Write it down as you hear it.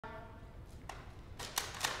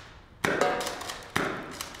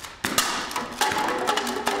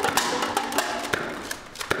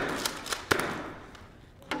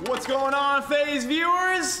going on, FaZe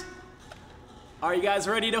viewers? Are you guys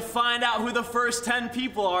ready to find out who the first 10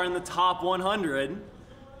 people are in the top 100?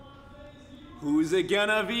 Who's it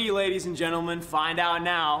gonna be, ladies and gentlemen? Find out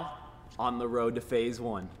now on the road to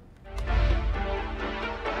FaZe1.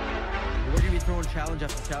 We're gonna be throwing challenge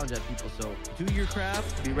after challenge at people, so do your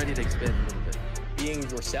craft, be ready to expand a little bit. Being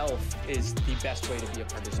yourself is the best way to be a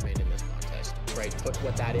participant in this contest, right? Put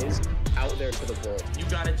what that is out there to the world. You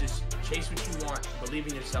gotta just chase what you want, believe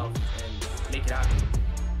in yourself, and make it happen.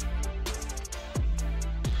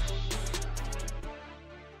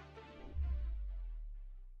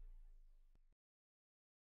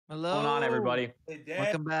 Hello. What's going on, everybody?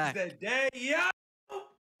 Welcome back. The day, yo!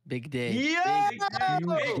 Big day. Yeah! Huge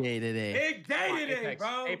day today. Big day today, Apex,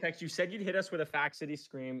 bro. Apex, you said you'd hit us with a Fact City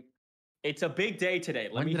scream. It's a big day today.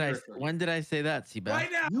 When did I say that, Seabass?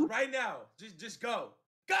 Right now. Just go.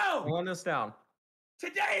 Go! Run us down.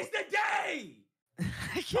 Today is the day!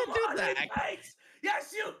 I can't Come do on, that. Apex.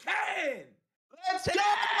 Yes, you can! Let's go!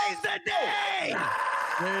 Today's the day!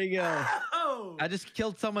 There you go. Oh! I just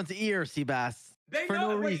killed someone's ear, Seabass. They For know,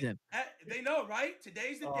 no wait, reason. They know, right?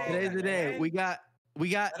 Today's the day. Today's the day. man. We got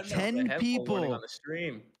Let 'em know. 10 The people. on the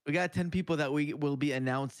stream. We got 10 people that we will be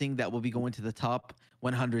announcing that will be going to the top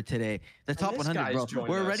 100 today. The top this 100, guy's bro. joined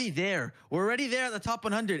We're us. already there. We're already there at the top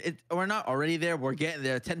 100. We're not already there. We're getting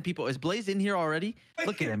there. 10 people. Is Blaze in here already?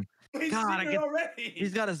 Look at him. He's God, I here get- already.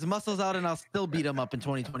 He's got his muscles out, and I'll still beat him up in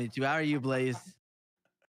 2022. How are you, Blaze?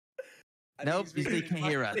 I think Nope, he's he can't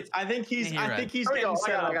hear us. I think he's Here, getting There we go.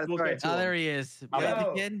 set I up. got it. We'll Sorry. get to Oh, him. there he is. Yo.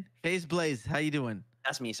 Got the kid. FaZe Blaze, how you doing?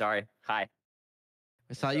 That's me. Sorry. Hi.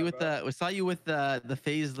 We saw you with the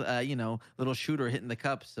FaZe, little shooter hitting the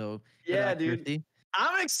cup. So good Yeah, dude. accuracy.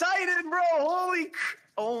 I'm excited, bro.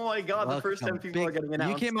 Oh my God. The first 10 Welcome. people are getting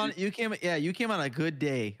announced. You came on a good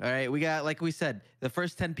day. All right. We got, like we said, the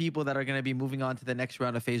first 10 people that are going to be moving on to the next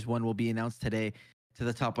round of FaZe1 will be announced today to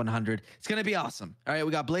the top 100. It's going to be awesome. All right.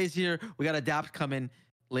 We got Blaze here. We got Adapt coming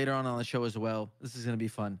later on the show as well. This is going to be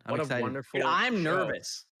fun. I'm What a excited. wonderful Dude, I'm show.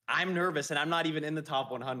 nervous. I'm nervous, and I'm not even in the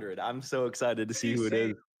top 100. I'm so excited to see who it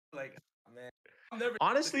is. Like, man. I'm never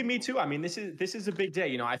Honestly, me too. I mean, this is a big day.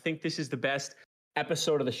 You know, I think this is the best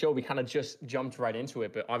episode of the show. We kind of just jumped right into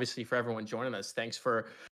it, but obviously for everyone joining us, thanks for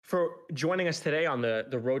joining us today on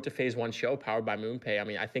the Road to FaZe1 show powered by MOONPAY. I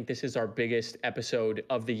mean, I think this is our biggest episode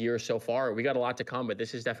of the year so far. We got a lot to come, but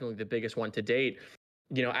this is definitely the biggest one to date.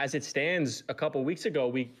 You know, as it stands, a couple weeks ago,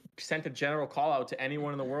 we sent a general call out to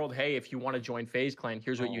anyone in the world. Hey, if you want to join FaZe Clan,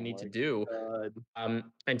 here's what you need to do. And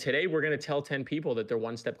today we're going to tell 10 people that they're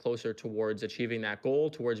one step closer towards achieving that goal,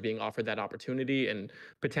 towards being offered that opportunity, and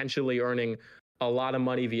potentially earning a lot of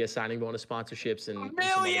money via signing bonus sponsorships and $1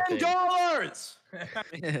 some other million! things.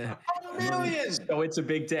 $1 million! So it's a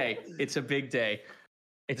big day. It's a big day.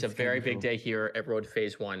 It's a very big day here at Road to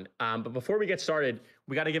FaZe1. But before we get started,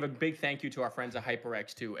 we got to give a big thank you to our friends at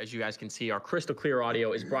HYPERX too. As you guys can see, our crystal clear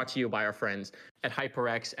audio is brought to you by our friends at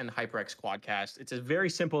HYPERX and HYPERX Quadcast. It's a very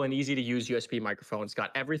simple and easy to use USB microphone. It's got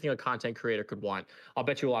everything a content creator could want. I'll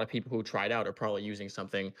bet you a lot of people who tried out are probably using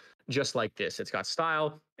something just like this. It's got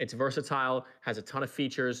style, it's versatile, has a ton of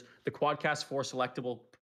features. The Quadcast 4 selectable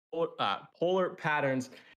polar patterns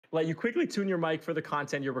let you quickly tune your mic for the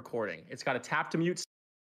content you're recording. It's got a tap to mute.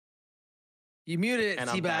 You muted it, And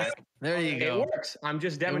I'm Seabass. back. There you go. It works. I'm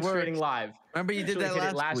just demonstrating works. live. Remember you did Actually that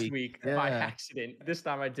hit it last week. by Yeah. accident. This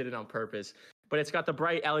time I did it on purpose. But it's got the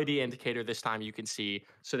bright LED indicator this time you can see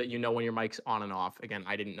so that you know when your mic's on and off. Again,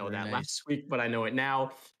 I didn't know Very that nice. last week, but I know it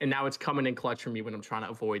now. And now it's coming in clutch for me when I'm trying to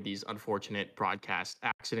avoid these unfortunate broadcast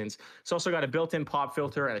accidents. It's also got a built-in pop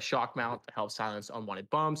filter and a shock mount to help silence unwanted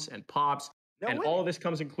bumps and pops. And all of this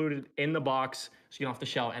comes included in the box, so you don't have to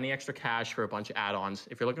shell any extra cash for a bunch of add-ons.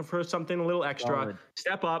 If you're looking for something a little extra, Solid.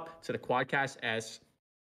 step up to the Quadcast S.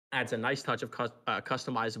 Adds a nice touch of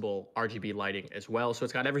customizable RGB lighting as well. So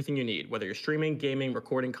it's got everything you need, whether you're streaming, gaming,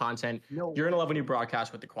 recording content. You're going to love when you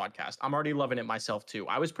broadcast with the Quadcast. I'm already loving it myself too.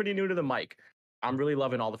 I was pretty new to the mic. I'm really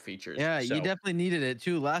loving all the features. Yeah, So- you definitely needed it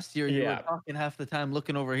too. Last year, you Yeah. were talking half the time,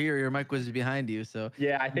 looking over here. Your mic was behind you. So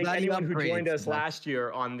Yeah, I think glad you anyone who joined upgraded, us Seabass. last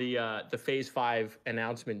year on the Phase 5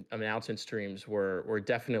 announcement streams were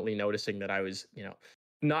definitely noticing that I was,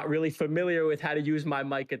 not really familiar with how to use my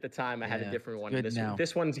mic at the time. I had a Yeah, different it's one. good now.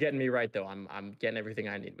 This one's getting me right though. I'm getting everything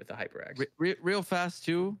I need with the HYPERX. Real fast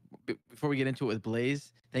too, before we get into it with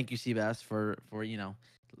Blaze. Thank you, Seabass, for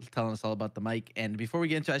telling us all about the mic. And before we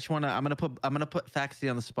get into it, I'm gonna put Fact City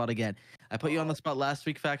on the spot again. I put you on the spot last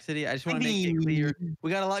week, Fact City. I just want to make it clear.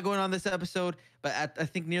 We got a lot going on this episode, but I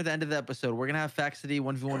think near the end of the episode, we're gonna have Fact City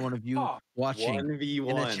 1v1, one of you watching in the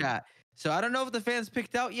 1v1. chat. So I don't know if the fans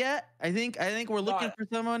picked out yet. I think we're looking for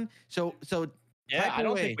someone. So Yeah, Type I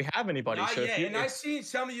don't away. think we have anybody. Not So yet. if you, And I seen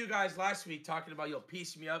some of you guys last week talking about you'll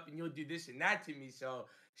piece me up and you'll do this and that to me. So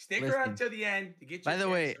stick Listen. around till the end to get your By the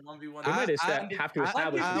way, 1v1. we might I- have to establish I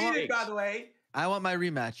want- Undefeated, by stakes. the way. I want my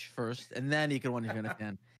rematch first, and then you can 1v1 a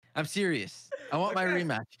fan. I'm serious. I want my Okay.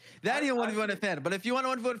 rematch. Then you I 1v1 a see. fan. But if you want to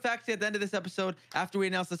 1v1 Faxi at the end of this episode, after we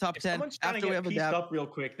announce the top If 10, someone's trying after to we get have a pieced dab, up real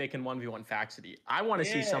quick, they can 1v1 Faxity. I want to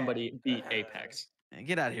see Yeah. somebody beat Apex.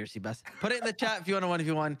 get out of here, Seabass. Put it in the chat if you want to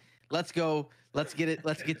 1v1. Let's go. Let's get it.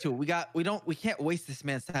 Let's get to it. We can't waste this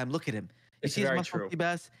man's time. Look at him. You It's see his very muscle, true.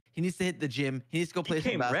 Seabass? He needs to hit the gym. He needs to go play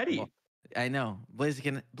some came basketball. ready. I know.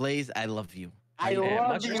 Blaze, I love you. I Yeah, love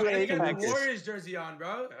much you, respect He to got the Lucas. Warriors jersey on,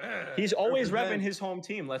 bro. He's always repping Represent. his home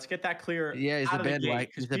team. Let's get that clear. Yeah, he's out a of the gate, bandwagon.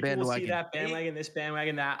 'cause He's a people will see bandwagon. that bandwagon, this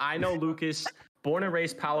bandwagon, that. I know Lucas, born and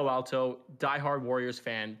raised Palo Alto, diehard Warriors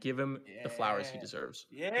fan. Give him the flowers he Yeah. deserves.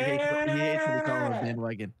 He hates when we call him a Yeah.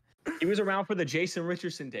 bandwagon. He was around for the Jason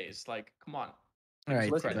Richardson days. Like, come on. All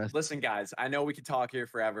right, Listen, Seabass. Listen, guys, I know we could talk here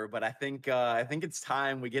forever, but I think it's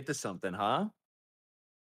time we get to something, huh?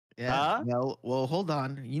 Yeah. Well, hold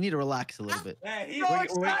on. You need to relax a little bit. Man, he's We're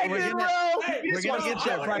excited, gonna- bro. Hey, we're gonna get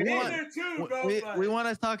that right. I'm We in there too, bro. We want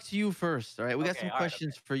to talk to you first. All right. We got Okay, some all right,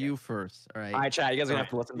 questions for you first. All right. All right, Chad, you guys are gonna All have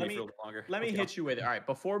to listen to Let me me- for a little longer. Let me Okay. hit you with it. All right,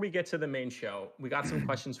 before we get to the main show, we got some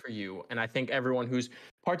questions for you. And I think everyone who's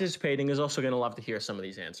participating is also going to love to hear some of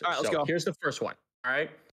these answers. All right, let's so go. Here's the first one. All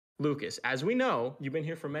right. Lucas, as we know, you've been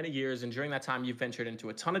here for many years, and during that time, you've ventured into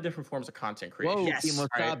a ton of different forms of content creation. Whoa, Yes. Team All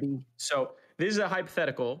right. Wasabi. So this is a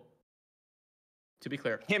hypothetical. To be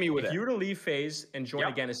clear, Hit me with if it. you were to leave FaZe and join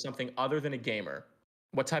Yep. again as something other than a gamer,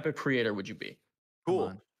 what type of creator would you be? Cool.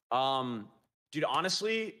 Dude,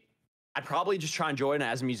 honestly, I'd probably just try and join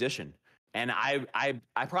as a musician. And I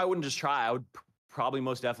probably wouldn't just try. I would probably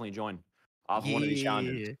most definitely join off one of these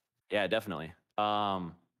challenges. Yeah, definitely.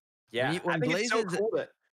 Yeah, when I think it's so Blaze is- cool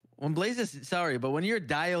that When Blaze is sorry, but when you're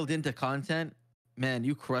dialed into content, man,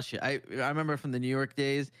 you crush it. I remember from the New York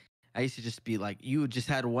days, I used to just be like, you just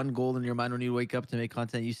had one goal in your mind when you wake up to make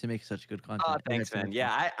content. You used to make such good content. Oh, You thanks, had to man. make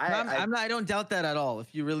Yeah, content. I don't doubt that at all.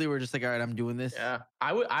 If you really were just like, all right, I'm doing this. Yeah,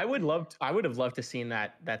 I would have loved to seen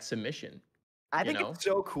that submission. I you think know? it's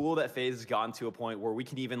so cool that FaZe has gotten to a point where we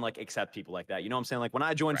can even like accept people like that. You know what I'm saying? Like when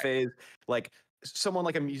I joined Right. FaZe, like someone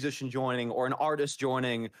like a musician joining or an artist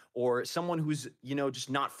joining or someone who's, you know, just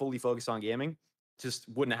not fully focused on gaming just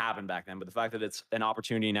wouldn't have happened back then. But the fact that it's an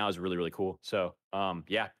opportunity now is really, really cool. So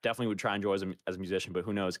yeah, definitely would try and join as a musician, but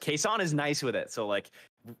who knows? Kason is nice with it. So like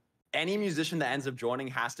any musician that ends up joining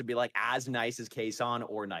has to be like as nice as Kason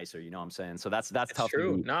or nicer. You know what I'm saying? So that's It's tough.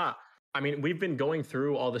 true. To beat. Nah. I mean, we've been going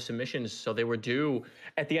through all the submissions, so they were due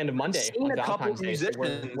at the end of Monday. seen On a couple Valentine's Day, so we're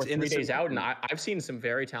musicians in 3 the days out, and submission. I've seen some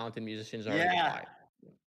very talented musicians already. Yeah. apply.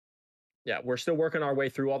 Yeah, we're still working our way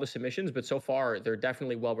through all the submissions, but so far they're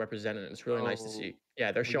definitely well represented. And it's really nice to see.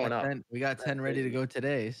 Yeah, they're showing up. We got 10 ready to go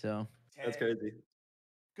today. So That's crazy.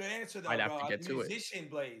 Good answer, though, Might have bro. to get to it. Musician,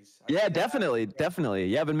 Blaze. I Yeah, think that- definitely, definitely.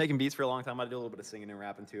 Yeah, I've been making beats for a long time. I do a little bit of singing and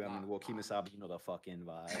rapping too. I mean, we'll keep this up. You know the fucking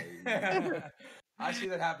vibe. I see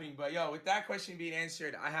that happening, but yo, with that question being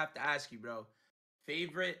answered, I have to ask you, bro.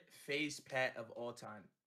 Favorite FaZe pet of all time?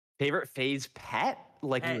 Favorite FaZe pet?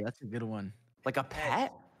 Like, ooh, that's a good one. like a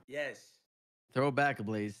pet? Yes. Throw it back,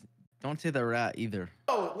 Blaze. Don't say the rat either.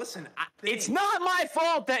 Oh, listen, it's not my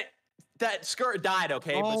fault that Skirt died.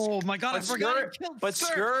 Okay. Oh my God, I but forgot he Skirt, killed but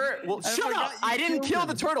Skirt. Skirt. Well, I shut forgot up! you I didn't killed kill him.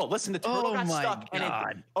 the turtle. Listen, the turtle Oh got my stuck. And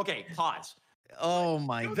God. okay, pause. Oh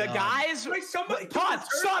my The God. guys. Wait, somebody Pause.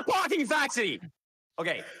 Stop talking, Faxity.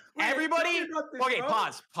 Okay, Wait, everybody. tell me about this, Okay, bro.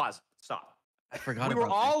 pause. Stop. I forgot We were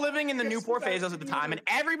about all living in the Yes, Newport you guys FaZe at the did. time, and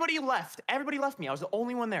everybody left. Everybody left me. I was the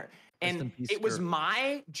only one there. Rest in And peace, it was Skirt.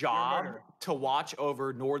 my job murderer. to watch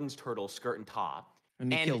over Northern's turtle, Skirt and Top.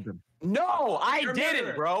 And you killed him. No, I You're a didn't,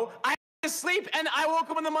 murderer. bro. I was asleep, and I woke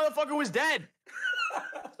up when the motherfucker was dead.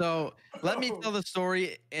 So let me tell the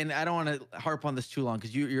story, and I don't want to harp on this too long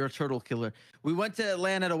because you're a turtle killer. We went to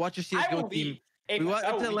Atlanta to watch your I CSGO will team. leave. Hey, We went I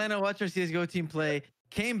up will to leave. Atlanta to watch our CSGO team play.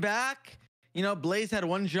 Came back. You know, Blaze had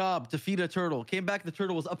one job to feed a turtle. Came back, the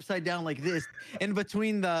turtle was upside down like this, in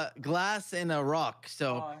between the glass and a rock.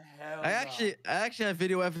 So Oh, hell I actually have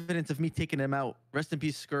video evidence of me taking him out. Rest in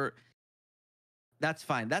peace, Skirt. That's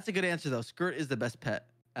fine. That's a good answer though. Skirt is the best pet.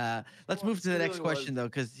 Let's move to the next question though,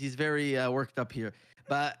 because he's very worked up here.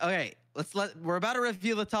 But okay, we're about to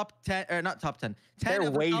reveal the top 10, or not top 10. 10 They're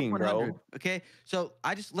of the waiting, top 100. bro. Okay, so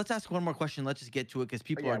let's ask one more question. Let's just get to it because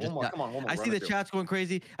people Yeah, are just. come on, one more. I see run the it through. chat's going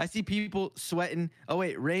crazy. I see people sweating. Oh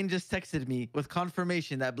wait, Rain just texted me with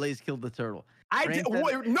confirmation that Blaze killed the turtle. I Rain did. said-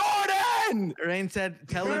 Wait, Norton! Rain said,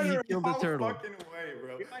 "Tell him he killed the No turtle." fucking way, bro.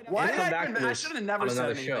 bro. We might have Why to did come I back even? to I this should have never on said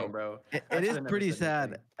another anything, show. bro. It I is should've never pretty said sad.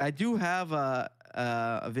 anything. I do have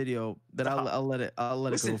a video that I'll let it go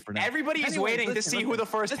Listen, for now. everybody is Anyways, waiting to listen, see who listen, the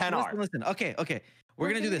first 10 are. Listen. Okay. We're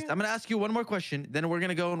gonna do this. I'm gonna ask you one more question. Then we're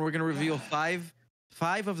gonna go and we're gonna reveal five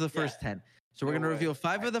of the first 10. So we're No gonna way. reveal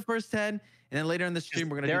 5 of the first 10, and then later in the stream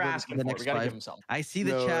we're gonna They're do asking the for it. next We gotta give 5. them something. I see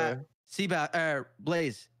the No chat. way.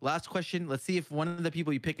 Blaze, last question. Let's see if one of the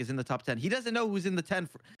people you pick is in the top 10. He doesn't know who's in the 10,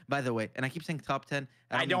 by the way. And I keep saying top 10.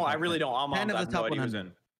 I don't. I really don't. I'm 10 of I the have no top idea who's 100.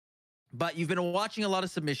 in. But you've been watching a lot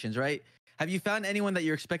of submissions, right? Have you found anyone that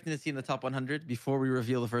you're expecting to see in the top 100 before we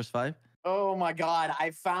reveal the first 5? Oh my god,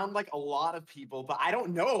 I found like a lot of people, but I don't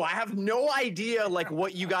know. I have no idea like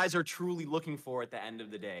what you guys are truly looking for at the end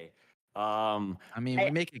of the day. I mean,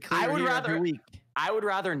 we make it clear I would here rather- every week. I would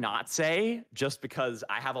rather not say, just because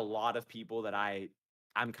I have a lot of people that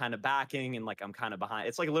I'm kind of backing and like I'm kind of behind.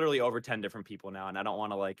 It's like literally over 10 different people now, and I don't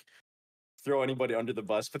want to like throw anybody under the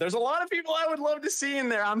bus. But there's a lot of people I would love to see in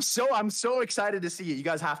there. I'm so excited to see it. You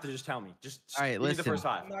guys have to just tell me. Just All right, give me the listen. first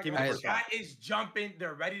 5. Give me the Alright. first 5. Chat is jumping.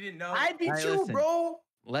 They're ready to know. I'd be Alright, too, listen. bro.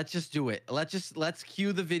 Let's just do it. Let's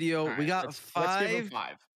cue the video. All We right, got let's give them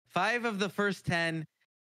 5 5. of the first 10.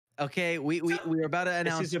 Okay, we're about to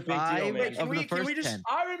announce is a big deal, 5 man. of the first we just- 10.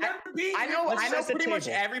 I remember being. I know Let's set the pretty much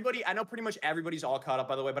table. everybody. I know pretty much everybody's all caught up,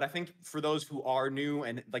 by the way. But I think for those who are new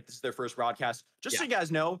and like this is their first broadcast, just so you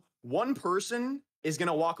guys know, one person is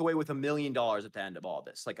gonna walk away with $1 million at the end of all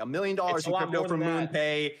this. Like $1 million It's a in lot crypto more from than that.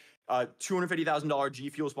 MOONPay, $250,000 G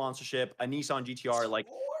Fuel sponsorship, a Nissan GTR. Like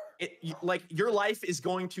like your life is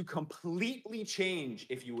going to completely change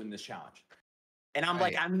if you win this challenge. And I'm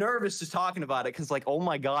like, Right. I'm nervous just talking about it because like, oh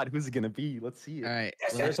my god, who's it gonna be? Let's see it. All right.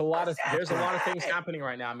 There's a lot of things happening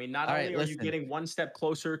right now. I mean, not All only right, are listen. you getting one step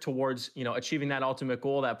closer towards achieving that ultimate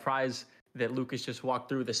goal, that prize that Lucas just walked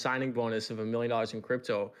through, the signing bonus of $1 million in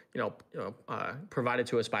crypto, provided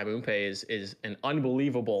to us by MoonPay is an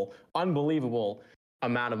unbelievable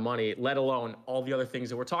amount of money. Let alone all the other things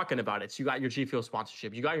that we're talking about. You got your G Fuel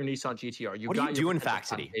sponsorship, you got your Nissan GTR, What are got you your doing,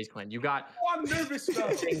 potential Faxity? FaZe clan, you got, Oh, I'm nervous, bro.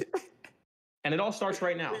 and it all starts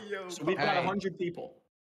right now. So we've got All right. 100 people.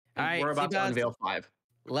 All right, We're about to Seabass, unveil 5.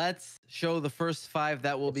 Let's show the first 5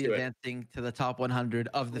 that will Let's be do it. advancing to the top 100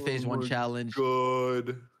 of the Phase 1 challenge.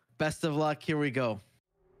 Good. Best of luck. Here we go.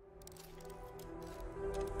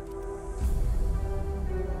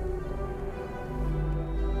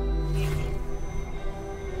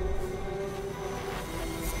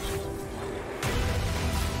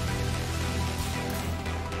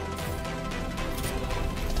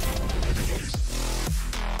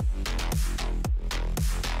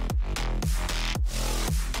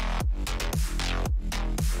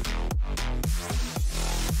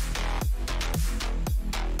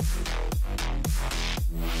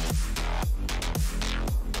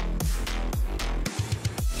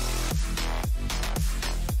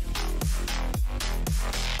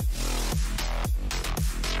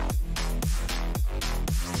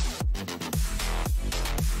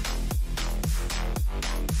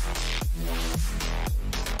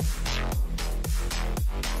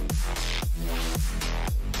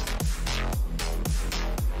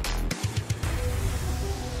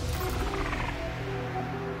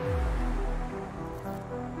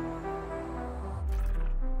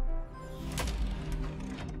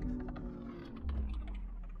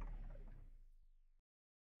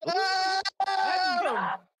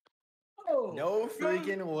 No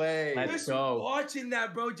freaking way. Let's Just go. watching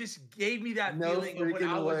that, bro, just gave me that No feeling of when I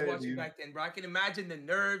freaking was way, watching dude. back then, bro. I can imagine the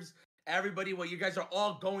nerves, everybody, what you guys are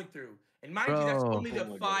all going through. And mind you, that's Bro. only the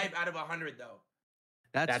Oh my 5 out of 100, though.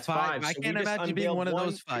 That's 5. I So can't we just imagine being unveiled one of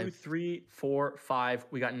those 1, 2, 5. 3, 4, 5.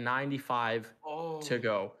 We got 95 Oh, to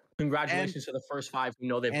go. Congratulations to the first 5. We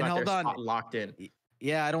know they've and got their hold on. spot locked in.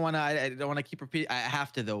 Yeah, I don't want to keep repeating. I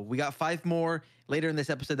have to though. We got 5 more later in this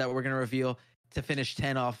episode that we're going to reveal to finish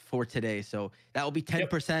 10 off for today. So that will be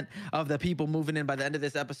 10% of the people moving in by the end of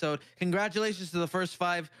this episode. Congratulations to the first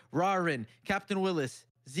 5: Rarin, Captain Willis,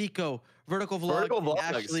 Zico, Vertical Vlog, Vertical and Vlogs.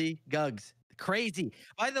 Ashley Guggs. Crazy.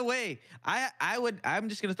 By the way, I'm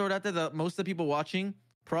just gonna throw it out there that most of the people watching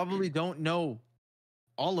probably don't know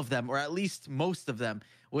all of them, or at least most of them,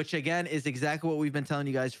 which again is exactly what we've been telling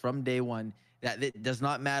you guys from day one, that it does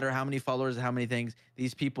not matter how many followers, how many things.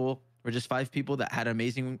 These people were just 5 people that had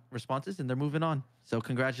amazing responses, and they're moving on. So Yeah,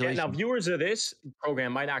 congratulations. now, viewers of this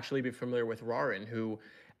program might actually be familiar with Rarin, who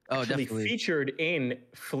actually definitely. featured in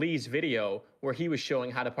Flea's video where he was showing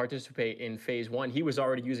how to participate in Phase 1. He was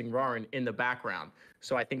already using Rarin in the background.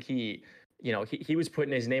 So I think he you know, he was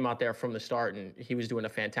putting his name out there from the start, and he was doing a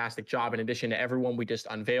fantastic job. In addition to everyone we just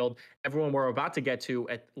unveiled, everyone we're about to get to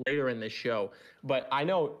later in this show. But I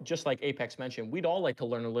know, just like Apex mentioned, we'd all like to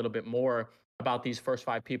learn a little bit more about these first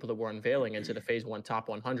 5 people that we're unveiling into the FaZe1 top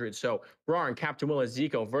 100. So Ron, Captain Willis,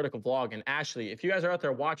 Zico, Vertical Vlog, and Ashley, if you guys are out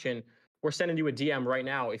there watching, we're sending you a DM right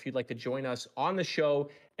now if you'd like to join us on the show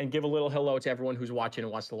and give a little hello to everyone who's watching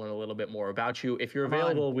and wants to learn a little bit more about you. If you're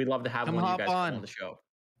available, we'd love to have one of you guys come on the show.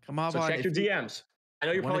 Come on, so check your DMs. I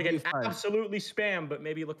know you're probably getting 5. absolutely spam, but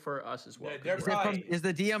maybe look for us as well. Is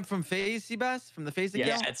the DM from FaZe, Seabass? From the FaZe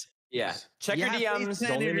account? Yeah. Check your DMs.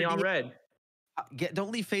 Don't leave me on red.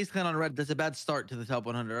 Don't leave FaZe Clan on red. That's a bad start to the top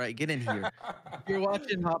 100. Right, get in here. If you're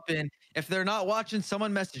watching, hop in. If they're not watching,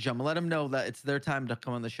 someone message them. Let them know that it's their time to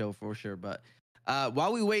come on the show for sure. But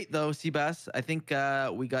while we wait, though, Seabass, I think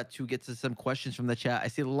we got to get to some questions from the chat. I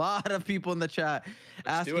see a lot of people in the chat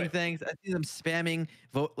asking things. I see them spamming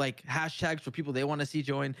like hashtags for people they want to see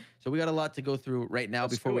join. So we got a lot to go through right now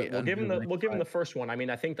before we. We'll give them the first one. I mean,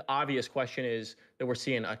 I think the obvious question is that we're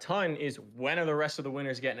seeing a ton is when are the rest of the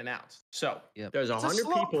winners getting announced? So there's 100 people. It's a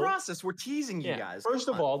slow people. process. We're teasing you guys. First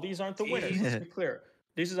of all, these aren't the winners. Let's be clear.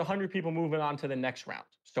 This is 100 people moving on to the next round.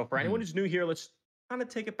 So for anyone who's new here, let's kind of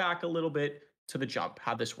take it back a little bit to the jump,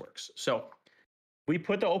 how this works. So we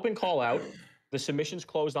put the open call out. The submissions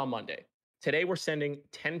closed on Monday. Today, we're sending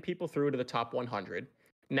 10 people through to the top 100.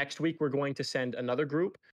 Next week, we're going to send another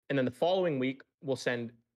group. And then the following week, we'll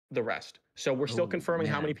send the rest. So we're still confirming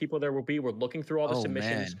how many people there will be. We're looking through all the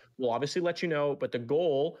submissions. We'll obviously let you know. But the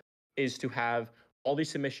goal is to have all these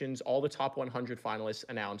submissions, all the top 100 finalists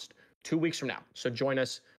announced 2 weeks from now. So join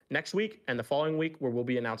us next week and the following week where we'll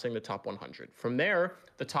be announcing the top 100. From there,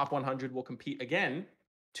 the top 100 will compete again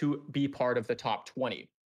to be part of the top 20.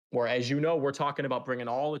 Where, as you know, we're talking about bringing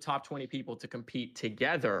all the top 20 people to compete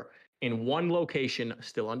together in one location,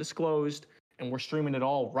 still undisclosed, and we're streaming it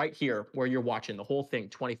all right here where you're watching the whole thing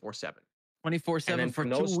 24/7. 24/7 for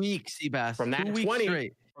 2 weeks, Seabass. From that 2 weeks 20,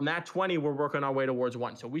 straight. From that 20, we're working our way towards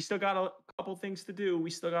 1. So we still got a couple things to do. We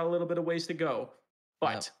still got a little bit of ways to go.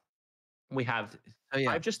 But we have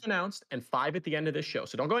 5 just announced and 5 at the end of this show.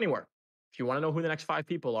 So don't go anywhere. If you want to know who the next 5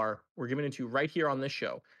 people are, we're giving it to you right here on this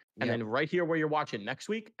show. And then right here where you're watching next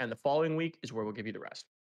week and the following week is where we'll give you the rest.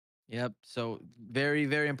 Yep. So very,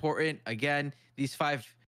 very important. Again, these 5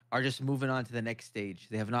 are just moving on to the next stage.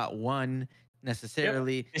 They have not won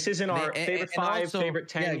necessarily. This isn't our favorite 5, also, favorite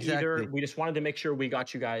 10 either. We just wanted to make sure we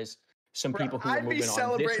got you guys some people who are moving on this week.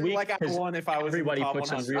 I'd be celebrating like I won if I was everybody puts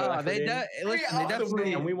some real effort in. They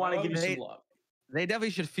definitely, and we want to give you some love. They definitely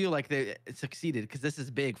should feel like they succeeded because this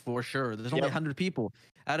is big for sure. There's only 100 people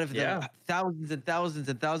out of the thousands and thousands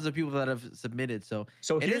and thousands of people that have submitted. So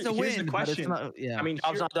it is a win. The question. Not, I mean,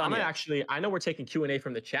 I know we're taking Q&A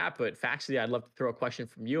from the chat, but Faxity, I'd love to throw a question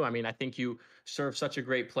from you. I mean, I think you serve such a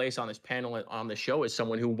great place on this panel and on the show as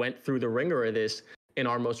someone who went through the ringer of this in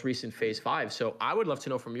our most recent Phase 5. So I would love to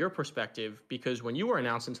know from your perspective, because when you were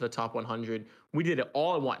announced into the top 100, we did it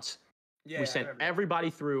all at once. We sent everybody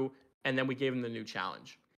through, and then we gave them the new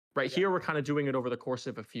challenge. Here, we're kind of doing it over the course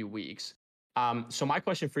of a few weeks. So my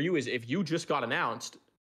question for you is, if you just got announced,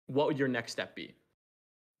 what would your next step be?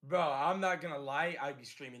 Bro, I'm not going to lie. I'd be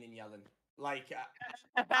screaming and yelling. Like,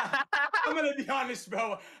 I'm going to be honest,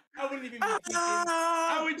 bro. I wouldn't even be thinking.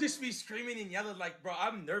 I would just be screaming and yelling. Like, bro,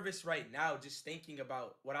 I'm nervous right now just thinking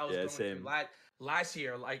about what I was going through last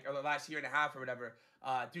year, like, or the last year and a half or whatever.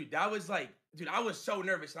 Dude, that was like, dude, I was so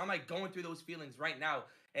nervous. And I'm like going through those feelings right now.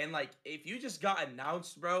 And like, if you just got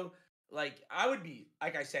announced, bro, like, I would be,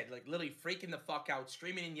 like I said, like literally freaking the fuck out,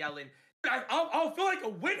 screaming and yelling. I'll feel like a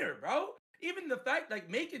winner, bro. Even the fact, like,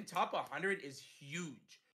 making top 100 is huge.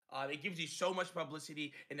 It gives you so much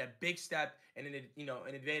publicity and a big step and an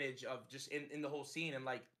advantage of just in the whole scene. And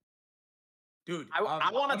like, dude,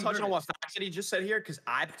 I want to touch on what Faxity just said here, because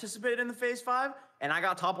I participated in the Phase 5 and I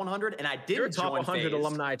got top 100, and I didn't You're top 100 FaZe.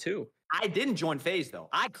 Alumni too. I didn't join FaZe though.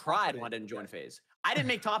 I cried when I didn't join FaZe. I didn't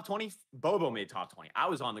make top 20. Bobo made top 20. I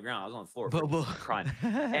was on the ground. I was on the floor Bobo crying.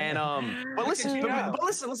 And but listen.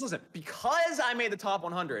 Because I made the top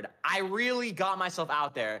 100, I really got myself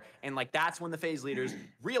out there, and like that's when the FaZe leaders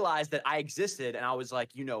realized that I existed, and I was like,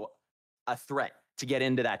 a threat to get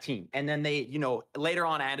into that team. And then they, later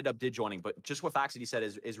on, I ended up joining. But just what Faxity said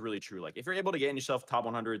is really true. Like, if you're able to get in yourself top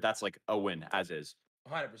 100, that's like a win as is.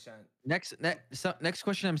 100%. Next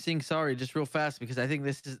question I'm seeing, sorry, just real fast, because I think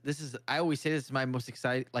this is I always say this is my most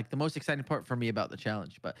exciting, like the most exciting part for me about the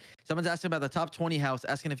challenge. But someone's asking about the top 20 house,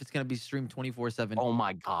 asking if it's going to be streamed 24/7. Oh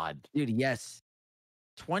my God. Dude, yes.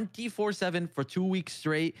 24/7 for 2 weeks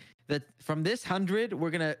straight. That from this 100, we're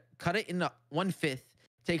going to cut it into 1/5.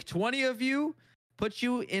 Take 20 of you, put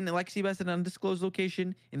you in, like Seabass, an undisclosed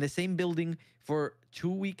location in the same building for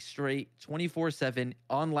 2 weeks straight, 24/7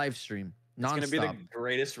 on live stream, It's gonna be the nonstop.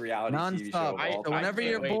 greatest reality TV show of Nonstop. all So time. whenever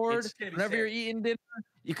can't you're wait. bored, It's gonna be whenever you're sick. eating dinner,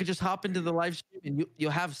 you could just hop into the live stream and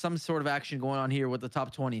you'll have some sort of action going on here with the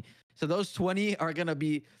top 20. So those 20 are gonna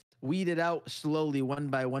be weeded out slowly, one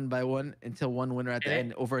by one, until one winner at the And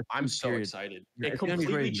end over a I'm 2-week so period. excited. Yeah, It it's gonna be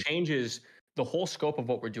completely crazy. changes the whole scope of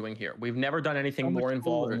what we're doing here. We've never done anything So much more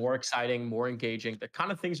involved, cooler. more exciting, more engaging. The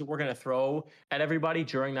kind of things that we're going to throw at everybody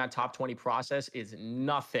during that top 20 process is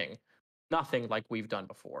nothing like we've done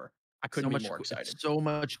before. I couldn't be more excited. It's so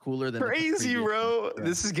much cooler than the Crazy, previous bro. one. Yeah.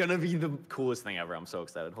 This is gonna be the coolest thing ever. I'm so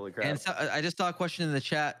excited. Holy crap. And so, I just saw a question in the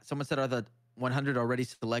chat. Someone said, "Are the 100 already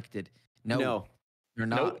selected?" No, they're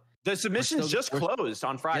not. Nope. The submissions still- just closed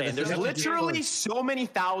on Friday. the and there's submissions just literally closed. so many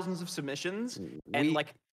thousands of submissions. And We-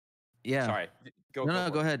 like, Yeah. sorry. No,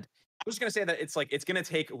 for go it. ahead. I was gonna say that it's like it's gonna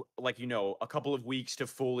take like a couple of weeks to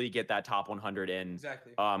fully get that top 100 in.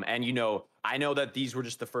 Exactly. And I know that these were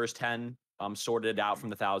just the first 10 sorted out from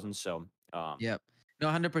the thousands. So Yep. No,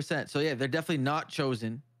 100%. So yeah, they're definitely not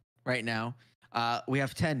chosen right now. We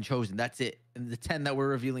have 10 chosen. That's it. And the 10 that we're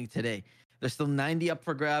revealing today. There's still 90 up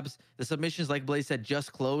for grabs. The submissions, like Blaze said,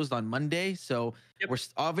 just closed on Monday. So Yep. we're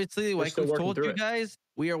obviously, We're like still we've working told through you it. guys,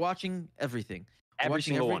 we are watching everything. We're every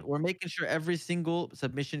watching single one. We're making sure every single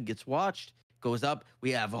submission gets watched, goes up. We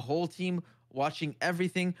have a whole team watching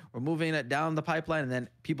everything. We're moving it down the pipeline, and then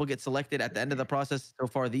people get selected at the end of the process. So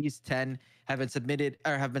far, these 10 have been submitted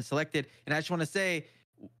or have been selected. And I just want to say,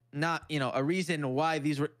 not a reason why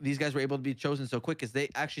these guys were able to be chosen so quick is they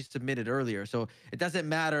actually submitted earlier. So it doesn't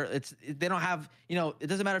matter. They don't have it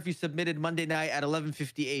doesn't matter if you submitted Monday night at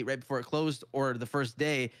 11:58 right before it closed or the first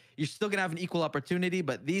day. You're still gonna have an equal opportunity.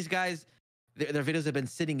 But these guys, their videos have been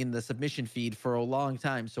sitting in the submission feed for a long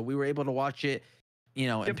time, so we were able to watch it,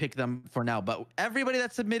 and pick them for now. But everybody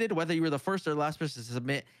that submitted, whether you were the first or last person to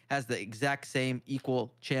submit, has the exact same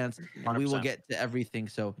equal chance, and we will 100%. get to everything.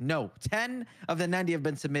 So no, 10 of the 90 have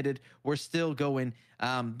been submitted. We're still going.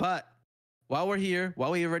 But while we're here,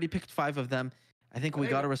 while we already picked 5 of them, I think we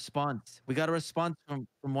got a response. We got a response from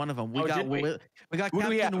one of them. We Oh, got did we? we got Who do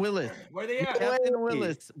we Captain have? Willis. Where they at? Captain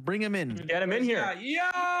Willis, bring him in. Get him in here.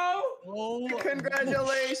 Yo!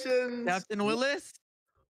 Congratulations. Captain Willis.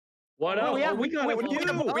 What Oh, up? yeah, Oh, we got we you.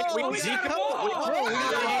 got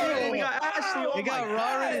We got Ashley. Oh We got my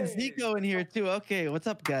Robin and God. Zico in here too. Okay, what's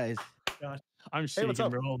up, guys? I'm shaking, what's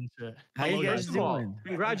up? bro. Holy shit. How you Hello, guys First of all, doing?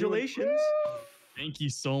 congratulations. Thank you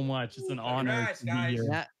so much. It's an honor Congrats, to be guys. here.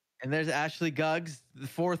 Yeah, and there's Ashley Guggs, the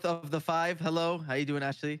 4th of the 5. Hello, how you doing,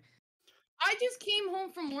 Ashley? I just came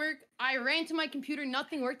home from work. I ran to my computer.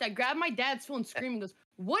 Nothing worked. I grabbed my dad's phone, screaming, goes,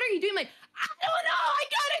 "What are you doing?" I'm like, I don't know. I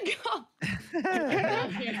gotta go.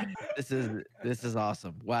 This is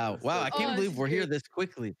awesome. Wow, I can't Oh, believe we're here shit. this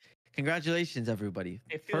quickly. Congratulations, everybody.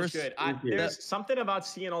 It feels good. There's something about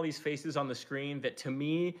seeing all these faces on the screen that to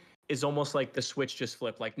me is almost like the switch just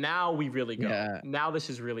flipped. Like now we really go. Yeah. Now this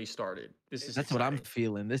has really started. That's what I'm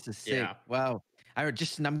feeling. This is sick. Yeah. Wow. I'm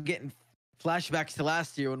getting flashbacks to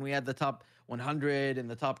last year when we had the top 100 and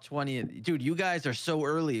the top 20. Dude, you guys are so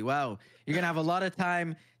early. Wow. You're going to have a lot of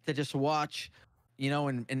time to just watch,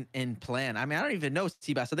 and plan. I mean, I don't even know,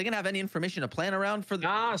 Seabass. Are they going to have any information to plan around for the...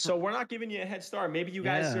 Nah, so we're not giving you a head start. Maybe you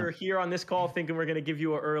guys Yeah. are here on this call thinking we're going to give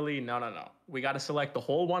you an early. No. We got to select the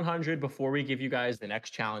whole 100 before we give you guys the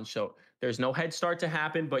next challenge. So there's no head start to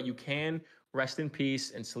happen, but you can rest in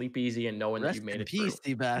peace and sleep easy and knowing that Rest you made in it peace,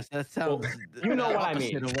 through. Seabass. That sounds... you know the what I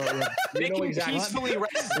opposite mean. of what we're- You know Making exactly. peacefully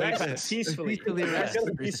rest. Peacefully. Peacefully rest.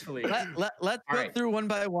 Peacefully. Let's All go right. through one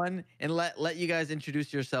by one and let you guys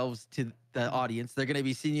introduce yourselves to the audience. They're going to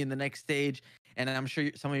be seeing you in the next stage, and I'm sure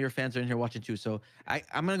some of your fans are in here watching too. So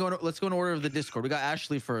I'm going to let's go in order of the Discord. We got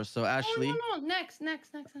Ashley first. So Ashley, No. Next.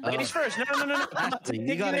 Ladies first. No. Ashley, you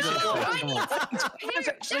Take gotta the go initiative. first. Come on.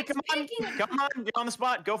 Ashley, come on. Come on. You're on the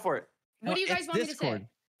spot. Go for it. What do you guys It's want me to Discord. say?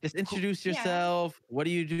 Just introduce Yeah. yourself. What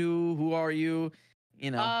do you do? Who are you?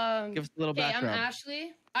 Give us a little Okay, I'm background.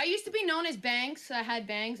 Ashley. I used to be known as Banks. I had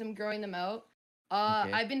bangs. I'm growing them out.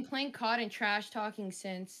 Okay. I've been playing COD and trash talking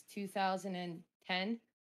since 2010.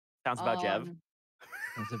 Sounds about Jev.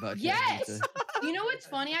 That's about you. Yes. You know what's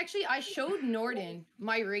funny? Actually, I showed Norden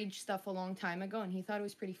my rage stuff a long time ago, and he thought it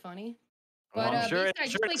was pretty funny. But I'm sure, basically, I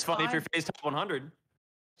just play it's funny if you're COD. FaZe top 100.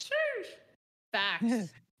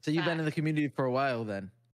 Facts. So you've been in the community for a while then.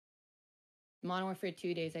 Modern Warfare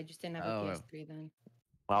 2 days. I just didn't have a Oh. PS3 then.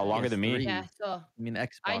 Wow, longer than me. PS3. Yeah, so I mean,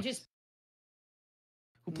 Xbox. I just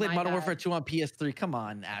Who played My Modern bad. Warfare 2 on PS3? Come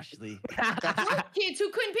on, Ashley. Kids who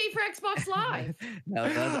couldn't pay for Xbox Live. No,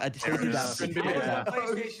 I Fair enough. I was Yeah. a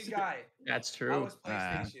PlayStation guy. That's I true. was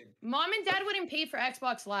PlayStation. Mom and Dad wouldn't pay for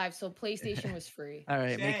Xbox Live, so PlayStation was free. All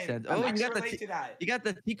right, makes Same. sense. I Oh, can you got relate to that. you got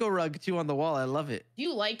the Tico rug too on the wall. I love it. Do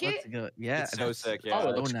you like Let's it? go. Yeah, It's so sick. Yeah. Oh,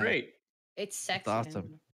 it looks so nice. great. It's sexy.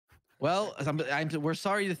 awesome. Well, we're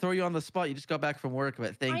sorry to throw you on the spot. You just got back from work,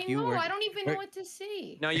 but thank I you. know. I don't even know what to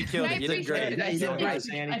say. No, you killed I it. You did appreciate great. it. Yeah, you did Don't great. gotta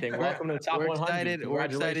say anything. Welcome to the top We're 100. excited. We're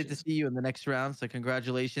excited to Congratulations. see you in the next round. So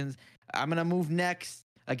congratulations. I'm gonna move next.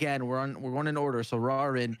 Again, we're going in order. So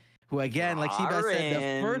Rarin, who again, like Seabass said,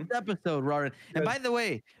 the Rarin. first episode, Rarin. And by the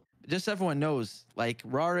way, just so everyone knows, like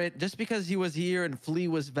Rarin, just because he was here and Flea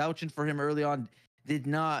was vouching for him early on, did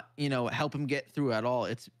not, help him get through at all.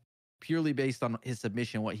 It's purely based on his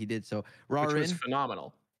submission, what he did. So Which was Rarin,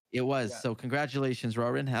 phenomenal. it was. Yeah. So congratulations,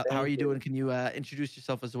 Rarin. How are you doing? Can you introduce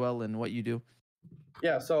yourself as well and what you do?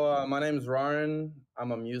 Yeah, so my name is Rarin.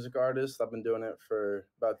 I'm a music artist. I've been doing it for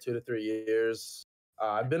about 2 to 3 years.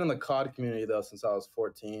 I've been in the COD community though since I was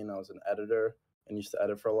 14. I was an editor and used to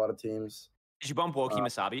edit for a lot of teams. Did you bump Woki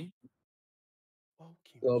Masabi? A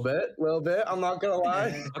little bit. I'm not gonna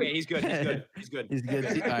lie. Okay, he's good. He's good. He's good. He's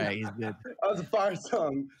good. All right, he's good. That was a fire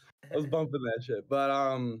song. I was bumping that shit.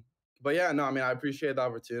 But yeah, no, I mean, I appreciate the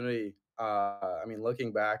opportunity. I mean,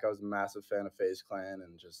 looking back, I was a massive fan of FaZe Clan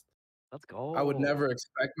and just Let's go. I would never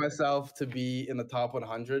expect myself to be in the top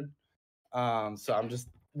 100. So I'm just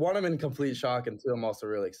one, I'm in complete shock, and two, I'm also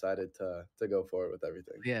really excited to go for it with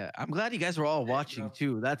everything. Yeah, I'm glad you guys were all watching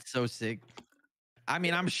too. That's so sick. I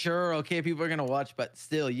mean, I'm sure people are gonna watch, but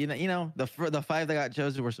still, the 5 that got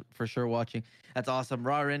chosen were for sure watching. That's awesome,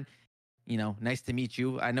 Rarin. Nice to meet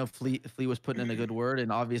you. I know Flea was putting in a good word,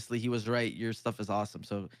 and obviously he was right. Your stuff is awesome.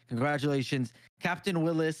 So congratulations, Captain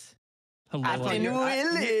Willis. Hello. Captain Your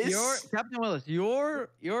Willis. Captain Willis, your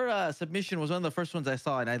submission was one of the first ones I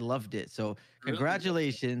saw, and I loved it. So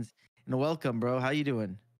congratulations and welcome, bro. How you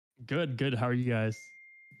doing? Good. How are you guys?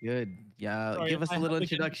 Good. Yeah. Sorry, Give us if I a little have,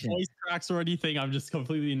 like, any introduction. Voice cracks or anything. I'm just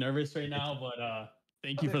completely nervous right now, but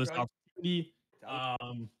thank you for this opportunity.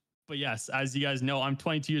 But yes, as you guys know, I'm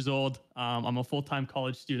 22 years old. I'm a full-time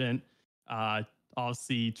college student.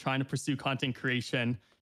 Obviously trying to pursue content creation,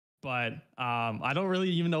 but I don't really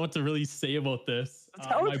even know what to really say about this. What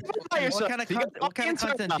kind of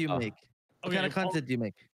content do you make? What kind of content do you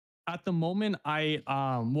make? At the moment,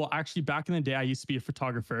 actually back in the day, I used to be a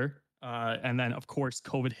photographer. And then of course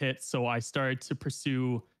COVID hit. So I started to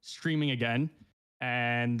pursue streaming again.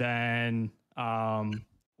 And then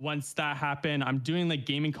once that happened, I'm doing like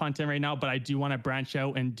gaming content right now, but I do want to branch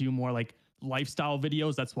out and do more like lifestyle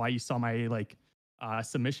videos. That's why you saw my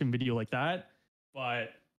submission video like that.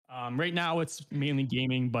 But right now it's mainly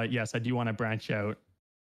gaming, but yes, I do want to branch out.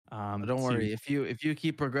 Don't worry. If you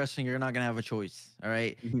keep progressing, you're not gonna have a choice. All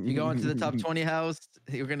right. You go into the top 20 house,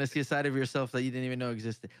 you're gonna see a side of yourself that you didn't even know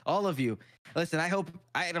existed. All of you. Listen, I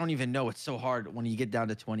don't even know. It's so hard when you get down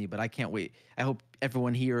to 20, but I can't wait. I hope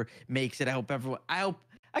everyone here makes it. I hope I don't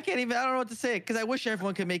know what to say because I wish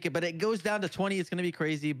everyone could make it, but it goes down to 20. It's gonna be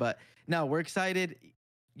crazy. But no, we're excited.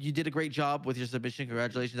 You did a great job with your submission.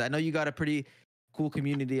 Congratulations. I know you got a pretty cool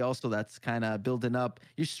community also that's kind of building up.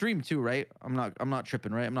 You stream too, right? I'm not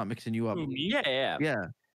tripping, right? I'm not mixing you up. Who, me? Yeah.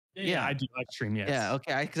 Yeah, I do like stream, yes. Yeah,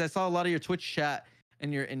 okay. Because I saw a lot of your Twitch chat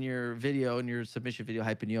in your video, in your submission video,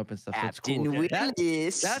 hyping you up and stuff. So it's cool.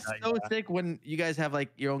 That's so sick when you guys have like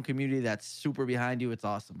your own community that's super behind you. It's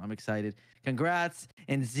awesome. I'm excited. Congrats.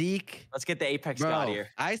 And Zeke. Let's get the Apex Bro, god here.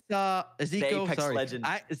 I saw Zico. Apex Sorry, legend.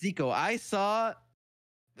 I saw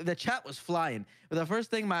the chat was flying, but the first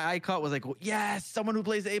thing my eye caught was like, yes, someone who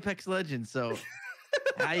plays Apex Legends. So,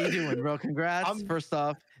 how you doing, bro? Congrats, first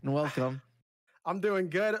off, and welcome. I'm doing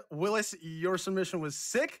good. Willis, your submission was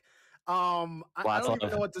sick. I don't even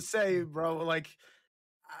know what to say, bro. Like,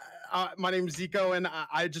 my name's Zico, and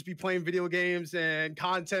I just be playing video games and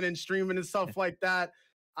content and streaming and stuff like that.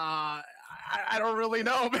 I don't really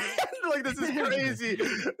know, man. Like, this is crazy.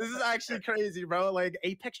 This is actually crazy, bro. Like,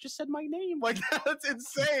 Apex just said my name. Like, that's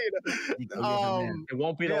insane. It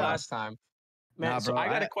won't be the last time. Man, Nah, so bro, I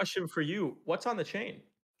got a question for you. What's on the chain?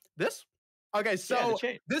 This? Okay, Yeah, so the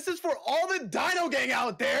chain. this is for all the Dino Gang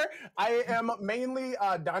out there. I am mainly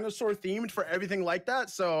dinosaur themed for everything like that.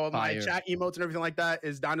 So my Fire. chat emotes and everything like that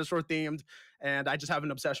is dinosaur themed, and I just have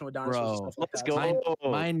an obsession with dinosaurs. Bro, And stuff like let's that.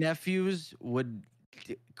 go. My nephews would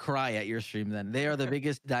cry at your stream then. They are the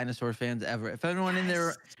biggest dinosaur fans ever. If anyone in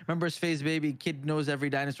there remembers FaZe Baby, kid knows every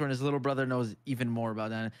dinosaur, and his little brother knows even more about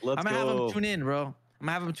dinosaurs. I'm gonna have him tune in, bro. I'm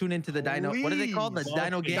gonna have him tune into the Dino. What are they called? The Please.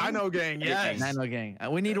 Dino Gang. Dino Gang, yes. Dino Gang.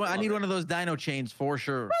 We need one. I need one of those Dino chains for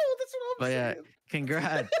sure. Bro, that's what I'm But yeah, saying.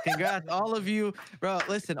 Congrats, all of you, bro.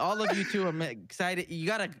 Listen, all of you too. I'm excited. You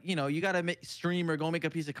gotta stream or go make a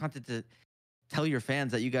piece of content to tell your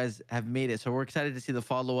fans that you guys have made it. So we're excited to see the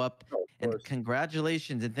follow up. And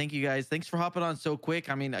congratulations and thank you guys. Thanks for hopping on so quick.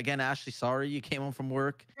 I mean, again, Ashley, sorry you came home from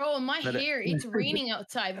work. Bro, my hair, it's raining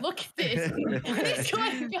outside. Look at this. What is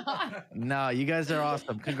going on? No, you guys are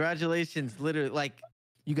awesome. Congratulations. Literally, like,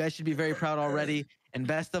 you guys should be very proud already. And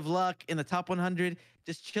best of luck in the top 100.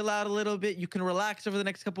 Just chill out a little bit. You can relax over the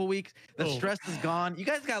next couple of weeks. The stress is gone. You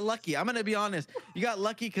guys got lucky. I'm gonna be honest. You got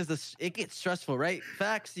lucky because it gets stressful, right?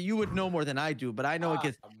 Facts. You would know more than I do, but I know it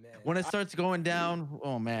gets when it starts going down.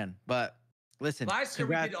 Oh man! But listen, last year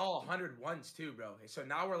we did all 100 ones too, bro. So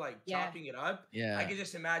now we're like chopping it up. Yeah. I can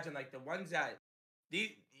just imagine like the ones that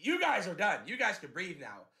you guys are done. You guys can breathe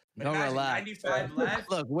now. But don't relax. 95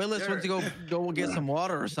 left. Look, Willis went to go get some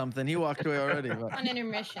water or something. He walked away already. But. On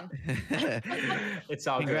intermission. It's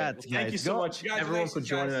all Congrats, good. Well, thank you so much, everyone, for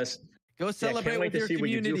joining us. Go celebrate with your community. What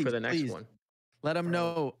you do for the next one. Let him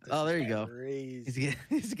know. Oh, there you go.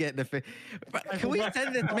 He's getting a fit. Can we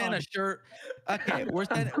send this man a shirt? Okay, we're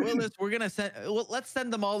sending Willis. We're gonna send. Well, let's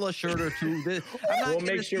send them all a shirt or two. We'll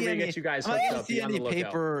make sure we get you guys hooked up. See any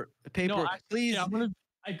paper? No, please. Yeah,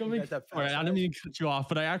 I didn't mean to cut you off,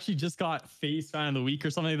 but I actually just got FaZe Fan of the Week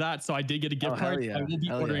or something like that, so I did get a gift card. Yeah. I will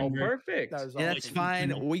be ordering. Perfect. That's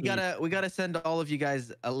fine. We gotta send all of you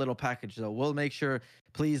guys a little package though. We'll make sure.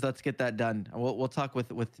 Please, let's get that done. We'll talk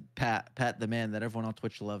with Pat, the man that everyone on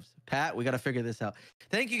Twitch loves. Pat, we gotta figure this out.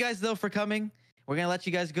 Thank you guys though for coming. We're gonna let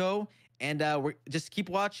you guys go, and we're just keep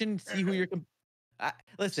watching, see who you're.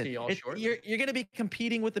 Listen, you're gonna be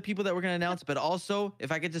competing with the people that we're gonna announce, but also,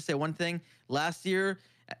 if I could just say one thing, last year,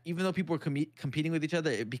 even though people were competing with each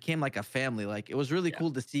other, it became like a family. Like it was really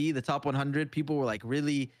cool to see the top 100. People were like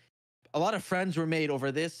really, a lot of friends were made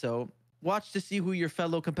over this. So watch to see who your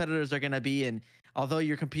fellow competitors are gonna be. And although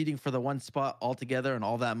you're competing for the one spot altogether and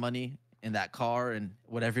all that money in that car and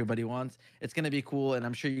what everybody wants, it's gonna be cool. And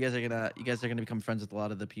I'm sure you guys are gonna become friends with a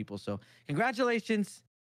lot of the people. So congratulations.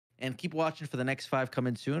 And keep watching for the next 5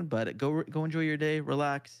 coming soon. But go enjoy your day,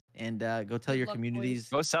 relax, and go tell your communities.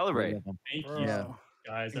 Go celebrate. Thank you. Yeah.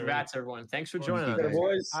 Guys, congrats everyone. Thanks for joining us,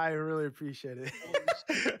 boys. I really appreciate it.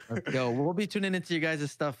 Let's go. We'll be tuning into your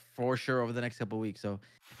guys' stuff for sure over the next couple of weeks. So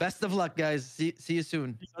best of luck, guys. See you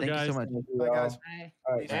soon. Thank you so much. Bye, guys. Bye.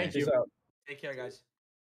 All right, Thank you. Take care, guys.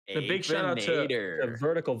 The big shout out to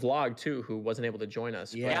Vertical Vlog too, who wasn't able to join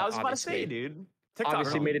us. Yeah, I was about to say, dude.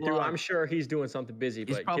 Obviously made it through. I'm sure he's doing something busy,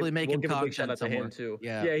 He's but probably making we'll give a big shout out to somewhere. him too.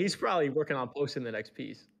 Yeah, he's probably working on posting the next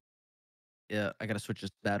piece. Yeah, I gotta switch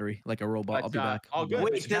this battery like a robot. I'll be back. All good.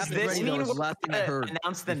 Wait, does this mean we're last thing I heard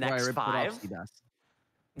announce the before I next ripped it off 5? Seabass.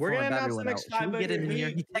 We're Before gonna my battery announce the went next out. Should 5, we but get in here?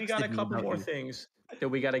 He we got a texted me couple about more you. things that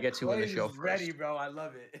we got to get to on the Blaze show is first. ready, bro. I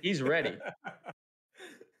love it. He's ready.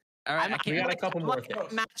 All right, We got a couple more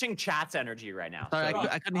things. Matching chat's energy right now. Sorry, So-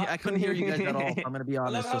 I couldn't hear you guys at all. I'm gonna be I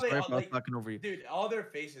love honest. how So they sorry all, if I was like, talking over you. dude, all their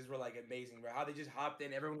faces were like amazing, bro. How they just hopped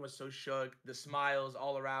in, everyone was so shook, the smiles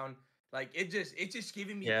all around. Like it's just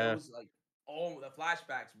giving me those like the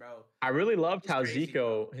flashbacks, bro. I really loved It's how crazy,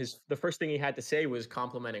 Zico, the first thing he had to say was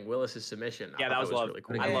complimenting Willis's submission. Yeah, that was love. really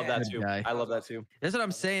cool. I love that Good too. guy. I love that too. That's what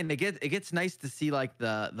I'm saying. It gets nice to see like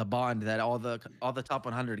the bond that all the top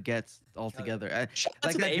 100 gets all together. Shout out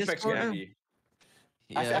Like to the that Apex Discord- community.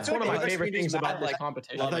 Yeah. That's one of my Apex favorite meetings things about about, this like,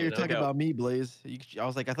 competition. I thought you were No talking doubt. about me, Blaze. I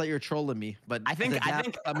was like, I thought you were trolling me, but I think-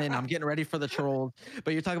 I'm in. I'm getting ready for the trolls.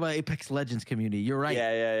 But you're talking about Apex Legends community. You're right.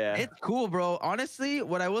 Yeah. It's cool, bro. Honestly,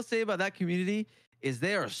 what I will say about that community is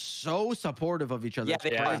they are so supportive of each other. Yeah, It's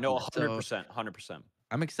they are. crazy. No, So 100%. 100%.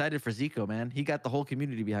 I'm excited for Zico, man. He got the whole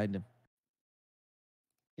community behind him.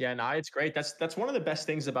 Yeah, no, it's great. That's one of the best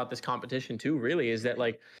things about this competition too, really, is that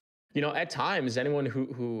like, you know, at times anyone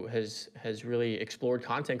who has really explored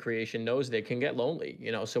content creation knows they can get lonely,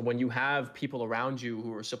 you know. So when you have people around you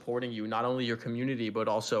who are supporting you, not only your community, but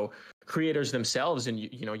also creators themselves, and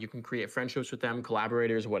you know, you can create friendships with them,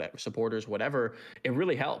 collaborators, whatever, supporters, whatever, it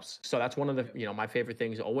really helps. So that's one of the, you know, my favorite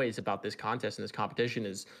things always about this contest and this competition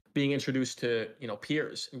is being introduced to, you know,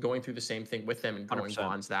 peers and going through the same thing with them and growing 100%.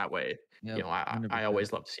 bonds that way. Yep, You know, I 100%.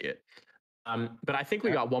 always love to see it. But I think we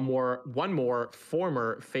got one more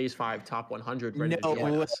former FaZe5 top 100 ready to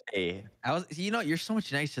join us. way. You're so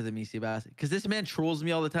much nicer than me, Sebastian. Because this man trolls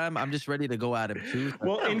me all the time. I'm just ready to go at him too.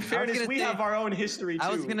 Well, in fairness, gonna we say- have our own history too. I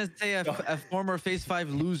was gonna say a former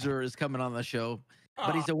FaZe5 loser is coming on the show,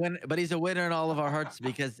 but he's a win. But he's a winner in all of our hearts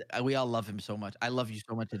because we all love him so much. I love you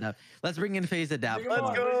so much, Adapt. Let's bring in FaZe Adapt. Look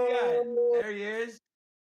at Come him. on. Where's he at? There he is.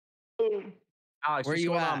 Alex, Where what's you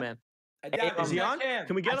going at? on, man? Adapt, Is he on?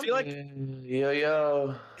 Can we get I him? feel like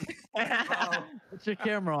Yo. Put your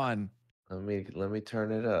camera on. Let me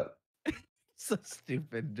turn it up. So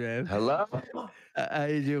stupid, man. Hello. How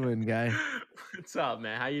you doing, guy? What's up,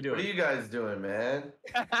 man? How you doing? What are you guys doing, man?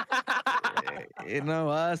 You know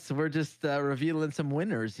us. We're just revealing some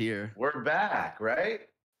winners here. We're back, right?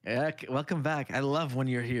 Yeah, welcome back. I love when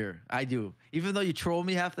you're here. I do. Even though you troll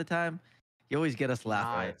me half the time, you always get us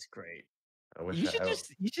laughing. Ah, it's great. I wish You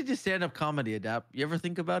should just stand up comedy, Adapt. You ever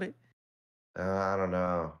think about it? I don't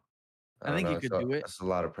know. I think you could do it. That's a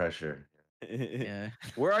lot of pressure. Yeah.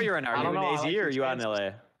 Where are you right now? Are I you don't in know, I AZ like or are these you out in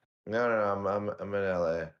chances. LA? No, I'm in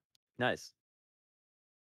LA. Nice.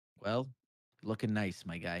 Well, looking nice,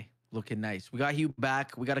 my guy. Looking nice. We got you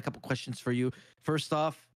back. We got a couple questions for you. First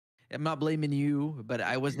off, I'm not blaming you, but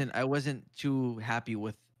I wasn't too happy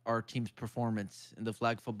with our team's performance in the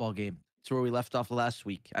flag football game. It's where we left off last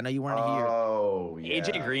week. I know you weren't here. Oh, yeah.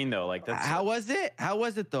 AJ Green though, like that's How was it? How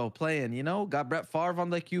was it though? Playing, got Brett Favre on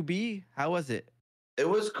the QB. How was it? It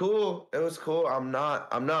was cool. It was cool. I'm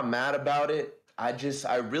not mad about it. I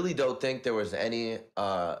really don't think there was any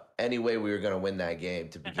way we were gonna win that game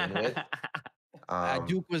to begin with.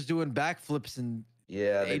 Duke was doing backflips and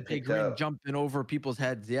Yeah, they AJ picked Green up. jumping over people's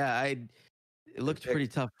heads. Yeah, it looked pretty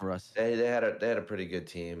tough for us. They had a pretty good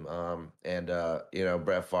team. And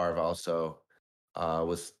Brett Favre also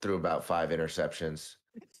was threw about 5 interceptions.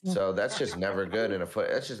 So that's just never good in a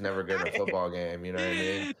football game, you know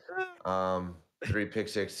what I mean? 3 pick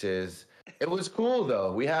sixes. It was cool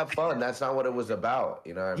though. We have fun. That's not what it was about,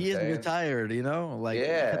 you know what I'm He is saying? retired, Like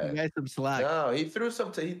Yeah. cut the guy some slack. No, he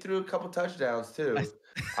threw a couple touchdowns too.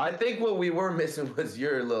 I think what we were missing was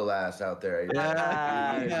your little ass out there.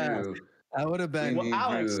 Yeah. I would have been. Well,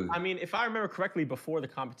 Alex, I mean, if I remember correctly, before the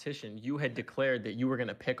competition, you had declared that you were going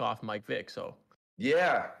to pick off Mike Vick. So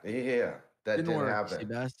Yeah. That didn't happen.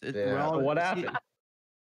 Yeah. what happened?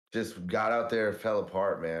 Just got out there, fell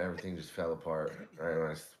apart, man. Everything just fell apart. Right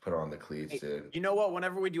when I put on the cleats, dude. You know what?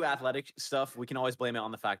 Whenever we do athletic stuff, we can always blame it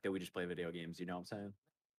on the fact that we just play video games. You know what I'm saying?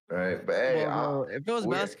 Right, but hey, Well, if it was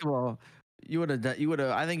basketball, you would have.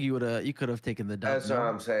 I think you could have taken the dub. That's what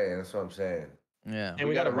I'm saying. Yeah. And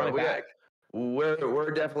we got to run it back.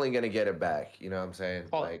 We're definitely gonna get it back. You know what I'm saying?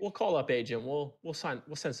 We'll call up agent. We'll send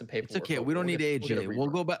some paperwork. It's okay. We don't need AJ.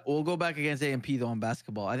 We'll go back against AMP though on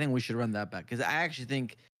basketball. I think we should run that back because I actually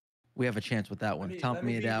think we have a chance with that one. Let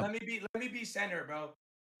me be center, bro.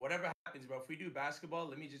 Whatever happens, bro. If we do basketball,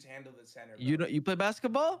 let me just handle the center. Bro. You play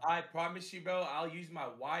basketball? I promise you, bro. I'll use my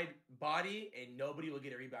wide body and nobody will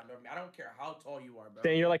get a rebound over me. I don't care how tall you are, bro.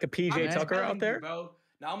 Then you're like a PJ Tucker out there, bro.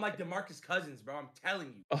 Now I'm like DeMarcus Cousins, bro. I'm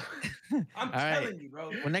telling you. I'm telling you,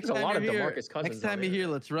 bro. Well, next time you're here,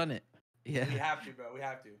 let's run it. Yeah. We have to, bro. We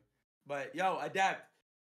have to. But yo, Adapt.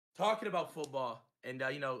 Talking about football, and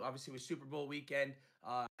obviously with Super Bowl weekend,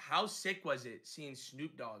 how sick was it seeing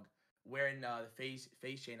Snoop Dogg wearing the FaZe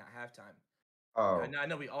chain at halftime? Oh, I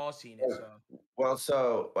know we all seen it. So. Well,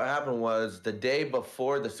 so what happened was the day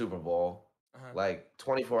before the Super Bowl, like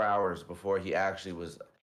 24 hours before he actually was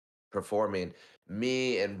performing,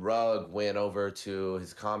 me and Rug went over to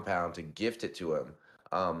his compound to gift it to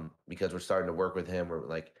him because we're starting to work with him. We're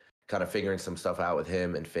like kind of figuring some stuff out with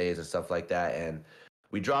him and FaZe and stuff like that. And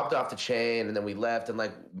we dropped off the chain and then we left. And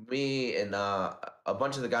like me and a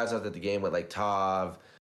bunch of the guys out at the game with like Tav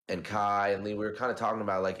and Kai and Lee, we were kind of talking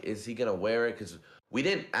about like, is he going to wear it? Because we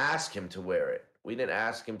didn't ask him to wear it. We didn't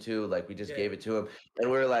ask him to, like, we just gave it to him.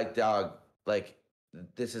 And we were like, dog, like,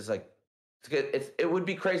 this is like, it would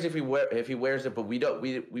be crazy if he wears it, but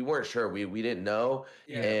we weren't sure. We didn't know.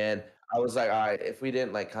 Yeah. And I was like, all right, if we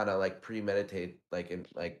didn't like kind of like premeditate, like, and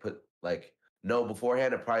like put like know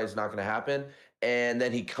beforehand, it probably is not going to happen. And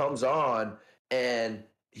then he comes on and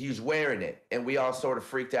he's wearing it. And we all sort of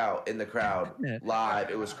freaked out in the crowd live.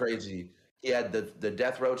 It was crazy. He had the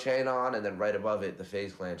death row chain on and then right above it, the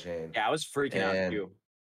FaZe Clan chain. Yeah, I was freaking out too.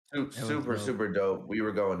 Super dope. We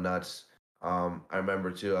were going nuts. I remember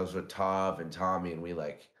too, I was with Tav and Tommy and we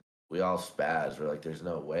all spazzed. We're like, there's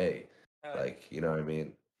no way. Like, you know what I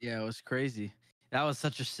mean? Yeah, it was crazy. That was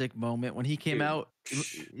such a sick moment. When he came out,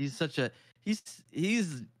 he's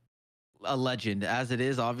a legend as it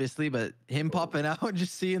is, obviously, but him popping out and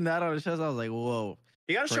just seeing that on his chest, I was like, whoa.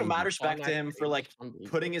 You gotta show mad respect to him for like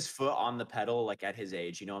putting his foot on the pedal like at his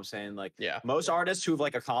age. You know what I'm saying? Like most artists who've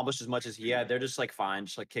like accomplished as much as he had, they're just like fine,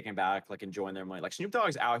 just like kicking back, like enjoying their money. Like Snoop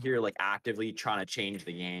Dogg's out here like actively trying to change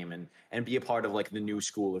the game and be a part of like the new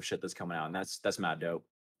school of shit that's coming out. And that's mad dope.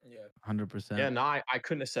 Yeah. 100%. Yeah, no, I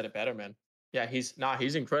couldn't have said it better, man. Yeah, he's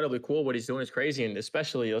incredibly cool. What he's doing is crazy, and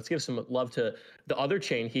especially let's give some love to the other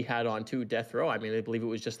chain he had on too, Death Row. I mean, I believe it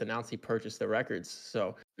was just announced he purchased the records,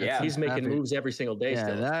 so he's making moves every single day.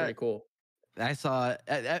 Still, that's pretty cool. I saw,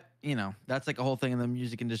 you know, that's like a whole thing in the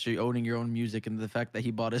music industry, owning your own music, and the fact that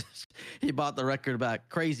he bought the record back.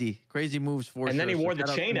 Crazy moves for And sure. then he So wore the shout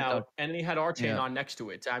out chain Snoop Dogg. out, and he had our chain Yeah. on next to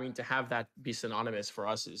it. I mean, to have that be synonymous for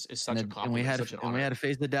us is such a And compliment, we had such an and honor. we had a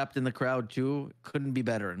FaZe Adapt in the crowd too. Couldn't be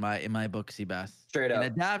better in my book, Seabass. Straight And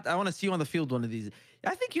up. Adapt, I want to see you on the field one of these.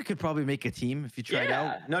 I think you could probably make a team if you tried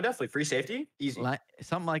out. No, definitely free safety, easy.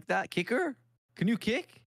 Something like that. Kicker? Can you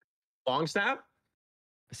kick? Long snap?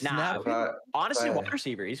 Nah, Snap? honestly, Right. wide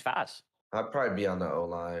receiver, he's fast. I'd probably be on the O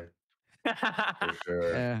line for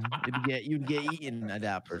sure. Yeah, you'd get eaten,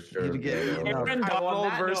 Adapt. For sure. You'd get yeah. eaten up. Well, Aaron on Donald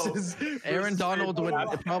that note- versus Aaron Donald would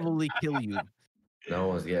Adapt. probably kill you. No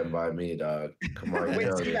one's getting by me, dog. Come on, you Wait,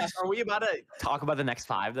 know Seabass, this. are we about to talk about the next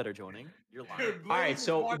 5 that are joining? You're lying. All right,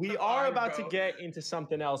 so we are about to get into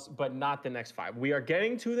something else, but not the next 5. We are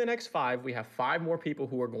getting to the next 5. We have 5 more people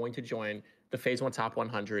who are going to join the FaZe1 Top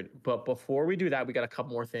 100. But before we do that, we got a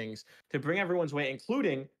couple more things to bring everyone's way,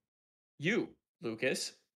 including you,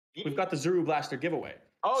 Lucas. We've got the Zuru Blaster giveaway.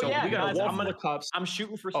 Oh, so yeah, we got guys, a wall I'm full gonna- of cups. I'm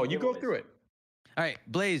shooting for Oh, some you go giveaways. through it. All right,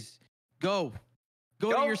 Blaze, go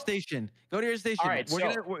to Go. your station. Go to your station. All right,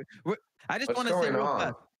 we're so- gonna. We're, I just What's want to say going real on?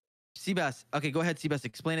 fast. Seabass. Okay, go ahead, Seabass.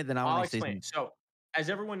 Explain it. Then I I'll want to say explain. something. So, as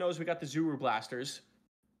everyone knows, we got the Zuru Blasters.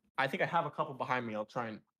 I think I have a couple behind me. I'll try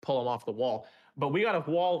and pull them off the wall. But we got a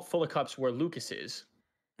wall full of cups where Lucas is.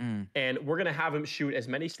 Mm. And we're going to have him shoot as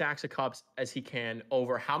many stacks of cups as he can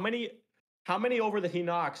over how many over that he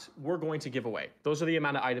knocks, we're going to give away. Those are the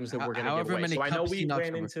amount of items that we're going to give However away. many So I know cups we he knocks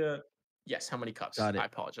ran over. into, yes, how many cups? Got it. I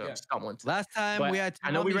apologize. Yeah. I'm stumbling. Last time But we had.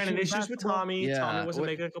 I know we ran into into issues with Tommy. Yeah, Tommy wasn't what-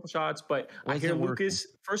 making a couple shots, but I hear wasn't working. Lucas.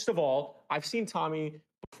 First of all, I've seen Tommy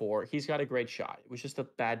before. He's got a great shot. It was just a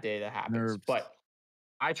bad day that happens. Nerves. But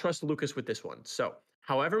I trust Lucas with this one. So,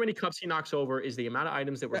 however many cups he knocks over is the amount of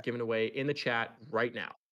items that we're Yeah. giving away in the chat right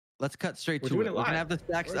now. Let's cut straight We're to doing it. it We're gonna live. have the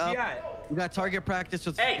stacks Where's he up. at? We got target practice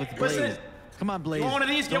with Hey, Blaze. listen. Come on, Blaze. You want one of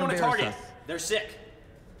these? Get Don't one to embarrass Target. us. They're sick.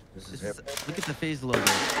 This This is is, look at the FaZe logo. By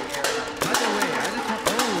the way, I just want.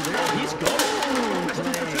 Oh, there He's go. going. That's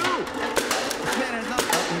Blaze. number 2. This man has not.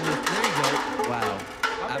 Oh, there you go. Wow.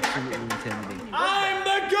 Absolutely intimidating. I'm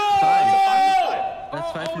the GOAT!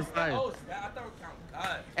 That's 5 for 5. Oh, I thought we count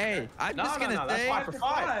God. Hey, I'm No, just no, gonna no, that's say. 5 for 5.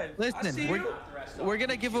 I Listen, see you. we're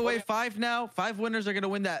gonna give away 5 now. 5 winners are gonna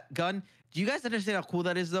win that gun. Do you guys understand how cool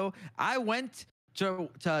that is, though? I went to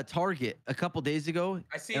Target a couple days ago,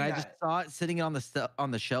 I seen and I that. just saw it sitting on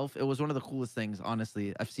the shelf. It was one of the coolest things,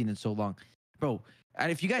 honestly, I've seen in so long, bro. And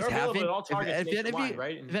if you guys They're available haven't, at all Targets if any of nationwide, you,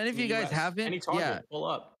 right? if any of you guys haven't, any Target, yeah, pull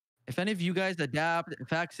up. if any of you guys adapt,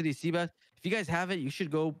 Fact City, Seabass, if you guys haven't, you should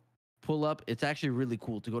go pull up. It's actually really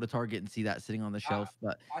cool to go to Target and see that sitting on the shelf.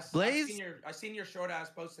 But Blaze, I seen your short ass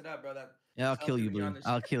posted up, bro. That yeah, I'll Tell kill me you, when you're Blue. on the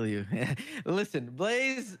I'll kill you. Listen,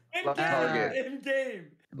 Blaze, in Love Target. game, in game.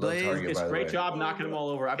 Blaze, Target, Lucas, by the great way. job knocking them all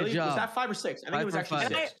over. I believe, was job. that 5 or 6? I think 5 it was for actually 5.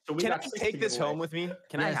 6. So we Can I got 6 to take give this away. home with me?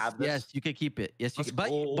 Can I Yes, have this? Yes, you can keep it. Yes, you Let's can.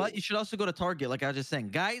 go. But you should also go to Target, like I was just saying.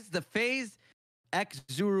 Guys, the FaZe X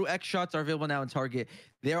Zuru X shots are available now in Target.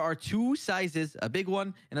 There are 2 sizes, a big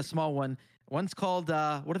one and a small one. One's called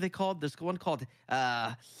what are they called? There's one called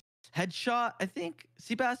Headshot, I think.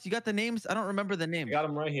 Seabass, you got the names? I don't remember the name. I got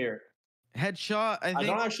them right here. Headshot, I I think.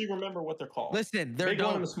 don't actually remember what they're called. Listen, they're Big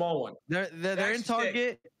one and dope. the small one. They're in Next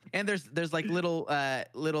Target, and there's like little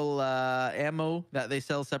ammo that they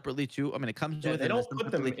sell separately too. I mean, it comes Yeah, with they it, don't it's put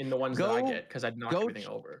them separately. in the ones that I Go- get because I'd knock go everything ch-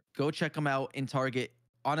 over. Go check them out in Target.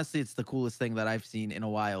 Honestly, it's the coolest thing that I've seen in a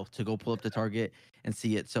while to go pull up the Target and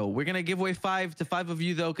see it. So we're gonna give away 5 to 5 of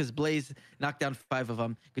you though, because Blaze knocked down 5 of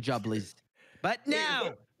them. Good job, Blaze. But Wait,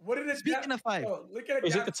 now, what did it? speaking of 5, Oh, look at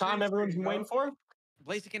Is it the time everyone's been waiting for?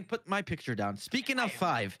 Blaziken, put my picture down. Speaking of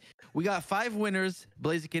 5, we got 5 winners.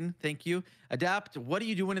 Blaziken, thank you. Adapt. What are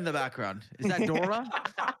you doing in the background? Is that Dora?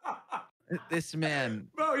 This man.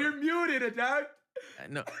 Bro, you're muted, Adapt.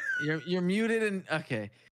 No, you're muted and okay.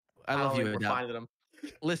 I love you, We're Adapt. finding them.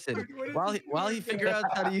 Listen, What is while he he doing? figures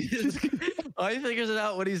out how to use, while he figures it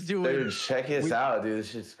out what he's doing. Dude, check this We- out, dude. This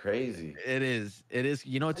shit's crazy. It is.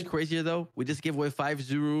 You know what's crazier though? We just gave away 5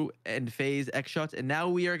 Zuru and FaZe X shots, and now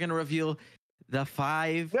we are gonna reveal the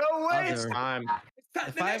 5 No way! other, Time.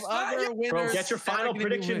 the 5 other winners. Bro, get your that are final gonna be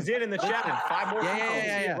predictions winners. in the chat. 5 more Yeah, people. yeah, See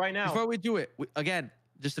it yeah. right now. Before we do it, again,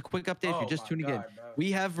 just a quick update. If you're just tuning in,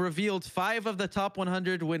 we have revealed 5 of the top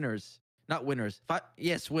 100 winners. Not winners. Winners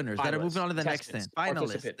that are Finalists. moving on to the next thing. Contestants. Finalists.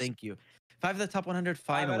 Participants. Thank you. 5 of the top 100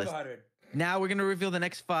 5 out of finalists. 100. Now we're gonna reveal the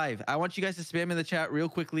next 5. I want you guys to spam in the chat real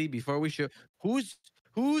quickly before we show who's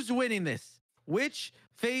winning this. Which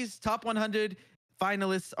FaZe top 100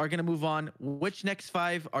 finalists are gonna move on? Which next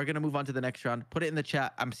 5 are gonna move on to the next round? Put it in the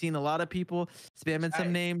chat. I'm seeing a lot of people spamming some Chat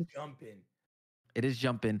is names. Jumping. It is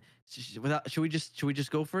jumping. Should we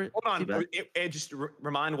just go for it? Hold on. Just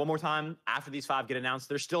remind one more time. After these 5 get announced,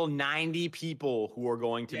 there's still 90 people who are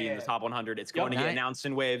going to be in the top 100. It's going to get announced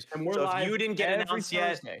in waves. And we're so live if you didn't get announced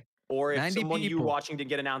yet, or if someone you watching didn't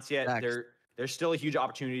get announced yet, there's still a huge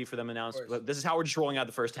opportunity for them announced. This is how we're just rolling out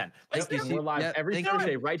the first 10. We're live every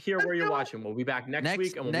Thursday right here where you're watching. We'll be back next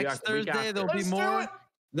week, and we'll be back the week Thursday. after. There'll be more.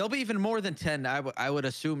 There'll be even more than 10. I would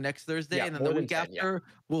assume next Thursday, and then the week after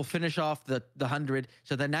we'll finish off the 100.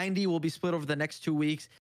 So the 90 will be split over the next 2 weeks.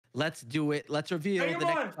 Let's do it. Let's reveal the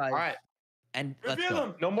next 5. All right, and reveal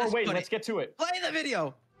them. No more waiting. Let's get to it. Play the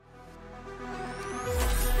video.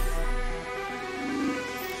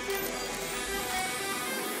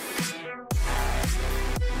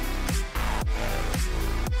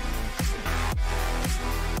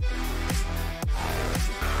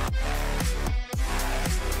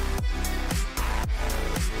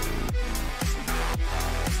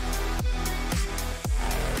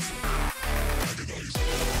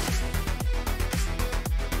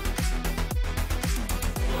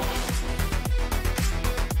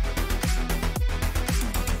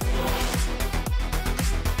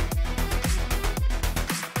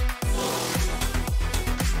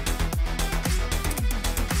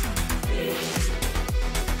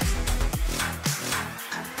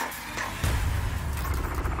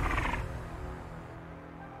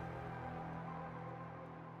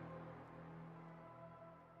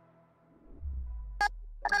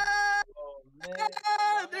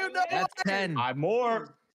 That's 10. 5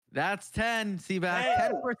 more. That's 10.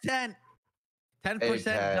 Seabass. 10%.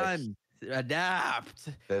 10% done. Adapt.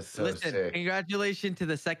 That's so Listen, sick. Congratulations to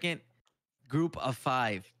the second group of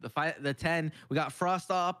 5. The 10. We got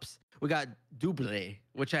Frost Ops. We got Double,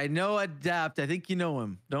 which I know Adapt. I think you know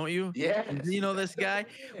him, don't you? Yeah. You know this guy?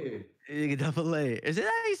 Double A. Is it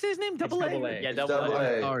how you say his name? Double A? Yeah, Double Double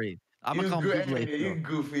A. A. Sorry. I'm gonna call him Double A. You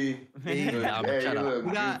goofy. Shut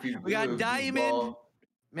up. We got goofy Diamond. ball.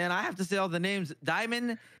 Man, I have to say all the names.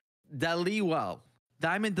 Diamond Daliwal.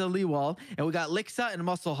 Diamond Daliwal. And we got Lixa and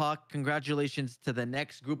Muscle Hawk. Congratulations to the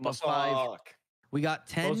next group of 5. We got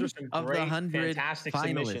 10 Those are some of the great, 100 fantastic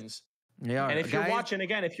finalists. submissions. They are. And if you're Guys, watching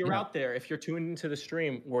again, if you're out there, if you're tuned into the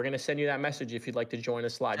stream, we're gonna send you that message if you'd like to join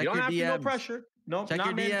us live. Check You don't your have to, no DMs. pressure. No, check not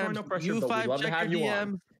your mandatory, DMs. no pressure. You But we'd 5 love to check have your you DMs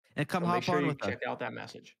on. and come So hop make sure on you with us. check out that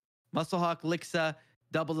message. Muscle Hawk, Lixa,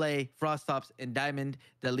 Double A, Frost Tops, and Diamond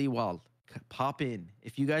Daliwal. Pop in.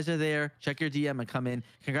 If you guys are there, check your DM and come in.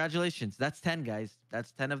 Congratulations. That's 10, guys.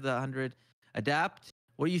 That's 10 of the 100. Adapt.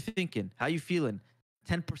 What are you thinking? How you feeling?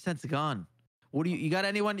 10%'s gone. What do you got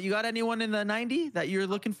anyone in the 90 that you're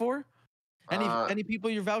looking for? Any people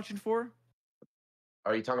you're vouching for?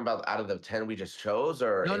 Are you talking about out of the 10 we just chose,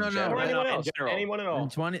 or No, in no, no. general? Or anyone else? general. Anyone at all?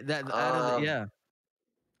 20 yeah.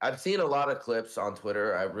 I've seen a lot of clips on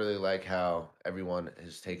Twitter. I really like how everyone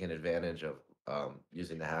has taken advantage of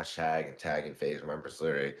using the hashtag and tagging FaZe. Remember,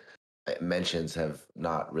 literally, mentions have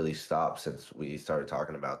not really stopped since we started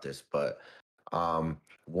talking about this. But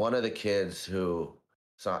one of the kids who,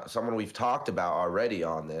 someone we've talked about already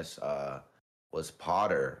on this, was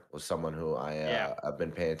Potter. Was someone who I've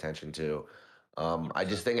been paying attention to. I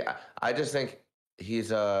just think he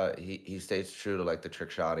stays true to like the trick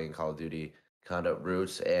shotting and Call of Duty kind of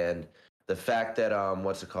roots, and the fact that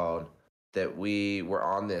that we were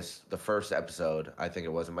on the first episode, I think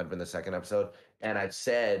it might have been the second episode, and I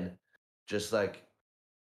said just like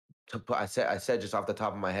I said just off the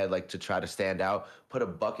top of my head, like, to try to stand out, put a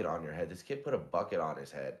bucket on your head. This kid put a bucket on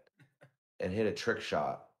his head and hit a trick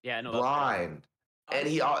shot. Yeah, no, blind. And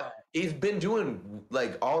he's been doing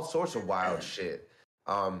like all sorts of wild shit.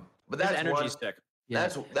 But that's energy stick. Yeah.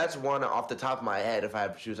 That's one off the top of my head. If I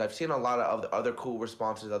have to choose, I've seen a lot of other cool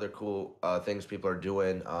responses, other cool things people are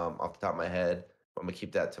doing off the top of my head. I'm gonna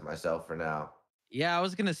keep that to myself for now. Yeah, I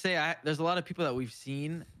was gonna say there's a lot of people that we've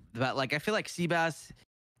seen that, like, I feel like Seabass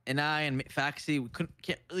and I and Faxi, we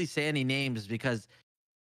can't really say any names because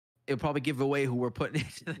it'll probably give away who we're putting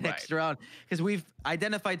into the next round, because we've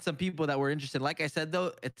identified some people that we're interested. Like I said,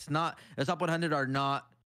 though, it's not the top 100 are not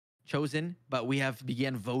chosen, but we have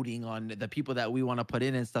began voting on the people that we want to put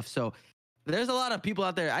in and stuff. So there's a lot of people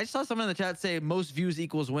out there. I saw someone in the chat say most views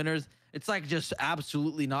equals winners. It's like just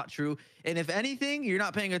absolutely not true. And if anything, you're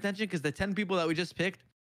not paying attention, because the 10 people that we just picked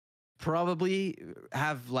probably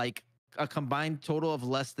have like a combined total of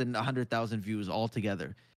less than 100,000 views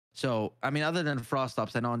altogether. So, I mean, other than Frost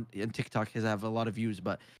Ops, I know on TikTok his have a lot of views,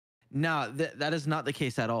 but no, that is not the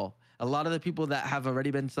case at all. A lot of the people that have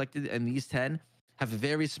already been selected in these 10 have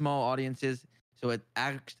very small audiences. So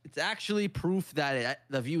it's actually proof that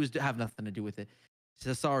the views have nothing to do with it.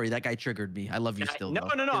 So sorry, that guy triggered me. I love you still. No,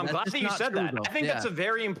 though. no, no. I'm That's glad just that you not said true, that. though. I think that's Yeah. a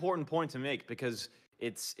very important point to make because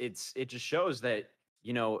it just shows that,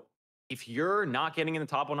 you know, if you're not getting in the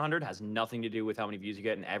top 100, has nothing to do with how many views you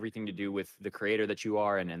get and everything to do with the creator that you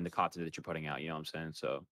are and the content that you're putting out. You know what I'm saying?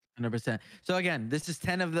 So 100%. So again, this is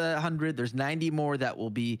 10 of the 100. There's 90 more that will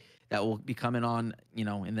be coming on, you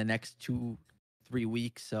know, in the next 2-3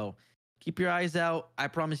 weeks. So keep your eyes out. I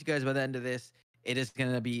promise you guys by the end of this, it is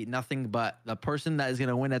going to be nothing but the person that is going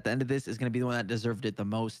to win at the end of this is going to be the one that deserved it the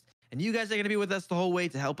most. And you guys are going to be with us the whole way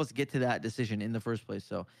to help us get to that decision in the first place.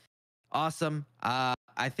 So awesome. I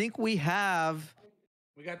think we got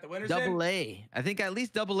the winners. double A. I think at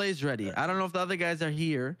least double A is ready. I don't know if the other guys are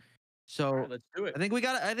here. So right, let's do it. I think we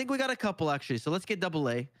got a couple actually. So let's get double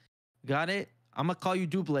A. Got it. I'm gonna call you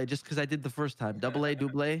double A just because I did the first time. Double A,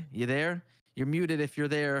 double A. You there? You're muted if you're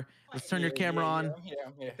there. Let's turn your camera on. I'm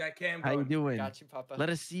here. That cam. How you doing? Got you, Papa.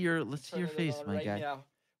 Let's see your face, my right guy. Now.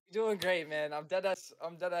 You're doing great, man. I'm dead ass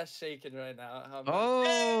shaking right now.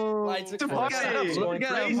 Oh, lights are look close. at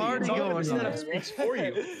a party going on. Speaks for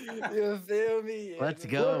you. You feel me? Let's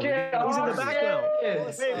go. Who's in the background?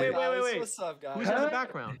 Wait. What's up, guys? Who's in the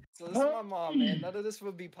background? So this is my mom, man. None of this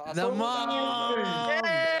would be possible. The mom.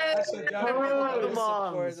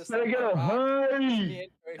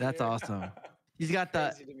 That's awesome. He's got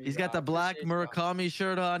the black Murakami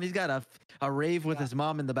shirt on. He's got a rave with his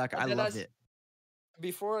mom in the back. I love it.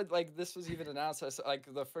 Before like this was even announced,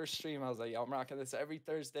 like the first stream, I was like, "Yo, I'm rocking this every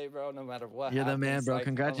Thursday, bro. No matter what." You're the man, happens, bro. like,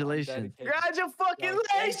 Congratulations. Congratulations!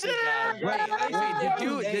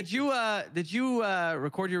 Wait, did you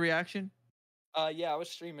record your reaction? Yeah, I was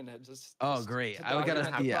streaming it. Oh, great! I gotta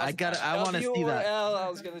see it. I want to see that. I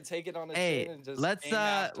was gonna take it on a chin and just let's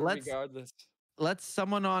regardless. Let's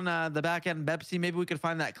someone on the back end, Bepsi. Maybe we could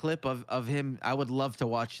find that clip of him. I would love to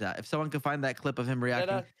watch that. If someone could find that clip of him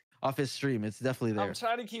reacting off his stream, it's definitely there. I'm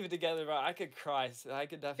trying to keep it together, bro. I could cry. So I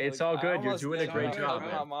could definitely. It's all good. You're doing a great job,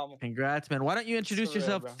 man. Congrats, man. Why don't you introduce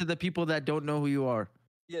yourself to the people that don't know who you are?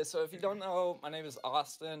 Yeah, so if you don't know, my name is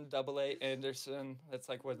Austin AA Anderson. That's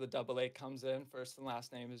like where the AA comes in. First and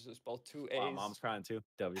last name is just both 2 A's. wow, mom's crying too.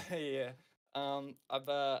 W. Yeah.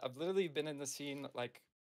 I've literally been in the scene like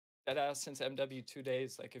deadass since MW 2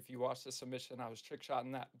 days. Like if you watch the submission, I was trick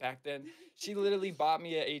shotting that back then. She literally bought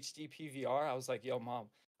me a HD PVR. I was like, "Yo, mom,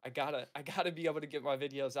 I gotta be able to get my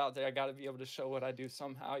videos out there. I gotta be able to show what I do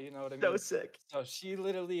somehow." You know what I mean? So sick. So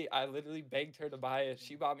I literally begged her to buy it.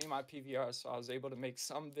 She bought me my PVR, so I was able to make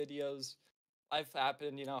some videos. Life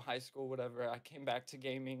happened, you know, high school, whatever. I came back to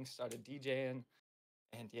gaming, started DJing,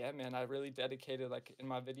 and yeah, man, I really dedicated. Like in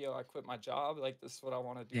my video, I quit my job. Like this is what I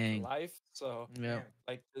want to do for life. So yeah,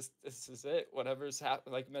 like this is it. Whatever's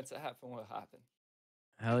like meant to happen will happen.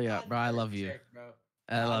 Hell yeah, bro! I love you.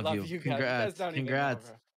 I love you. Congrats.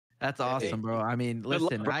 Congrats. That's awesome, bro. I mean,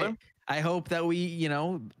 listen, I hope that we, you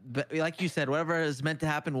know, like you said, whatever is meant to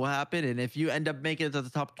happen will happen. And if you end up making it to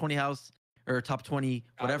the top 20 house or top 20,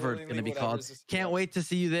 whatever it's going to be called, can't wait to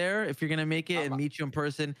see you there. If you're going to make it and meet you in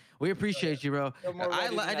person, we appreciate you, bro.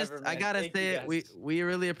 I gotta say it. We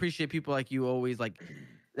really appreciate people like you always like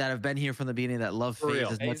that have been here from the beginning that love FaZe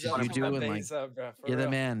as much as you do. And like, you're the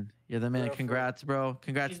man. You're the man. Congrats, bro.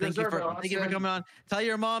 Congrats. Thank you for coming on. Tell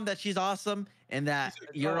your mom that she's awesome and that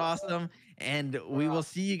you're awesome. And we will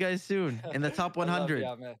see you guys soon in the top 100.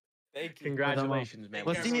 Thank you. Congratulations, man.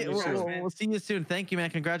 We'll see you soon. Thank you, man.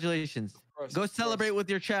 Congratulations. Go celebrate with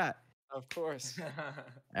your chat. Of course. All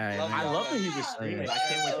right. I love that he was streaming. I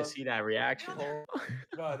can't wait to see that reaction.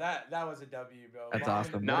 Bro, that was a W, bro. That's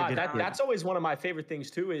awesome. No, that's always one of my favorite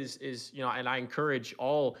things too. Is you know, and I encourage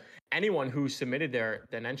anyone who submitted their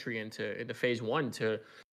entry into FaZe1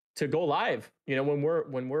 to go live. You know,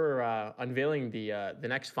 when we're unveiling the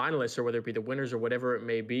next finalists, or whether it be the winners or whatever it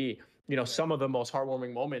may be. You know, some of the most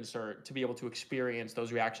heartwarming moments are to be able to experience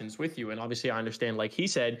those reactions with you. And obviously I understand, like he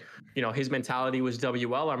said, you know, his mentality was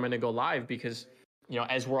WL, I'm going to go live because, you know,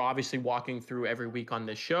 as we're obviously walking through every week on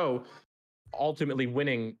this show, ultimately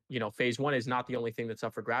winning, you know, FaZe1 is not the only thing that's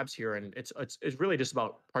up for grabs here. And it's really just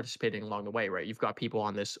about participating along the way, right? You've got people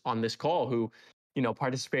on this call who, you know,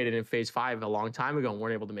 participated in FaZe5 a long time ago and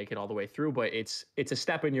weren't able to make it all the way through, but it's a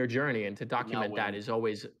step in your journey, and to document that is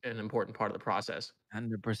always an important part of the process.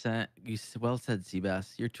 100%. You well said,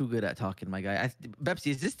 Seabass. You're too good at talking, my guy. Bepsi,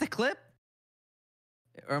 is this the clip?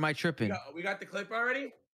 Or am I tripping? We got the clip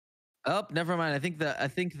already? Oh, never mind. I think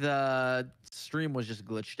the stream was just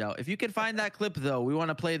glitched out. If you can find that clip though, we want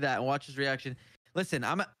to play that and watch his reaction. Listen,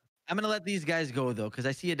 I'm gonna let these guys go though, because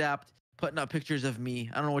I see Adapt putting up pictures of me.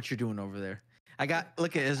 I don't know what you're doing over there.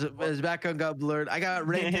 Look at his background got blurred. I got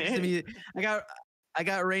Ray next to me. I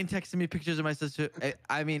got Rain texting me pictures of my sister.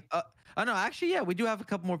 I mean, oh no, actually, yeah, we do have a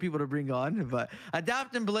couple more people to bring on, but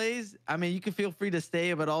Adapt and Blaze, I mean, you can feel free to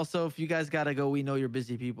stay, but also if you guys gotta go, we know you're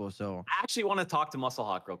busy people, so. I actually want to talk to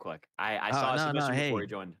Musclehawk real quick. I saw a submission before he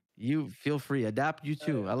joined. You feel free. Adapt, you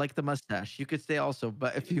too. I like the mustache. You could stay also,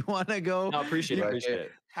 but if you want to go. No, appreciate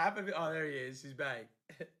it. Half of it. Oh, there he is. He's back.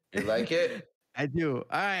 You like it? I do.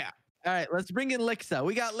 All right. Let's bring in Lixa.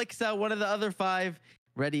 We got Lixa, one of the other 5.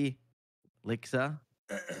 Ready, Lixa?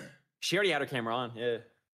 She already had her camera on. Yeah.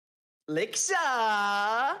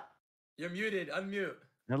 Lixa! You're muted. Unmute.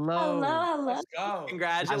 Hello. Let's go.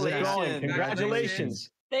 Congratulations. Congratulations.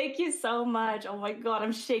 Thank you so much. Oh my God,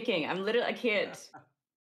 I'm shaking. I can't.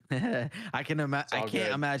 I can't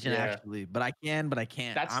imagine actually, but I can, but I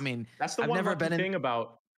can't. That's the I've one never been thing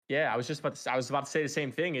about. Yeah, I was about to say the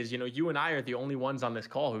same thing. Is you and I are the only ones on this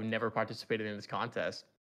call who never participated in this contest.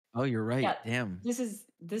 Oh, you're right. Yeah, Damn. This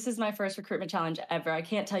is my first recruitment challenge ever. I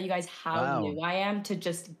can't tell you guys how new I am to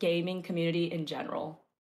just gaming community in general.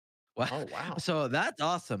 Wow. Oh wow. So that's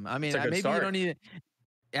awesome. I mean, maybe you don't need.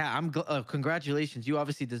 Yeah, congratulations. You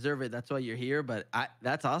obviously deserve it. That's why you're here. But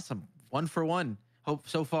that's awesome. 1 for 1. Hope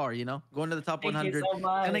so far. Going to the top 100. So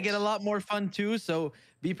gonna get a lot more fun too. So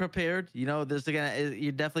be prepared. You're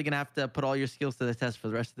definitely gonna have to put all your skills to the test for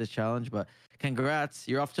the rest of this challenge. But congrats.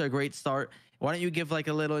 You're off to a great start. Why don't you give like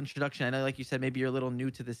a little introduction? I know, like you said, maybe you're a little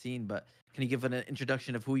new to the scene, but can you give an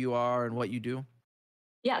introduction of who you are and what you do?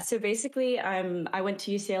 Yeah, so basically, I went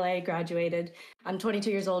to UCLA, graduated. I'm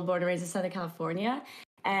 22 years old, born and raised in Southern California.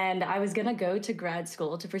 And I was going to go to grad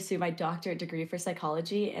school to pursue my doctorate degree for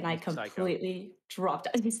psychology. And I completely dropped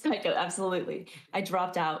out. Psycho, absolutely. I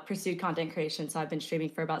dropped out, pursued content creation. So I've been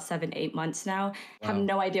streaming for about 7-8 months now. Wow. Have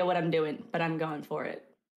no idea what I'm doing, but I'm going for it.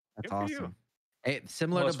 That's awesome. Hey,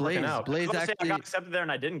 similar to Blaze. Blaze actually, I got accepted there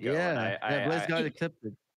and I didn't go. Yeah, Blaze got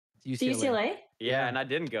accepted to UCLA. Yeah, and I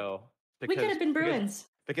didn't go. We could have been Bruins.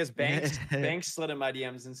 Because Banks slid in my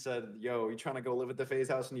DMs and said, "Yo, you trying to go live at the FaZe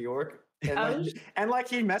house in New York?" And he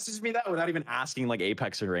messaged me that without even asking like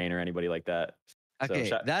Apex or Rain or anybody like that. Okay,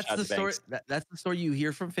 so that's the story. That's the story you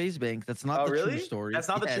hear from FaZe Banks. That's not the true story. That's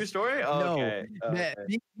not the true story. Oh, no, okay.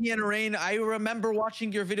 Me and Rain. I remember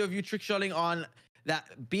watching your video of you trick shotting on that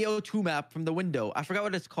BO2 map from the window. I forgot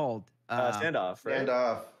what it's called. Standoff. Right?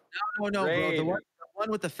 Standoff. No, bro. The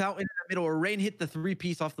one with the fountain in the middle where Rain hit the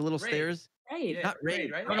 3-piece off the little stairs. Right. Not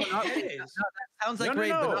Raid, right? No, not Raid. No, that sounds like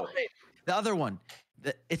Raid, but not Raid. The other one.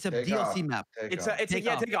 It's a DLC map. It's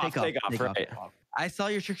Takeoff. Right. I saw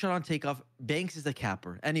your trick shot on Takeoff. Banks is a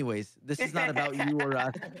capper. Anyways, this is not about you or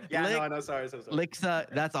us. Sorry. Lixa,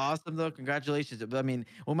 that's awesome though. Congratulations. I mean,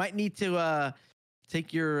 we might need to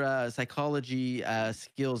take your psychology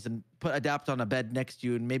skills and adapt on a bed next to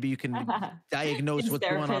you, and maybe you can diagnose what's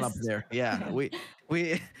going on up there. Yeah,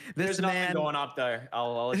 there's nothing going up there.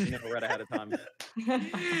 I'll let you know right ahead of time.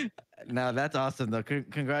 No, that's awesome though.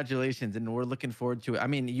 Congratulations, and we're looking forward to it. I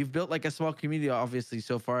mean, you've built like a small community, obviously,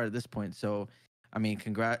 so far at this point. So, I mean,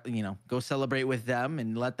 go celebrate with them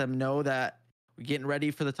and let them know that we're getting ready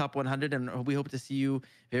for the top 100, and we hope to see you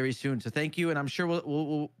very soon. So thank you, and I'm sure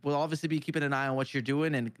we'll obviously be keeping an eye on what you're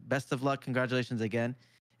doing. And best of luck. Congratulations again,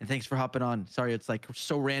 and thanks for hopping on. Sorry, it's like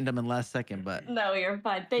so random and last second, but no, you're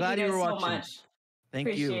fine. Thank you guys so much. Thank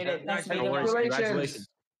Appreciate you. It. Nice Congratulations.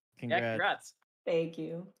 Congrats. Thank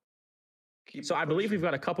you. So I believe we've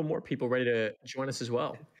got a couple more people ready to join us as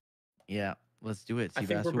well. Yeah, let's do it. I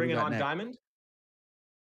think we're bringing on Diamond.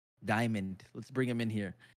 Diamond. Let's bring him in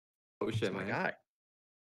here. Oh shit, my guy.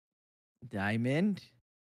 Diamond.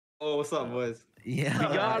 Oh, what's up, boys? Yeah,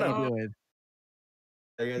 we got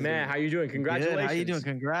him. Man, how you doing? Congratulations. Good. How you doing?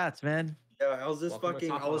 Congrats, man. Yeah, I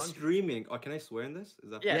was streaming. Oh, can I swear in this? Is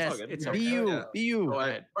that yes, it's be you. Be you.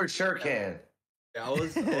 For sure can. Yeah, I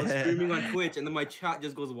was streaming on Twitch, and then my chat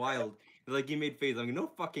just goes wild. They're like, you made FaZe. I'm like, no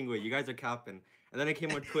fucking way. You guys are capping. And then I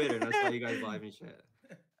came on Twitter, and I saw you guys live and shit.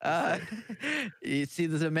 You see,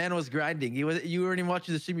 the man was grinding. You weren't even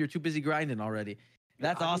watching the stream. You're too busy grinding already.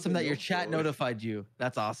 That's awesome that your chat notified you.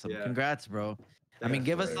 That's awesome. Yeah. Congrats, bro. I mean,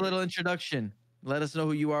 give us a little introduction. Let us know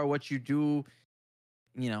who you are, what you do.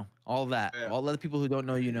 All that. Yeah. All the people who don't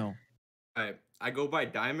know you know. All right. I go by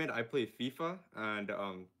Diamond. I play FIFA, and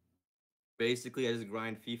basically I just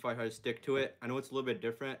grind FIFA. I try to stick to it. I know it's a little bit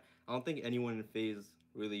different. I don't think anyone in FaZe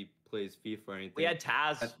really plays FIFA or anything. We had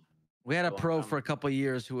Taz. We had a pro for a couple of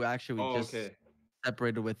years who actually just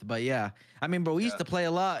separated with. But yeah, I mean, but we used to play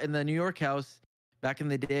a lot in the New York house back in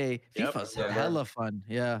the day. FIFA's hella fun.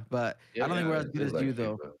 Yeah, but I don't think we're as good as you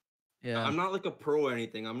though. Yeah, I'm not like a pro or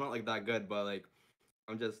anything. I'm not like that good, but like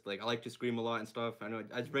I'm just like I like to scream a lot and stuff. I know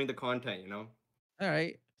I just bring the content, All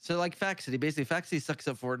right. So like Faxity, basically Faxity sucks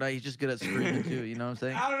at Fortnite. He's just good at streaming too. You know what I'm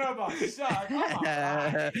saying? I don't know about suck. Come on,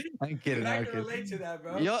 bye. I'm kidding. Dude, I I'm can kidding. relate to that,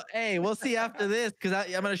 bro. Yo, hey, we'll see after this because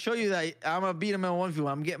I'm gonna show you that I'm gonna beat him in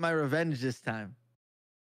 1v1. I'm getting my revenge this time.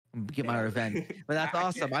 I'm gonna get my revenge. But that's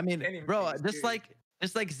awesome. I mean, bro, just like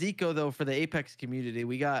Zico though for the Apex community,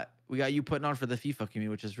 we got you putting on for the FIFA community,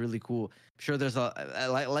 which is really cool. I'm sure there's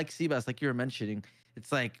like Seabass, like you were mentioning,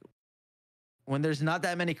 it's like when there's not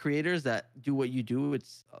that many creators that do what you do,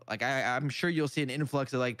 it's like I'm sure you'll see an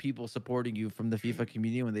influx of like people supporting you from the FIFA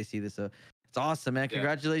community when they see this. So it's awesome, man.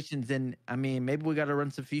 Congratulations. And I mean, maybe we got to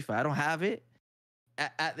run some FIFA. I don't have it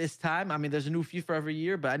at this time. I mean, there's a new FIFA every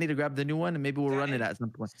year, but I need to grab the new one and maybe we'll run it at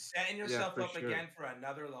some point. Setting yourself up again for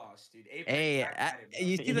another loss, dude. Apex, hey,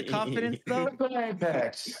 you see the confidence though?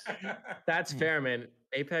 Apex. That's fair, man.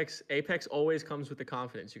 Apex always comes with the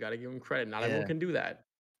confidence. You got to give him credit. Not everyone can do that.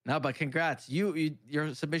 No, but congrats.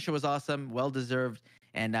 Your submission was awesome, well deserved.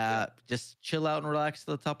 And just chill out and relax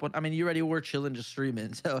to the top one. I mean, you already were chilling, just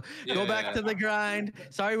streaming. So go back to the grind.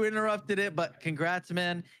 Sorry we interrupted it, but congrats,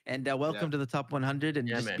 man. And welcome to the top 100. And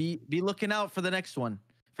just be looking out for the next one,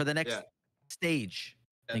 for the next stage.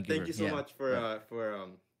 Thank you so much for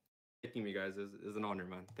picking me, guys. It's an honor,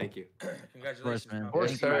 man. Thank you. Congratulations, man. Of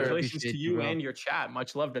course, congratulations to you and your chat.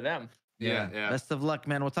 Much love to them. Yeah. Best of luck,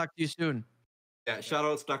 man. We'll talk to you soon. Yeah, shout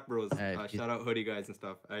out Stuck Bros. Shout out Hoodie guys and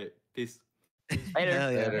stuff. All right, peace.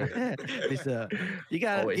 Later. You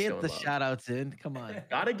gotta Always get the love. shout outs in. Come on.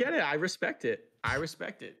 Gotta get it. I respect it. All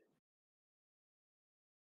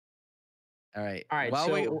right. All right.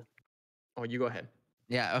 While oh, you go ahead.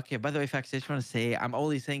 Yeah. Okay. By the way, Fax, I just want to say I'm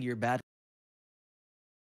only saying you're bad.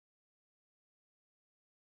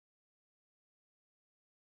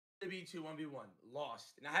 W2 1v1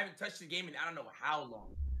 lost, and I haven't touched the game in I don't know how long.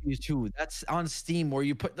 You too. That's on Steam where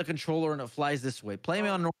you put the controller and it flies this way. Play me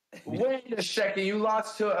on. Wait a second. You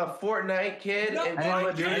lost to a Fortnite kid in Call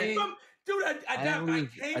of Duty? Dude, I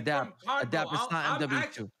came Adapt. from Congo. Adapt. It's not I'm MW2.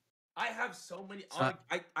 actually, I have so many. not-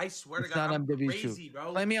 I swear to it's God, not I'm MW2. crazy,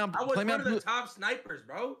 bro. Play me on. I was Play me one on of the Blue. top snipers,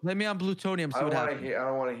 bro. Play me on Plutonium. See I what don't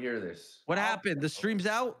happens. want to hear this. What happened? The stream's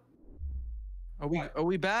out. Are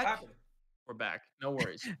we back? We're back. No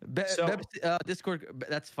worries. Discord.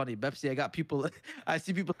 That's funny. Bepsi. I got people. I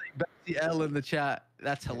see people saying Bepsi L in the chat.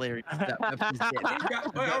 That's hilarious.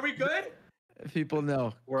 Are we good? People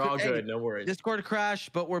know. We're all Hey, good. No worries. Discord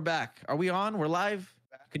crashed, but we're back. Are we on? We're live.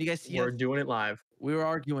 Can you guys see us? We're doing it live. We were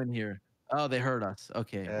arguing here. Oh, they heard us.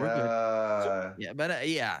 Okay, we're good. Yeah, but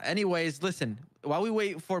yeah. Anyways, listen. While we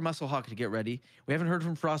wait for Muscle Hawk to get ready, we haven't heard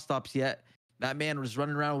from Frostops yet. That man was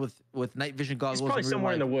running around with night vision goggles. He's probably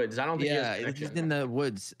somewhere in the woods. I don't think. He's in the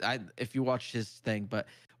woods. If you watch his thing, but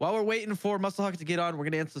while we're waiting for Muscle Hawk to get on, we're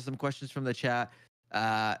gonna answer some questions from the chat.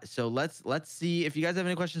 So let's see if you guys have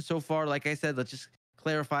any questions so far. Like I said, let's just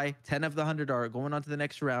clarify. 10 of the 100 are going on to the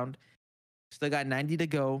next round. Still got 90 to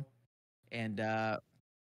go, and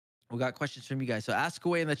we got questions from you guys. So ask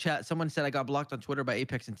away in the chat. Someone said I got blocked on Twitter by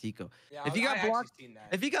Apex and Tico. Yeah, If you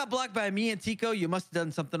got blocked by me and Tico, you must have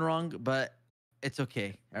done something wrong. But it's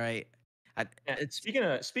okay. All right. Speaking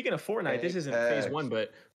of Fortnite, this isn't FaZe1,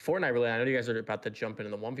 but Fortnite really. I know you guys are about to jump into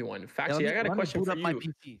the 1v1. Faxy, I got a question for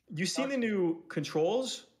you. You seen the new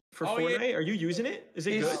controls for Fortnite? Are you using it? Is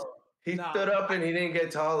it good? He stood up and he didn't get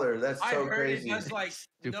taller. That's so I crazy. heard it does like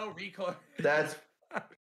no recoil. That's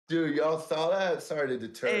dude. Y'all saw that? Sorry to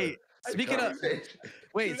deter. Hey, speaking of That's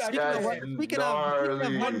speaking of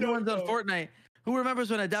gnarly. ones on Fortnite, who remembers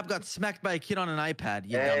when Adapt got smacked by a kid on an iPad?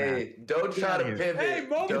 You Hey, don't try to pivot. Hey,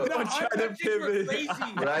 Don't try to pivot.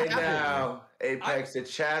 right now. Apex, the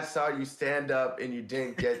chat saw you stand up and you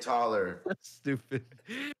didn't get taller. Stupid.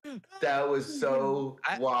 That was so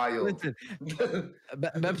wild. Listen,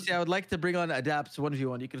 Bepsi, I would like to bring on Adapt's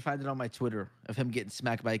 1v1. You can find it on my Twitter of him getting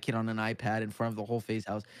smacked by a kid on an iPad in front of the whole FaZe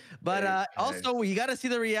house. But also, you got to see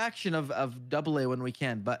the reaction of AA when we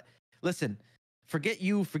can. But listen, forget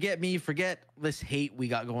you, forget me, forget this hate we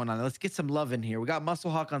got going on. Let's get some love in here. We got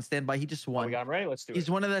Muscle Hawk on standby. He just won. We got him ready. Let's do it.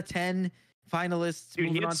 He's one of the 10 finalists. Dude, he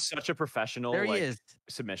moving had on. such a professional There he is.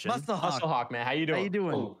 submission. Muscle Hawk. Man. How you doing? How you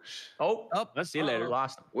doing? Oh, let's see you later.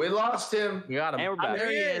 Lost. We lost him. We got him. And we're back.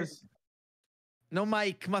 There he is. No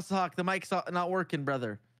mic, Muscle Hawk. The mic's not working,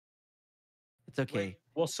 brother. It's okay.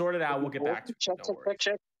 We'll sort it out. We'll get back to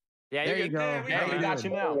it. Yeah, there you go. Yeah, we got you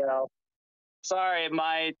now. Sorry,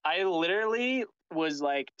 I literally was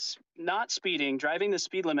like not speeding, driving the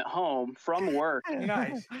speed limit home from work.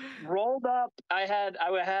 Nice. Rolled up. I had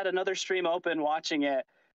another stream open watching it,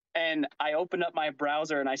 and I opened up my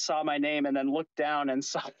browser and I saw my name and then looked down and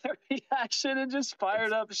saw the reaction and just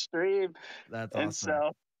fired up stream. That's awesome. And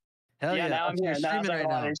so Hell yeah. now I'm here. You're Now streaming I have right a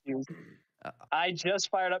lot now. of issues. I just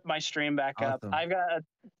fired up my stream back up. Awesome. I've got a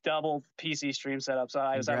double PC stream set up, so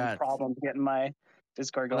I was having Congrats. problems getting my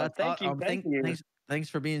Discord Well, going. Thank you. Thank you. Thanks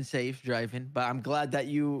for being safe driving. But I'm glad that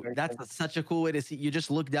such a cool way to see. You just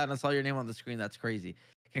looked down and saw your name on the screen. That's crazy.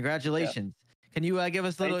 Congratulations. Can you give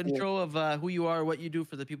us a little intro of who you are, what you do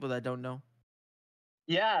for the people that don't know?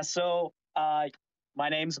 Yeah, so my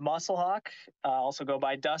name's Musclehawk. Also go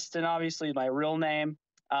by Dustin, obviously, my real name.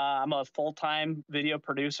 I'm a full-time video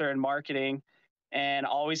producer and marketing, and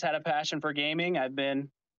always had a passion for gaming. I've been,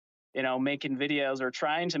 making videos or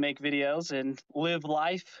trying to make videos and live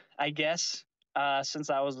life, I guess, since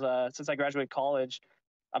I graduated college.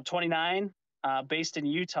 I'm 29, based in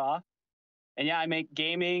Utah, and yeah, I make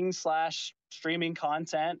gaming / streaming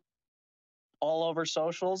content all over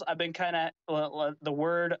socials. I've been kind of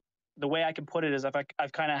the way I can put it is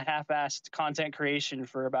I've kind of half-assed content creation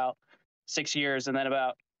for about 6 years, and then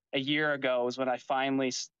about a year ago was when I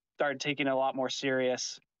finally started taking it a lot more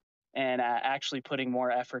serious and actually putting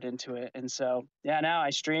more effort into it. And so yeah, now I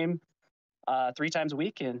stream 3 times a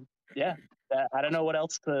week, and yeah, I don't know what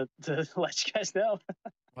else to let you guys know.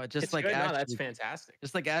 Well, just It's like good. No, Ashley, that's fantastic.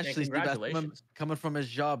 just like And Ashley, Steve, congratulations. coming from his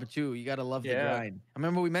job too. You gotta love the Yeah. grind. I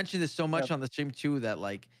remember we mentioned this so much on the stream too, that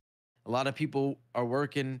like a lot of people are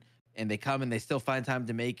working and they come and they still find time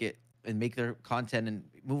to make it and make their content and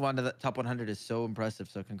move on to the top 100 is so impressive.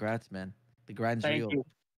 So congrats, man. The grind's Thank real. you.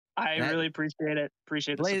 I really appreciate it.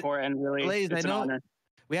 Appreciate the support, and really, Blaze, it's I an know honor.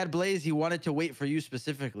 we had Blaze. He wanted to wait for you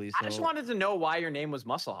specifically. So. I just wanted to know why your name was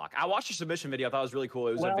Musclehawk. I watched your submission video. I thought it was really cool.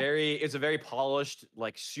 It was a very polished,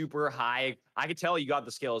 like super high. I could tell you got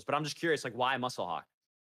the skills, but I'm just curious, like why Musclehawk?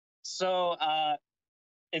 So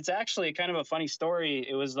it's actually kind of a funny story.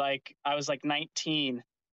 It was like I was like 19,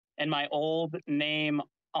 and my old name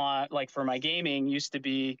for my gaming used to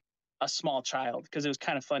be a small child, because it was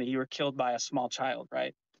kind of funny. You were killed by a small child,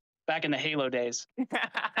 right? Back in the Halo days.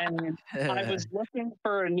 And I was looking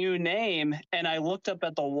for a new name, and I looked up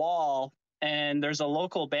at the wall, and there's a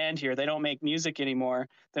local band here. They don't make music anymore.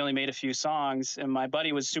 They only made a few songs, and my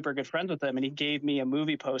buddy was super good friends with them, and he gave me a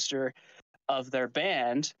movie poster of their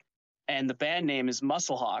band, and the band name is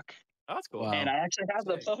Musclehawk. Oh, that's cool. Wow. And I actually have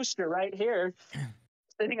the poster right here,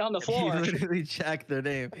 sitting on the He floor. literally checked their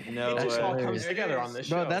name. No It just all way. comes together on this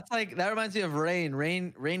Bro, show. that's like that reminds me of Rain.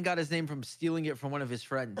 Rain got his name from stealing it from one of his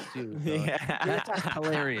friends too. So Yeah. that's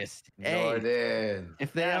hilarious. Hey, Jordan.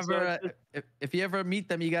 if they if you ever meet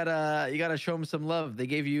them, you gotta show them some love. They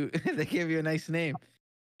gave you a nice name.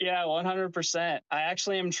 Yeah, 100%. I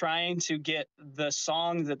actually am trying to get the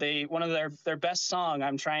song that one of their best song.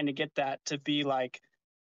 I'm trying to get that to be like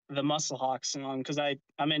the Musclehawk song, because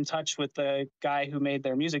I'm in touch with the guy who made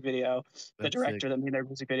their music video, the That's director that made their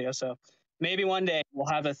music video. So maybe one day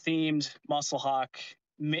we'll have a themed Musclehawk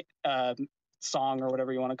song, or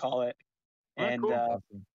whatever you want to call it. And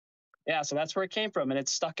yeah, so that's where it came from, and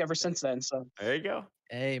it's stuck ever since then. So there you go.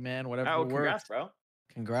 Hey man, whatever Oh, works. congrats, bro.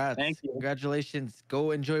 Congrats. Thank you. Congratulations.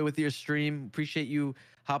 Go enjoy with your stream. Appreciate you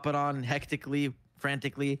hopping on hectically,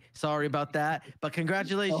 frantically. Sorry about that, but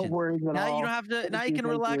congratulations. No worries at Now all. you don't have to. Now you can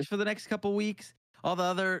relax for the next couple weeks. All the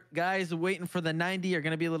other guys waiting for the 90 are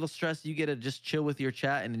gonna be a little stressed. You get to just chill with your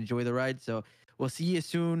chat and enjoy the ride. So we'll see you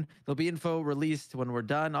soon. There'll be info released when we're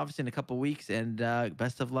done, obviously in a couple weeks. And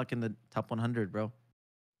best of luck in the top 100, bro.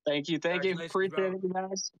 Thank you. Congratulations, Appreciate it, you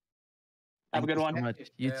guys. Have a good one. So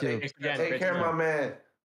much. You too. Thanks again. Take care, my man.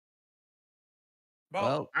 Bro,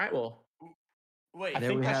 Well, All right, well, wait. I There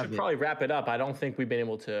think we I have should it. probably wrap it up. I don't think we've been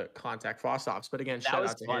able to contact Frostops, but again, shout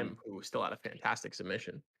was out to fun. him, who still had a fantastic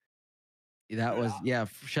submission. That was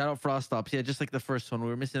shout out Frostops. Yeah, just like the first one. We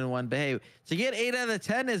were missing one. But hey, to get 8 out of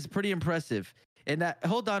 10 is pretty impressive. And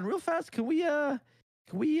hold on real fast. Can we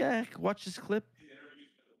watch this clip?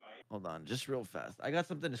 Hold on, just real fast. I got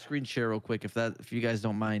something to screen share real quick if you guys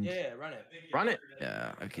don't mind. Yeah, run it. Run it.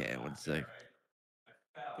 Yeah, okay, one sec.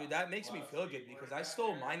 Dude, that makes me feel good because I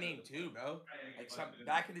stole my name too, bro. Like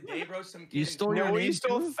back in the day, bro. Some kid You stole your name you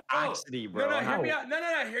stole too? Faxity, bro. No, hear How? me out. No,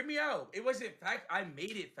 hear me out. It wasn't fact. I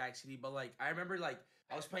made it Faxity, but like I remember, like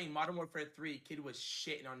I was playing Modern Warfare 3. Kid was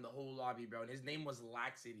shitting on the whole lobby, bro, and his name was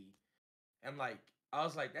Laxity. And like I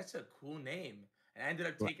was like, that's a cool name. And I ended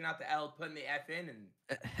up taking out the L, putting the F in,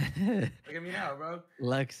 and look at me now, bro.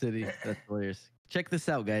 Laxity. That's hilarious. Check this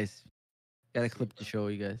out, guys. Got a clip to show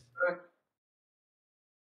you guys.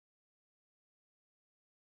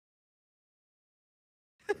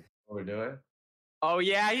 What we're doing? Oh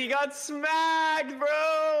yeah, he got smacked,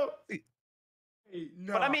 bro.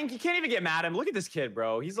 No. But I mean, you can't even get mad at him. Look at this kid,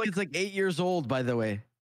 bro. He's like 8 years old, by the way.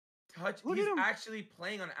 He's actually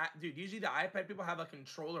playing on, dude. Usually the iPad people have a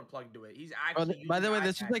controller plugged to it. He's actually. By the way,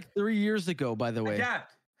 this was like 3 years ago. By the way.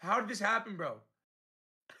 How did this happen, bro?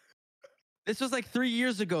 This was like 3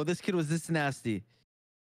 years ago. This kid was this nasty.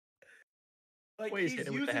 Like, Wait, he's he's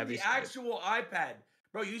hitting with the using heavy the side. actual iPad.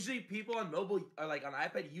 Bro, usually people on mobile, like on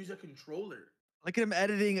iPad, use a controller. Look at him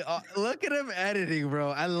editing. Look at him editing, bro.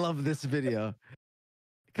 I love this video.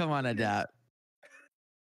 Come on, Adapt.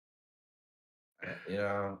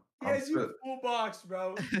 Yeah. He has you full box,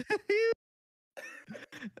 bro.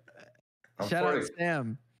 Shout out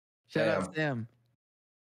Sam. Shout out Sam.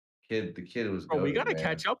 The kid was. Bro, we gotta man.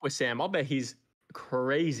 catch up with Sam. I'll bet he's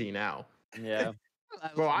crazy now. Yeah.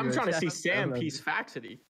 Bro, I'm trying to see Shout out Sam Sam. piece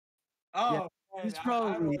Faxity. Oh, Yeah, man, he's I don't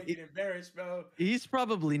probably- want to get embarrassed, bro. He's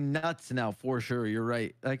probably nuts now, for sure. You're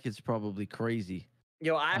right. That kid's probably crazy.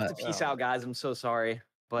 Yo, I have to peace out, guys. I'm so sorry,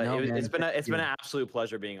 but No, man, it's been thank an you. absolute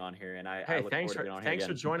pleasure being on here, and I Hey, look thanks forward to for being on here thanks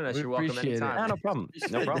for again. joining us. We You're welcome appreciate it. anytime. Yeah, no problem.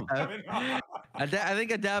 No problem. I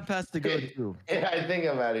think Adapt has to go too. Yeah, I think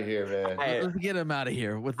I'm out of here, man. Hey, Let's get him out of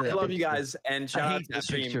here. With I the love you guys, and I shout out hate to the that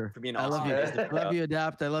stream picture. for being I love awesome. you. I love you,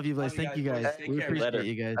 Adapt. I love you, Blaze. Love you Thank you guys, guys. boys. Take We care. appreciate Later.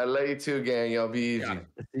 you guys. I love you too, gang. Y'all be easy.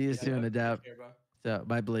 See you soon, Adapt. Take care, bro. So,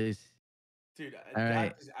 bye, Blaze. Dude, All right.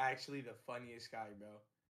 Adapt is actually the funniest guy, bro.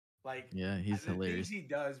 Like, Yeah, he's the hilarious. things he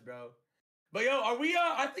does, bro. But yo, are we?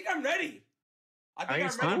 I think I'm ready. I think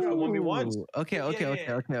it's I'm ready, time bro. for 1v1s. Ooh, Okay.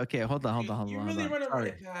 Hold on. You really want to run Sorry.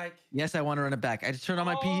 it back? Yes, I want to run it back. I just turned on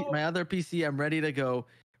my other PC. I'm ready to go.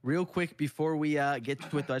 Real quick before we get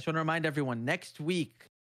to it, though, I just want to remind everyone: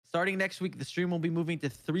 starting next week, the stream will be moving to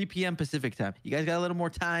 3 p.m. Pacific time. You guys got a little more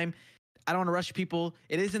time. I don't want to rush people.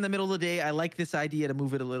 It is in the middle of the day. I like this idea to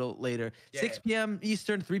move it a little later. Yeah. 6 p.m.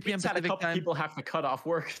 Eastern, 3 p.m. We've had a Pacific couple time. people have to cut off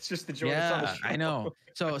work just to join us on the Yeah, show. I know.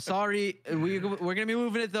 So sorry, we're gonna be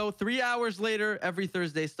moving it though. 3 hours later every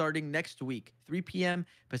Thursday, starting next week, 3 p.m.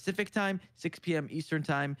 Pacific time, 6 p.m. Eastern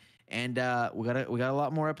time, and we got a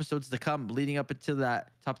lot more episodes to come leading up into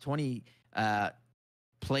that top 20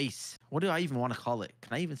 place. What do I even want to call it?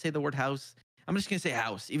 Can I even say the word house? I'm just gonna say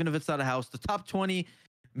house, even if it's not a house. The top 20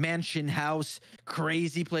 mansion house,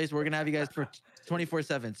 crazy place. We're gonna have you guys for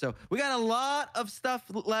 24/7. So we got a lot of stuff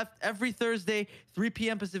left every Thursday, 3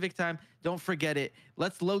 p.m. Pacific time. Don't forget it.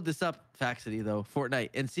 Let's load this up, Faxity, though.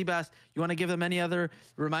 Fortnite. And Seabass, you want to give them any other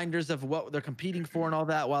reminders of what they're competing for and all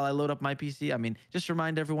that while I load up my PC? I mean, just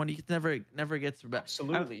remind everyone. You never gets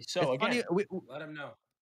Absolutely. So it's funny, again, Let him know.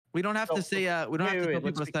 we don't have to say we don't have to tell let's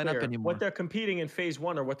people be to sign up clear. anymore. What they're competing in phase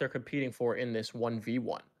 1 or what they're competing for in this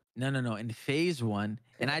 1v1. No. In phase 1,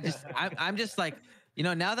 and I'm just like,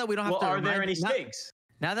 now that we don't have to. Well, are there remind- any stakes?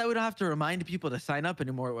 Now that we don't have to remind people to sign up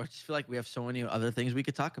anymore, I just feel like we have so many other things we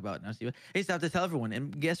could talk about now. I used to have to tell everyone,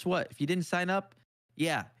 and guess what? If you didn't sign up,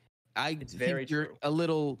 It's very think you're true. a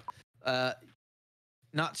little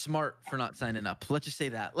not smart for not signing up. Let's just say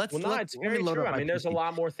that. Well, no, it's let me very load true. up I my mean, there's a PC.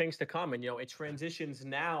 lot more things to come, and it transitions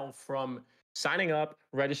now from signing up,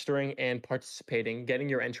 registering, and participating, getting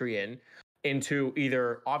your entry in, into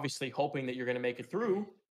either obviously hoping that you're going to make it through,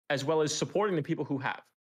 as well as supporting the people who have.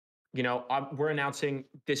 We're announcing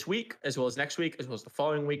this week, as well as next week, as well as the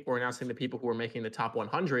following week. We're announcing the people who are making the top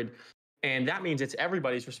 100. And that means it's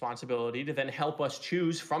everybody's responsibility to then help us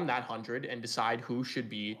choose from that 100 and decide who should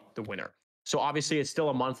be the winner. So obviously, it's still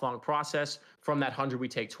a month-long process. From that 100, we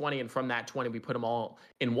take 20, and from that 20, we put them all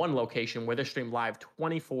in one location where they're streamed live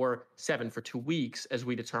 24/7 for 2 weeks as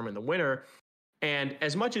we determine the winner. And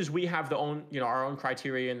as much as we have our own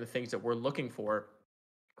criteria and the things that we're looking for,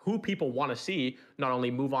 who people want to see not only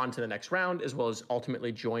move on to the next round, as well as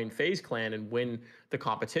ultimately join FaZe Clan and win the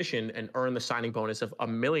competition and earn the signing bonus of $1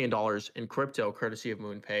 million in crypto, courtesy of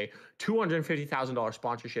MoonPay, $250,000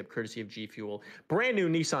 sponsorship, courtesy of G Fuel, brand new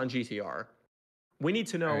Nissan GTR. We need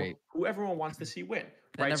to know Right. who everyone wants to see win.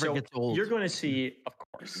 That Right. never So gets old. you're going to see, of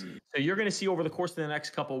course. So you're going to see over the course of the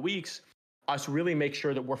next couple of weeks, us really make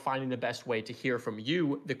sure that we're finding the best way to hear from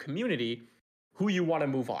you, the community, who you want to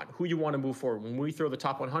move on, who you want to move forward. When we throw the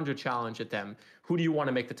top 100 challenge at them, who do you want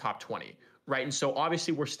to make the top 20? Right. And so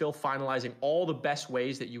obviously we're still finalizing all the best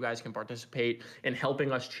ways that you guys can participate in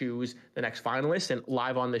helping us choose the next finalists. And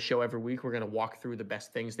live on the show every week, we're going to walk through the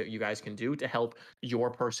best things that you guys can do to help your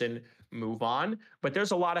person move on. But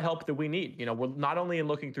there's a lot of help that we need. We're not only in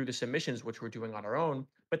looking through the submissions, which we're doing on our own,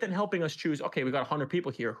 but then helping us choose, okay, we got 100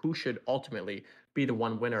 people here. Who should ultimately be the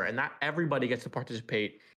one winner? And that everybody gets to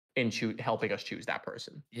participate in helping us choose that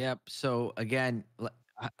person. Yep. So again,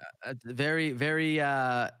 a very, very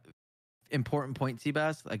important point,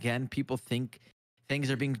 Seabass. Again, people think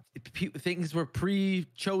things were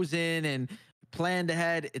pre-chosen and planned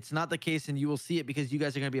ahead. It's not the case, and you will see it because you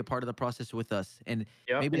guys are going to be a part of the process with us. And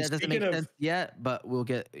maybe that doesn't make sense yet, but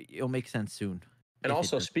it'll make sense soon. And If it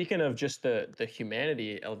also, does. speaking of just the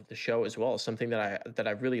humanity of the show as well, something that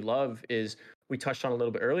I really love is we touched on a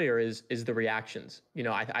little bit earlier is the reactions. You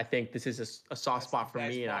know, I think this is a soft spot for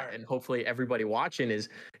me, and hopefully everybody watching is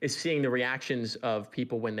seeing the reactions of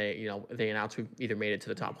people when they announce we've either made it to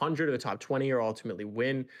the top 100 or the top 20 or ultimately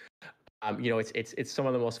win. You know, it's some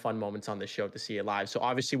of the most fun moments on the show to see it live. So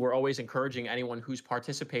obviously, we're always encouraging anyone who's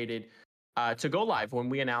participated to go live when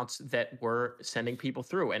we announce that we're sending people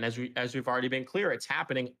through. And as we've already been clear, it's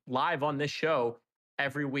happening live on this show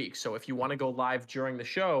every week. So if you want to go live during the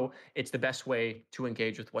show, it's the best way to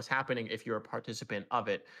engage with what's happening if you're a participant of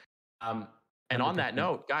it. And on that 100%.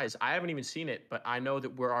 note, guys, I haven't even seen it, but I know that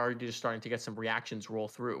we're already just starting to get some reactions roll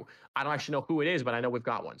through. I don't actually know who it is, but I know we've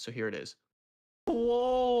got one. So here it is.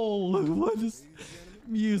 Whoa! What is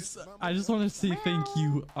Muse? I just want to say thank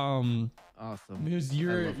you. Awesome. Muse,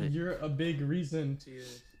 you're a big reason.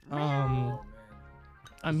 I'm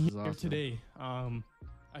here awesome. today.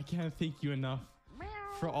 I can't thank you enough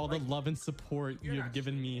for all the love and support you have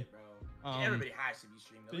given me. Everybody has to be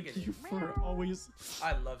streaming. Look at Thank you this. for always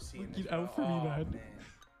I love seeing looking this, out bro. for me, Oh, man.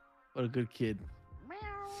 What a good kid.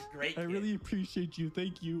 Great. I really appreciate you.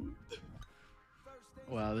 Thank you.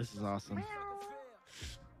 Wow, this is awesome.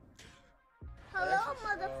 Hello,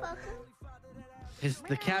 motherfucker.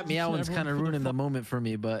 The cat meowing's kind of ruining the moment for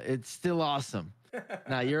me, but it's still awesome.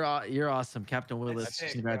 Nah, you're awesome, Captain Willis.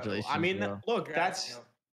 Sick, Congratulations. I mean, bro. look, that's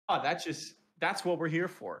what we're here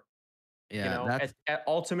for. Yeah, You know, that's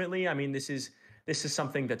ultimately, I mean, this is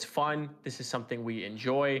something that's fun. This is something we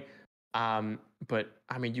enjoy. But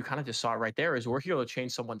I mean, you kind of just saw it right there. Is we're here to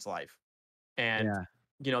change someone's life, and Yeah.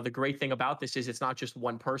 you know, the great thing about this is it's not just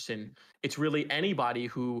one person. It's really anybody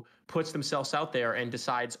who puts themselves out there and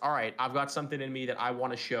decides, all right, I've got something in me that I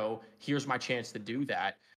want to show. Here's my chance to do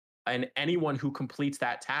that. And anyone who completes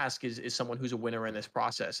that task is someone who's a winner in this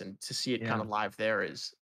process. And to see it kind of live there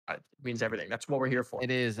is means everything. That's what we're here for.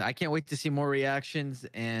 It is. I can't wait to see more reactions.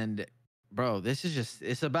 And bro, this is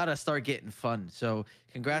it's about to start getting fun. So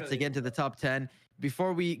congrats again to the top 10.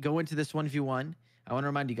 Before we go into this 1v1, I want to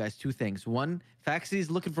remind you guys two things. One, Faxi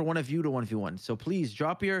is looking for one of you to 1v1. So please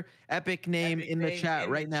drop your epic name in the chat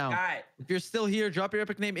right now. If you're still here, drop your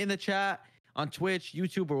epic name in the chat on Twitch,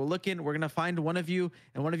 YouTube, or we're looking. We're going to find one of you,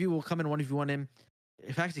 and one of you will come in 1v1 in.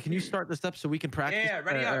 Faxi, can you start this up so we can practice? Yeah,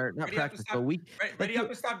 ready up. Not Ready practice, up to but stop, we ready up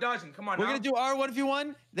and stop dodging. Come on we're now. going to do our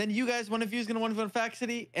 1v1. Then you guys, one of you is going to 1v1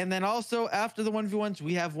 Faxity. And then also after the 1v1s,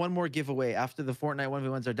 we have one more giveaway after the Fortnite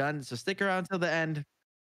 1v1s are done. So stick around till the end.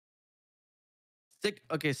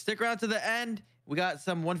 Stick around to the end. We got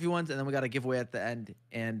some 1v1s and then we got a giveaway at the end.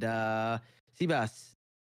 And Seabass,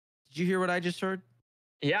 did you hear what I just heard?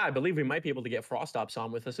 Yeah, I believe we might be able to get Frostops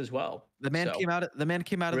on with us as well. The man came out. The man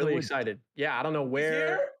came out of the really woods. excited. Yeah, I don't know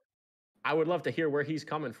where. I would love to hear where he's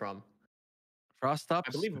coming from. Frostops.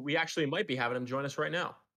 I believe we actually might be having him join us right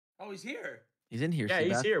now. Oh, he's here. He's in here. Yeah, Seabass.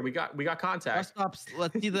 he's here. We got contact. Frostops.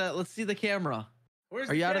 Let's see the camera. Where's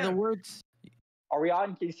Are you out of the woods? Are we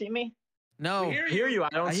on? Can you see me? No. I hear you. I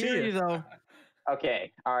don't see hear you though.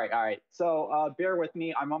 Okay. All right. So bear with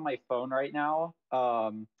me. I'm on my phone right now.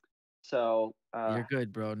 You're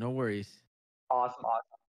good, bro. No worries. Awesome.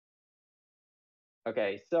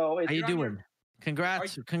 Okay. So how you doing?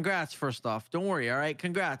 Congrats. First off, don't worry. All right,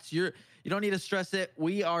 congrats. You don't need to stress it.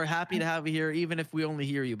 We are happy to have you here, even if we only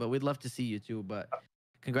hear you. But we'd love to see you too. But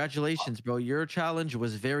congratulations, bro. Your challenge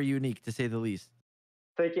was very unique, to say the least.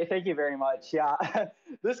 Thank you very much. Yeah,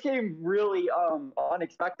 this came really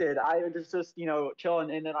unexpected. I was just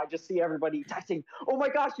chilling, and then I just see everybody texting, "Oh my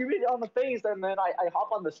gosh, you made it on the FaZe!" And then I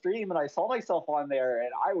hop on the stream and I saw myself on there,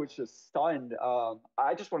 and I was just stunned.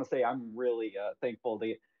 I just want to say I'm really thankful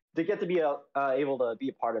to get to be able to be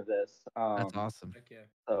a part of this. That's awesome.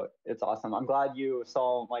 So it's awesome. I'm glad you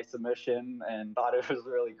saw my submission and thought it was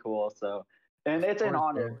really cool. So, and it's an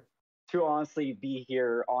honor to honestly be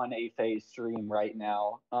here on a FaZe stream right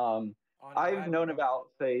now. I've known about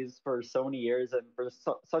FaZe for so many years, and for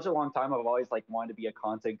such a long time, I've always wanted to be a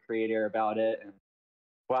content creator about it. And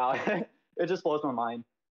wow, it just blows my mind.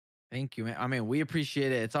 Thank you, man. I mean, we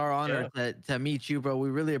appreciate it. It's our honor to meet you, bro. We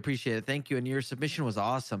really appreciate it. Thank you. And your submission was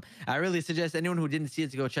awesome. I really suggest anyone who didn't see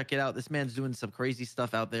it to go check it out. This man's doing some crazy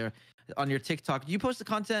stuff out there on your TikTok. Do you post the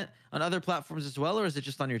content on other platforms as well, or is it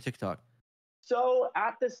just on your TikTok? So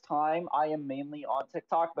at this time, I am mainly on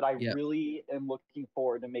TikTok, but I really am looking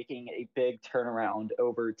forward to making a big turnaround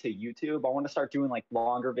over to YouTube. I want to start doing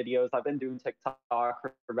longer videos. I've been doing TikTok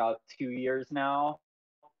for about 2 years now,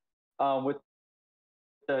 with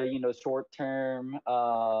the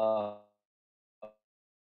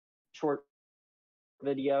short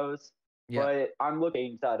videos. Yeah. but I'm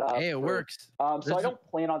looking that up. Hey, it works. So I There's- don't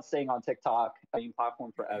plan on staying on TikTok,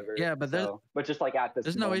 platform forever. Yeah, but but just like at this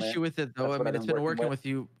there's no moment, issue with it though. that's I what mean, I've it's been working with. with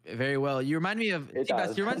you very well. You remind me of It Seabass,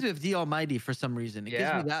 does. you reminds me of D Almighty for some reason. It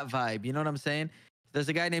gives me that vibe. You know what I'm saying? There's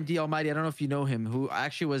a guy named D Almighty. I don't know if you know him, who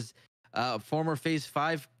actually was a former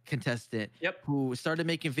FaZe5 contestant. Who started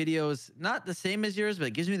making videos not the same as yours, but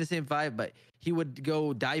it gives me the same vibe. But he would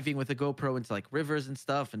go diving with a GoPro into like rivers and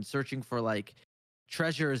stuff and searching for like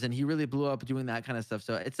treasures, and he really blew up doing that kind of stuff.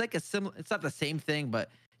 So it's like a similar, it's not the same thing, but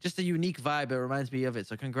just a unique vibe. It reminds me of it.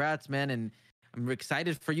 So congrats, man, and I'm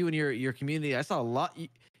excited for you and your community. I saw a lot.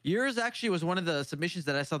 Yours actually was one of the submissions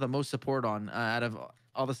that I saw the most support on out of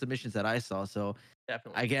all the submissions that I saw. So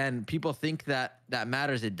definitely, again, people think that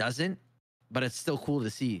matters. It doesn't, but it's still cool to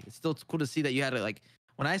see. It's still cool to see that you had like,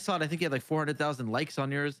 when I saw it, I think you had like 400,000 likes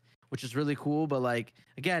on yours, which is really cool. But like,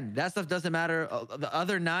 again, that stuff doesn't matter. The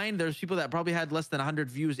other 9, there's people that probably had less than 100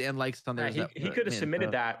 views and likes on theirs. He could have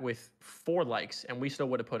submitted that with 4 likes, and we still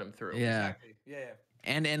would have put him through. Yeah. Exactly. Yeah.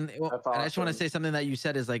 And and I just want to say something that you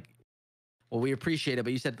said is like, well, we appreciate it,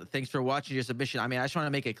 but you said thanks for watching your submission. I mean, I just want to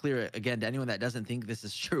make it clear again to anyone that doesn't think this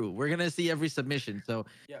is true. We're gonna see every submission, so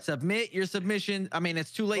submit your submission. I mean,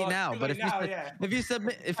 it's too late now, but if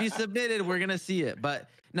you submitted, we're gonna see it. But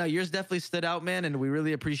no, yours definitely stood out, man, and we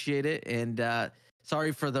really appreciate it. And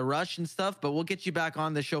sorry for the rush and stuff, but we'll get you back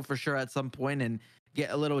on the show for sure at some point and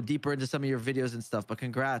get a little deeper into some of your videos and stuff. But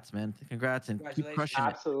congrats, man. Congrats, and keep crushing it.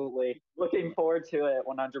 Absolutely. Looking forward to it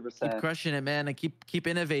 100%. Keep crushing it, man, and keep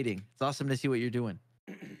innovating. It's awesome to see what you're doing.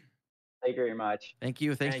 Thank you very much. Thank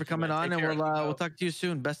you. Thanks for coming on, and we'll talk to you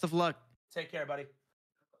soon. Best of luck. Take care, buddy.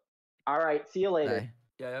 All right. See you later. Bye.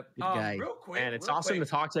 Yeah. Good guy. Real quick. And it's real awesome quick. to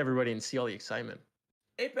talk to everybody and see all the excitement.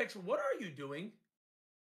 Apex, what are you doing?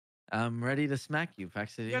 I'm ready to smack you,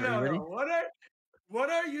 Paxton. No, Are you no, ready? no. What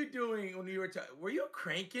are you doing when you were you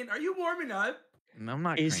cranking? Are you warming up? No, I'm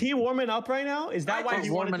not. Is he warming up right now? Is that why just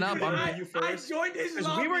he wanted warming to do up. the I'm- interview I first? joined his Because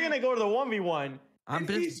lobby. we were gonna go to the 1v1. I'm and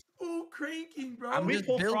just he's full cranking, bro. We just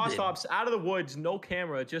pulled building. Frostops out of the woods, no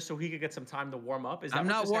camera, just so he could get some time to warm up. Is that I'm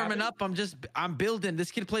what not just warming happened? up. I'm building.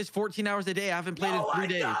 This kid plays 14 hours a day. I haven't played in 3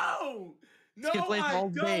 days. No, This kid plays I all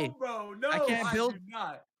don't, day. bro. No, I can't build. do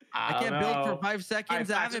not. I can't build for 5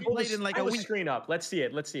 seconds. I haven't played in like a pull the week. screen up. Let's see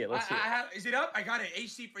it. Let's see it. Let's see it. Is it up? I got an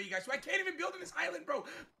HC for you guys. So I can't even build in this island, bro.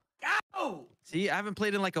 Ow! See, I haven't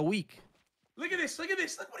played in like a week. Look at this. Look at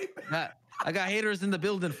this. Look what he. I got haters in the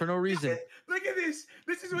building for no reason. Look at this.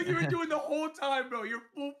 This is what you were doing the whole time, bro. You're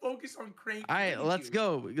full focus on cranking. All right, let's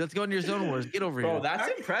go. Let's go into your zone wars. Get over Bro, here. that's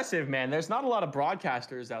impressive, man. There's not a lot of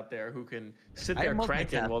broadcasters out there who can sit there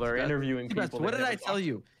cranking while they're interviewing people. What did I tell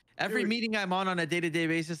you? Every meeting I'm on a day-to-day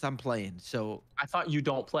basis, I'm playing. So I thought you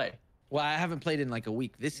don't play. Well, I haven't played in like a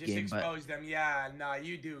week this Just game, but expose them. Yeah, nah,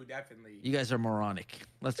 you do definitely. you guys are moronic.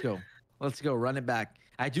 Let's go. Let's go. Run it back.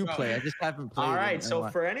 I do play. I just haven't played. All right. in a So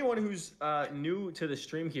while. for anyone who's new to the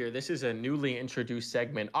stream here, this is a newly introduced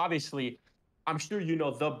segment. Obviously, I'm sure you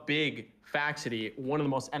know the big Faxity, one of the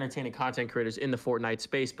most entertaining content creators in the Fortnite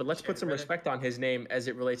space. But let's put some respect on his name as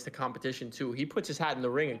it relates to competition too. He puts his hat in the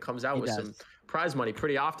ring and comes out with some prize money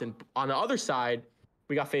pretty often. On the other side,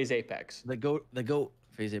 we got FaZe Apex. The goat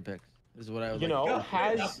FaZe Apex. This is what I would You like know, to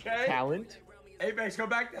has talent. Apex, go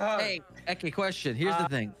back to hub. Hey, okay, question. Here's the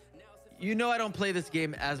thing. You know I don't play this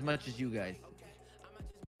game as much as you guys.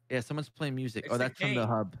 Yeah, someone's playing music. It's Oh, the that's from the game.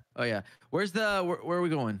 hub. Oh yeah. Where are we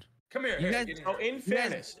going? Come here. You here, guys- get in So here. in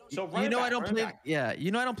fairness, so run you it know back, I don't run it play. back. Yeah,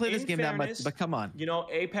 you know I don't play this In game that much. fairness, But come on. You know,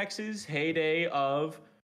 Apex's heyday of,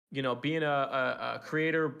 you know, being a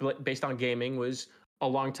creator based on gaming was a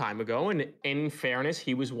long time ago. And in fairness,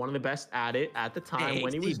 he was one of the best at it at the time Hey,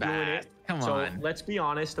 when he was doing Seabass, it. come so on. let's be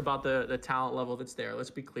honest about the talent level that's there. Let's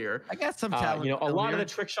be clear. I got some talent. You know, a over lot of here. the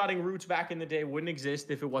trick shotting routes back in the day wouldn't exist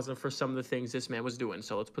if it wasn't for some of the things this man was doing.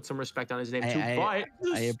 So let's put some respect on his name too. But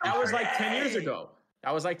that was like 10 years ago.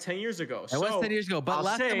 That was like 10 years ago. That was 10 years ago. But I'll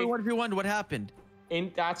last time we say- 1v1, what happened?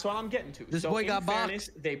 And that's what I'm getting to. This boy in got fairness,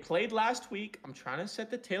 they played last week. I'm trying to set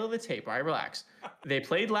the tail of the tape. All right, relax. They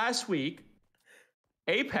played last week.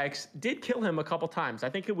 Apex did kill him a couple times. I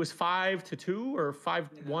think it was 5-2 or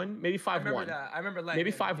 5-1, maybe 5-1. I remember that. I remember letting Maybe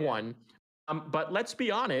him, 5-1. But let's be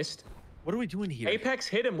honest. What are we doing here? Apex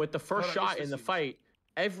hit him with the first Hold on, shot in the fight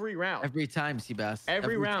every round. Every time, Seabass.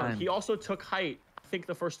 Every round. time. He also took height, I think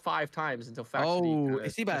the first 5 times until Oh,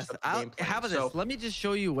 Faxity Seabass, how about this? Let me just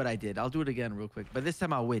show you what I did. I'll do it again real quick, but this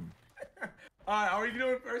time I'll win. Are we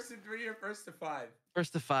doing first to 3 or first to 5?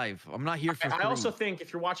 First to 5. I'm not here for I 3. also think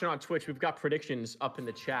if you're watching on Twitch, we've got predictions up in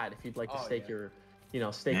the chat if you'd like to stake your,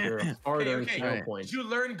 stake your hard-earned skill points. Did you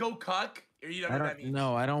learn go cuck? Or you don't know what that means?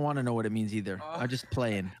 No, I don't want to know what it means either. I'm just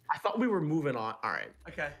playing. I thought we were moving on. All right.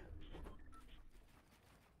 Okay.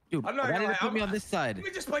 Dude, I'm not why gonna did lie. it put me on this side? Let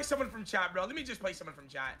me just play someone from chat, bro. Let me just play someone from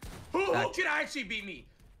chat. Who can actually beat me?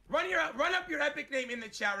 Run up your epic name in the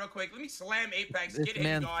chat real quick. Let me slam Apex. Get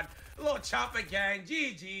him on. A little chopper gang.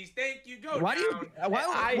 GG's. Thank you. Go Why do you?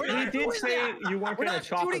 He did say you weren't We're gonna not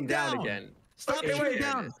chop him shooting down down. again. Stop shooting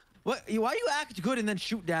down. What? Why you act good and then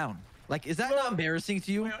shoot down? Like, is that not embarrassing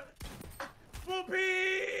to you? Full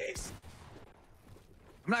piece.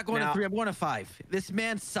 I'm not going to 3. I'm going to 5. This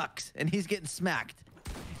man sucks, and he's getting smacked.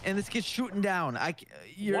 And this kid's shooting down.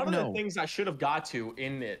 One of the things I should have got to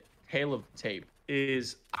in the tail of the tape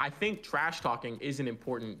is I think trash talking is an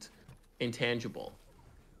important intangible,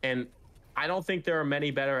 and I don't think there are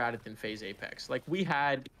many better at it than FaZe Apex. Like, we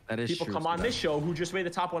had people come on this show who just made the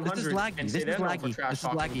top 100 This is laggy. and say they're known for trash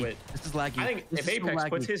talking. This is laggy. I think if Apex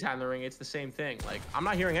puts his hand in the ring, it's the same thing. Like, I'm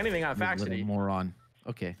not hearing anything out of Faxity. Moron.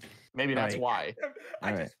 Okay. Maybe that's why.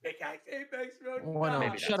 I just pickaxe Apex, bro.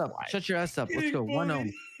 1-0. Shut up. Shut your ass up. Let's go.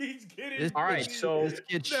 1-0. He's getting. All right, so this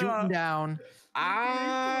kid's shooting down.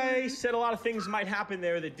 I said a lot of things might happen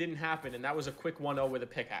there that didn't happen, and that was a quick 1-0 with a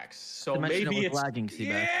pickaxe. So maybe it's lagging,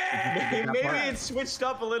 maybe it switched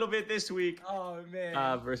up a little bit this week. Oh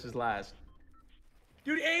man. Versus last.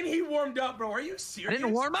 Dude, and he warmed up, bro. Are you serious? I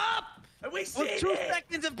didn't warm up. We see 2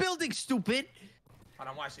 seconds of building, stupid. Hold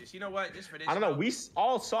on, watch this. You know what? Just for this. I don't know. We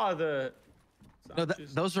all saw the. No,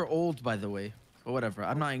 those are old, by the way. But whatever.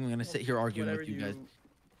 I'm not even gonna sit here arguing with you guys.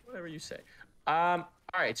 Whatever you say.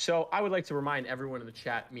 All right, so I would like to remind everyone in the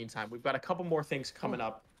chat, meantime, we've got a couple more things coming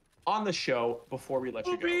up on the show before we let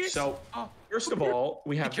you go. So, first of all,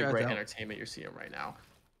 we have the great entertainment you're seeing right now.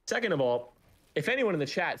 Second of all, if anyone in the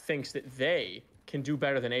chat thinks that they can do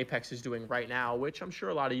better than Apex is doing right now, which I'm sure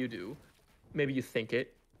a lot of you do, maybe you think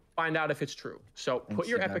it, find out if it's true. So put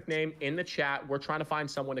your epic name in the chat. We're trying to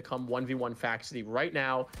find someone to come 1v1 Faxity right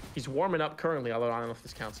now. He's warming up currently, although I don't know if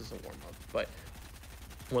this counts as a warm-up, but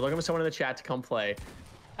we're looking for someone in the chat to come play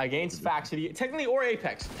against Faxity, technically, or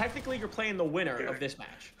Apex. Technically, you're playing the winner of this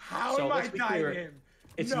match. How so am let's I be dying clear, him?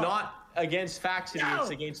 it's not against Faxity, it's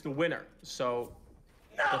against the winner. So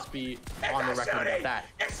let's be on the record about that.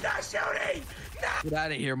 It's not shooting. No. Get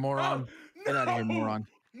out of here, moron. Get out of here, moron.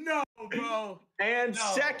 No, bro. And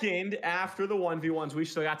second, after the 1v1s, we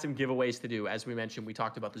still got some giveaways to do. As we mentioned, we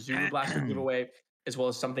talked about the Zulu Blaster giveaway, as well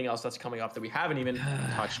as something else that's coming up that we haven't even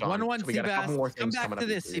touched on. 1-1, so we got a couple more Seabass. Come things back coming to up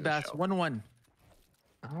this, Seabass. 1-1.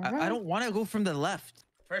 I don't want to go from the left.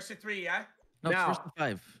 First to 3, yeah? No, it's first to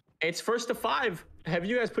 5. It's first to 5. Have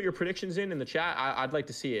you guys put your predictions in the chat? I'd like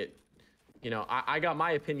to see it. You know, I got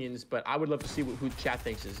my opinions, but I would love to see who the chat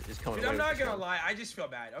thinks is coming. Dude, I'm not gonna lie. I just feel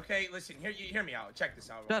bad. Okay, listen. Hear me out. Check this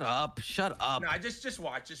out. Shut up. Shut up. No, just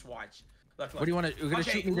watch. Just watch. Look. What do you want to? You're gonna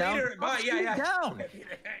shoot me down? Yeah. Down.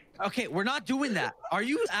 Okay, we're not doing that. Are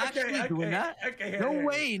you actually doing that? Okay. No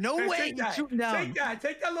way. No way. You're shooting down.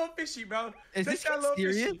 Take that little fishy, bro. Is this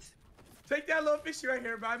serious? Take that little fishy right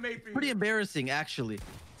here, bro. I made for you. Pretty embarrassing, actually.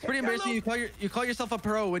 It's pretty embarrassing. You call yourself a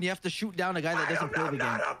pro when you have to shoot down a guy that doesn't play the game.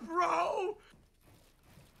 I'm not a pro.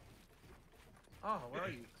 Oh, where are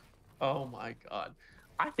you? Oh my god.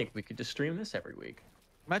 I think we could just stream this every week.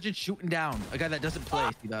 Imagine shooting down a guy that doesn't play,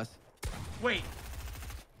 he does. Wait.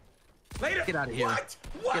 Later. Get out of here. What?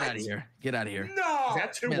 Get out of here. Get out of here. No. Is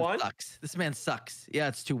that 2-1? This man sucks. Yeah,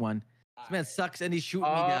 it's 2-1. This man sucks and he's shooting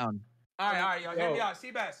me down. All right, yo, hear me out.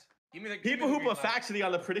 Seabass. Give me the people who put Faxity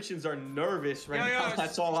on the predictions are nervous right now.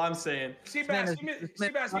 That's all I'm saying. Seabass,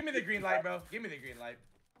 give me the green light, bro. Give me the green light.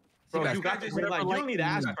 Bro, you got the green light. You don't need to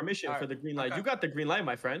ask permission for the green light. You got the green light,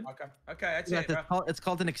 my friend. Okay, that's it, bro. It's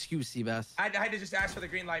called an excuse, Seabass. I had to just ask for the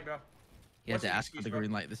green light, bro. You had to ask for the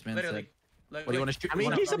green light. This man said. What do you want to shoot? I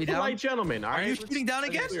mean, he's a polite gentleman. All right. Are you shooting down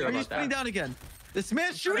again? Are you shooting down again? This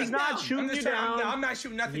man's shooting. He's not shooting you down. I'm not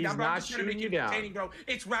shooting nothing down, bro. I'm just trying to make you entertaining, bro.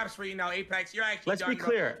 It's raps for you now, Apex. You're actually. Let's be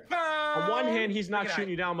clear. On one hand, he's not shooting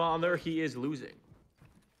you down, but on the other, he is losing.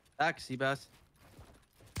 Back, Seabass.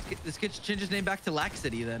 This kid changed his name back to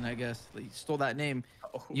Laxity then, I guess. He stole that name.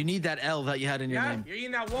 You need that L that you had in your name. You're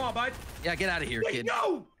eating that wall, bud. Yeah, get out of here, kid.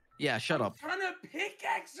 No! Yeah, shut up. I'm trying to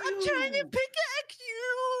pickaxe you. I'm trying to pickaxe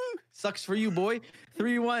you. Sucks for you, boy.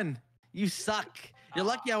 3-1. You suck. You're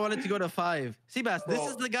lucky I wanted to go to 5. Seabass, this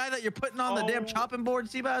is the guy that you're putting on the damn chopping board,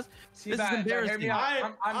 Seabass. This is embarrassing.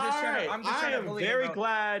 I'm just trying to bully very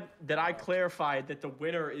glad that I clarified that the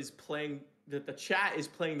winner is playing, that the chat is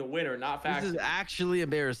playing the winner, not Faxity. This is actually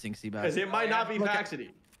embarrassing, Seabass. Because it might not be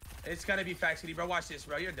Faxity. It's gonna be Faxity, bro. Watch this,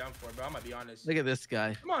 bro. You're done for, bro. I'm gonna be honest. Look at this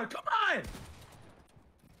guy. Come on.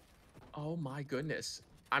 Oh my goodness.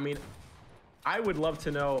 I mean, I would love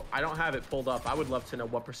to know. I don't have it pulled up. I would love to know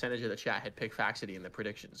what percentage of the chat had picked Faxity in the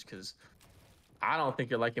predictions, because I don't think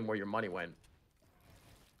you're liking where your money went.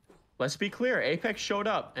 let's be clear. Apex showed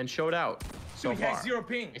up and showed out so Dude, he has far. 0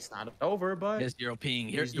 ping. It's not over, but He has 0 ping.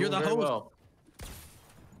 You're he's the doing very host. well.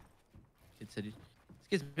 Kid said this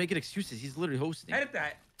kid's making excuses. He's literally hosting. Edit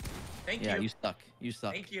that. Thank Yeah, you. you suck. You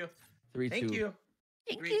suck. Thank you. 3-2. Thank you.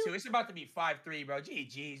 3-2. It's about to be 5-3, bro.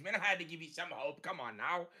 GG's, man. I had to give you some hope. Come on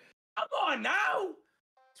now. Come on now.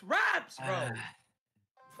 It's raps, bro.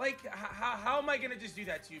 Like, how am I gonna just do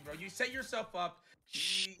that to you, bro? You set yourself up.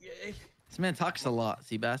 This man talks a lot,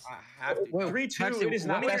 Seabass. I have to. 3-2. It is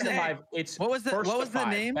not best of 5. It's what was the first what was of the 5,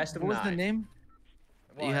 name? Best of What was 9. the name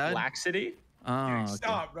that you had? Laxity. Oh, Dude, okay.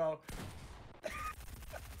 stop, bro.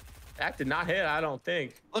 That did not hit. I don't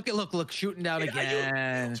think. Look, shooting down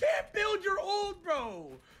again. You can't build. You're old,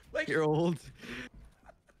 bro. Like You're old.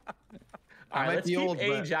 All right, let's keep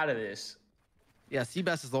age out of this. Yeah,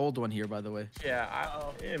 Seabass is the old one here, by the way. Yeah,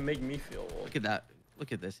 it make me feel old. Look at that.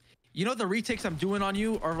 Look at this. You know the retakes I'm doing on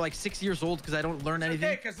you are like 6 years old because I don't learn anything.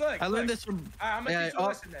 okay, 'cause look, I learned look. this from. I'm gonna teach you a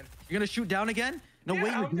lesson then. You're gonna shoot down again? No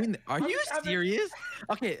way you're doing that. Are you serious?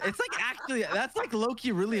 Okay, it's like actually that's like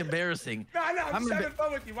low-key really embarrassing. No, I'm just having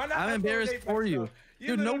fun with you. Why not? I'm have fun with embarrassed Apex, for you. bro?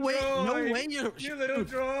 Dude, no way, no droid. way you're. You little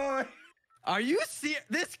droid. Are you serious?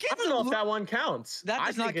 This kid's I don't know if that one counts. That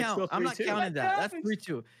does not count. I'm not counting that. That's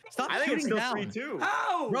 3-2. Stop I think it's shooting still down. 3-2.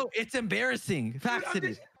 How? Bro, it's embarrassing. Fact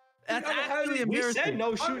City. That's actually We embarrassing. said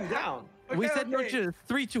no shooting down. We said no shooting.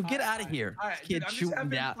 3-2. Get out of here. All right, This dude, kid I'm just shooting having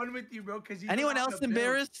down. fun with you, bro. Because Anyone else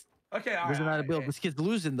embarrassed? Okay, all right. Doesn't matter, Bill. This kid's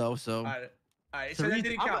losing though, so. All right. So that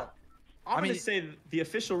didn't count. I'm gonna say the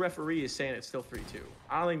official referee is saying it's still 3-2.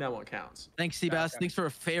 I don't think that one counts. Thanks, Seabass. Thanks for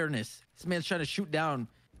fairness. This man's trying to shoot down.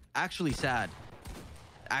 Actually sad.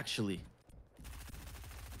 Actually.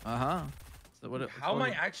 So what? How am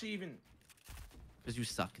I actually even? Because you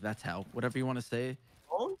suck. That's how. Whatever you want to say.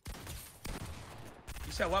 You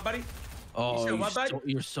said what, buddy? Oh, you said what, buddy?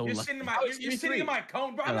 you're so You're lucky. sitting in my, you're sitting in my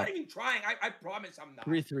cone, bro. I'm not even trying. I promise I'm not.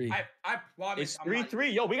 3-3. I promise. It's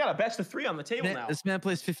 3-3. Yo, we got a best of 3 on the table now. This man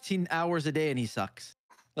plays 15 hours a day and he sucks.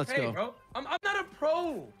 Let's Hey, go. bro. I'm not a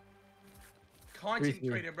pro. Content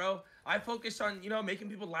creator, bro. I focus on, making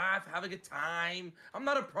people laugh, have a good time. I'm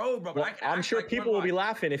not a pro, bro. Well, but I can I'm act sure like people one will be life.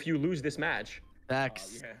 laughing if you lose this match.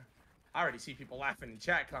 Facts. Yeah. I already see people laughing in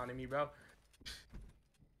chat clowning me, bro.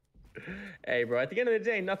 Hey, bro, at the end of the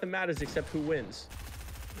day, nothing matters except who wins.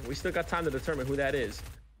 We still got time to determine who that is.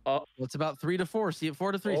 Well, it's about 3-4. See it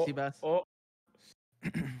 4-3, Seabass.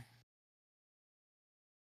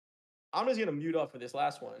 I'm just gonna mute up for this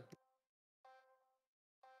last one.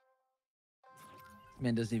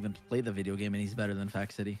 Man doesn't even play the video game and he's better than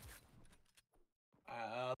Fact City.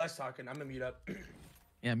 Let's talking. I'm gonna mute up.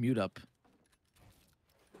 Yeah, mute up.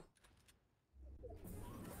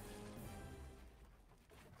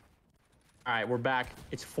 All right, we're back.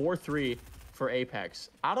 It's 4-3 for Apex.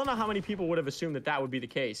 I don't know how many people would have assumed that that would be the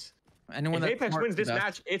case. Anyone if that's Apex smart wins this is best.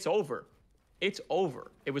 match, it's over. It's over.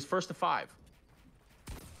 It was first to 5.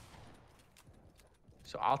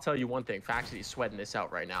 So I'll tell you one thing. Faxity's sweating this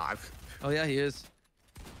out right now. Oh yeah, he is.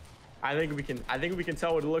 I think we can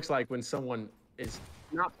tell what it looks like when someone is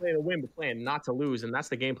not playing to win but playing not to lose, and that's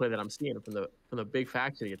the gameplay that I'm seeing from the big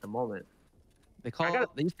Faxity at the moment. They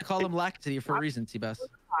used to call him Laxity for a reason, Seabass.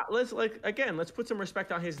 Let's let's put some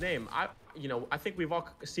respect on his name. I think we've all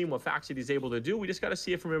seen what Faxity's able to do. We just got to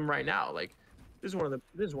see it from him right now. Like this is one of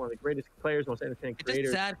the greatest players, most entertaining It's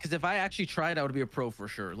creators. just sad because if I actually tried, I would be a pro for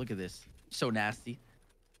sure. Look at this, so nasty.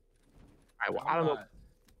 All right, well, I don't know.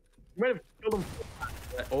 You might have killed him.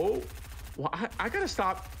 Oh, well, I gotta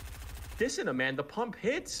stop dissing him, man. The pump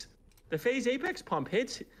hits. The FaZe Apex pump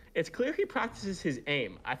hits. It's clear he practices his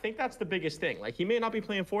aim. I think that's the biggest thing. Like he may not be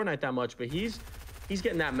playing Fortnite that much, but he's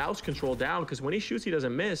getting that mouse control down because when he shoots, he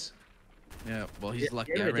doesn't miss. Yeah, well, he's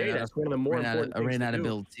lucky. I That's one of the more important I ran things out to of do.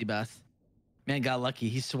 build, Seabass. Man got lucky.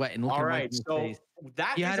 He's sweating. Look All at right, his so face.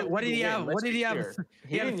 that He is had a what did he legal have? win. What Let's did be he have? clear.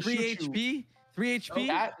 He had didn't 3 shoot you. HP. 3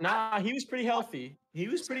 HP. Nah, he was pretty healthy. He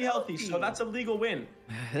was pretty healthy, so that's a legal win.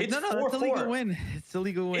 It's No, that's a legal win. It's a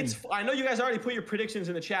legal win. I know you guys already put your predictions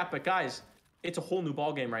in the chat, but guys, it's a whole new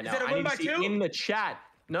ball game right now. it a I win need to by see 2? in the chat.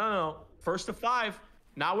 No. First to 5.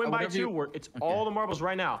 Not win by 2. It's all the marbles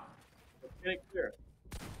right now. Let's get it clear.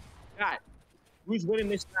 God, who's winning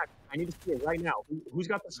this match? I need to see it right now. Who's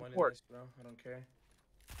got the support? This, bro. I don't care.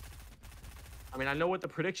 I mean, I know what the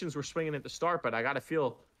predictions were swinging at the start, but I got to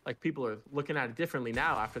feel like people are looking at it differently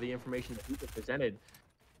now after the information that people presented.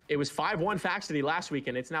 It was 5-1 Faxity last week,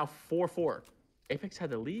 and it's now 4-4. Apex had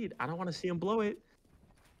the lead. I don't want to see him blow it.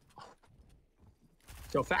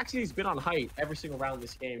 So Faxity's been on height every single round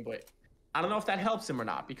this game, but I don't know if that helps him or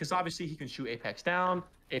not, because obviously he can shoot Apex down.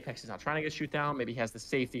 Apex is not trying to get shoot down. Maybe he has the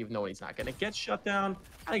safety of knowing he's not going to get shut down.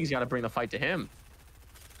 I think he's got to bring the fight to him.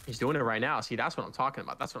 He's doing it right now. See, that's what I'm talking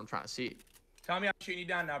about. That's what I'm trying to see. Tell me I'm shooting you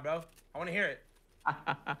down now, bro. I want to hear it.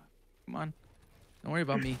 Come on. Don't worry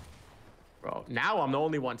about me. Bro, now I'm the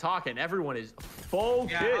only one talking. Everyone is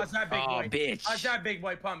focused. Yeah, how's that big boy? Bitch. How's that big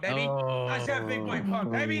boy pump, baby? How's that big boy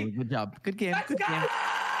pump, baby? Good job. Good game. Let's Good go! game.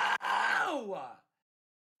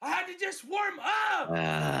 I had to just warm up.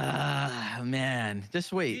 Man.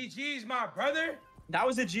 Just wait. GG's, my brother. That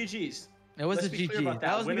was the GG's. It was Let's a be clear GG. about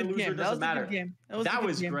That was a Win or good loser game. That doesn't was a matter. good game. That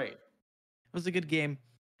was great. It was a good game.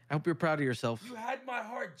 I hope you're proud of yourself. You had my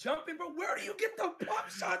heart jumping, bro. Where do you get the pop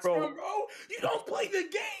shots Bro. from, bro? You don't play the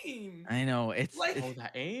game. I know. It's Like- Oh,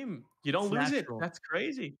 that aim. You don't It's lose natural. it. That's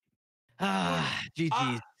crazy.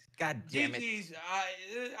 GG's. God damn it. GG's.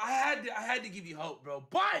 I had to give you hope, bro.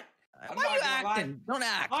 But I'm Why not are you gonna lie. acting? Don't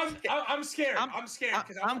act. I'm scared. I'm scared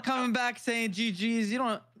because I'm coming back saying GG's. You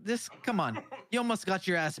don't. This. Come on. You almost got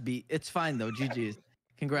your ass beat. It's fine though. GG's.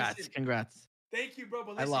 Congrats. Listen. Congrats. Thank you, bro.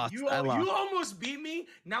 But I listen, lost. you I lost. almost beat me.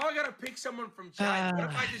 Now I gotta pick someone from chat. What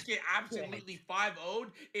if I just get absolutely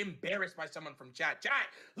 5-0'd, embarrassed by someone from chat? Chat,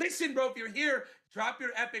 listen, bro. If you're here, drop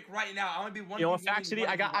your epic right now. I want to be one. You know what, Fact City?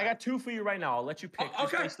 I got two for you right now. I'll let you pick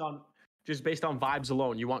okay. just based on vibes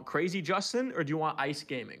alone. You want Crazy Justin or do you want Ice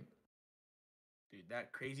Gaming? Dude,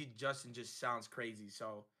 that Crazy Justin just sounds crazy.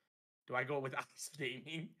 So, do I go with Ice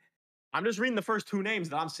Gaming? I'm just reading the first two names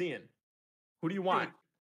that I'm seeing. Who do you want? Dude.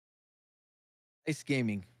 Ice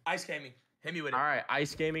Gaming. Ice Gaming. Hit me with it. All right,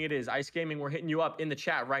 Ice Gaming it is. Ice Gaming, we're hitting you up in the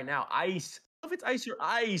chat right now. Ice. If it's Ice or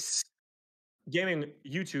Ice Gaming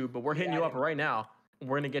YouTube, but we're hitting you up right now.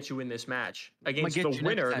 We're going to get you in this match against the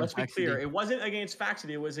winner. Let's be clear. It wasn't against Fact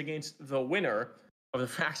City. It was against the winner of the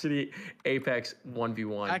Fact City Apex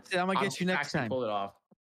 1v1. Actually, I'm going to get you next time. Pull it off.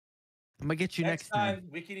 I'm going to get you next time.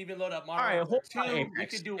 We can even load up All right, hold on, we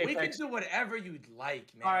Apex. can do whatever you'd like,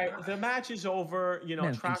 man. All right, the match is over. You know,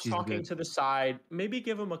 Man, trash she's talking good. to the side. Maybe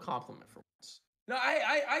give him a compliment for once. No,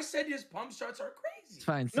 I said his pump shots are crazy. It's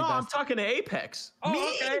fine. No, I'm Sebastian. talking to Apex. Oh,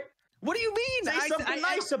 Me? okay. What do you mean? Say something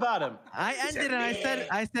nice about him. I ended and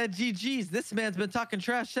I said GG's. This man's been talking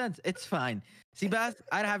trash since. It's fine. Seabass,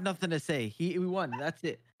 I have nothing to say. We won. That's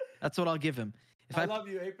it. That's what I'll give him. If I love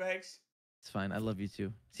you, Apex. It's fine. I love you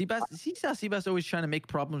too. Seabass, see how Seabass always trying to make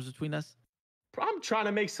problems between us? I'm trying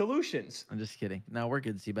to make solutions. I'm just kidding. No, we're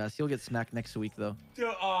good, Seabass. You'll get smacked next week though. Dude,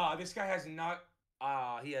 this guy has not.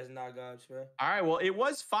 He has not gobs, bro. All right, well, it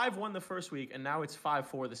was 5-1 the first week, and now it's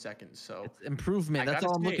 5-4 the second. So It's improvement. That's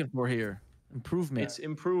all I'm looking for here. Improvement. It's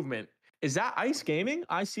improvement. Is that Ice Gaming?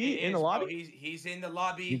 I see in the lobby. He's in the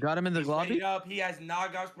lobby. You got him in the lobby? Ready up. He has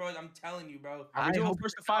Nagos, bro. I'm telling you, bro. Are we doing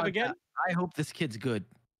first to 5 again? I hope this kid's good.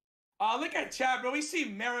 Look at chat, bro. We see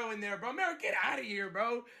Mero in there, bro. Mero, get out of here,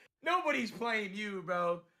 bro. Nobody's playing you,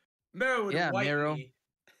 bro. Mero would wipe Mero. me.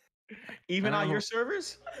 Even on your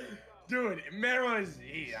servers? Dude, Mero is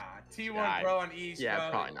T1 bro on East. Yeah, bro.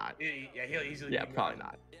 probably not. Yeah, he'll easily. Yeah, beat me. probably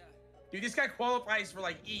not. Dude, this guy qualifies for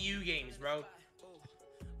like EU games, bro.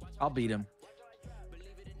 I'll beat him.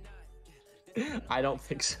 I don't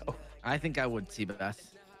think so. I think I would, Seabass.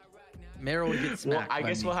 Mero would get smacked. Well, I by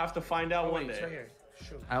guess me. we'll have to find out one It's day. right here.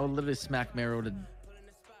 Shoot. I would literally smack Mero to.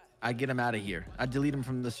 I get him out of here. I delete him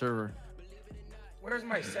from the server. Where's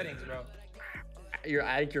my settings, bro?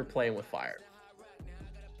 I think you're playing with fire.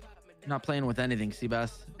 I'm not playing with anything,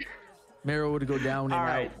 Seabass. Mero would go down and All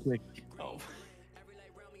right. out quick. Oh.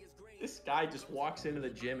 This guy just walks into the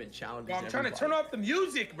gym and challenges Bro, I'm trying to everybody. turn off the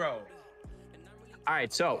music, bro. All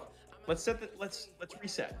right, so let's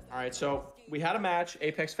reset. All right, so we had a match,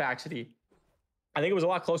 Apex Fact City. I think it was a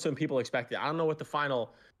lot closer than people expected. I don't know what the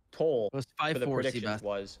final toll It was for the 5-4, predictions Seabass.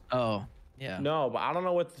 was. Oh, yeah. No, but I don't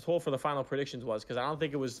know what the toll for the final predictions was because I don't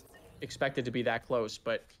think it was expected to be that close.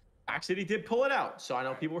 But Fact City did pull it out, so I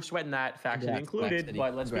know people were sweating that, Fact City Congrats, included. Fact City.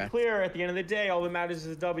 But let's be Congrats. clear: at the end of the day, all that matters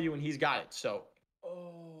is a W, and he's got it. So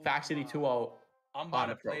Fact City 2-0. I'm about on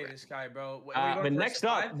to the play program. this guy, bro. But next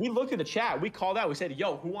up, we looked at the chat. We called out. We said,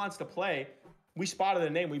 "Yo, who wants to play?" We spotted a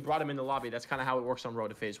name. We brought him in the lobby. That's kind of how it works on Road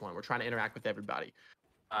to Phase 1. We're trying to interact with everybody.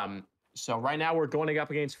 So right now we're going up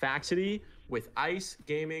against Fact City with Ice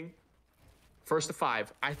Gaming. First to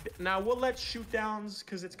 5. Now we'll let shoot downs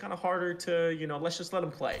because it's kind of harder to, let's just let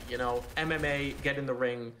them play. MMA, get in the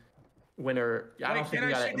ring, winner. I don't think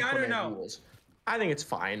we got to implement rules. I think it's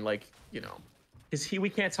fine. Because we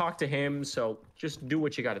can't talk to him, so just do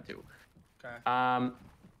what you got to do. Okay.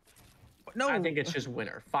 No, I think it's just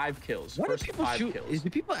winner. 5 kills. What do First people 5 shoot? kills. Do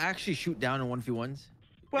people actually shoot down in 1v1s?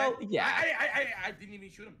 Well, yeah. I didn't even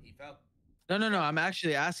shoot him. He fell. No. I'm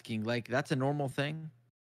actually asking. Like, that's a normal thing.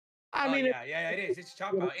 I mean, yeah, it is. It's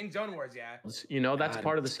chop out in zone wars, yeah. That's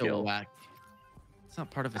part of the so skill. whack. It's not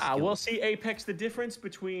part of a Ah, skill. we'll see, Apex. The difference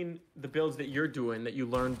between the builds that you're doing that you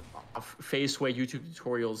learned of FaZe1 YouTube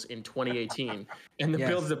tutorials in 2018 and the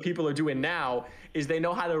builds that people are doing now is they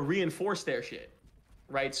know how to reinforce their shit,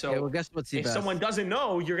 right? So well, guess what, if someone doesn't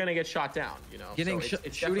know, you're gonna get shot down. You know, Getting so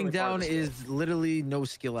it's shooting definitely part of down the skill. is literally no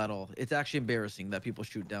skill at all. It's actually embarrassing that people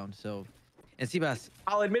shoot down. So, and Seabass,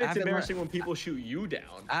 I'll admit I it's haven't embarrassing when people shoot you down.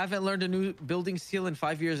 I haven't learned a new building skill in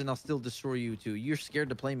 5 years, and I'll still destroy you too. You're scared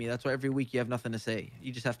to play me. That's why every week you have nothing to say.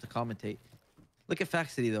 You just have to commentate. Look at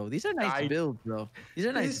Faxity though. These are nice builds, bro. These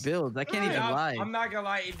are nice builds. I can't even lie. I'm not gonna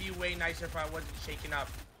lie. It'd be way nicer if I wasn't shaking up.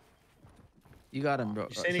 You got him, bro.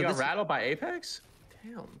 You saying you got rattled by Apex?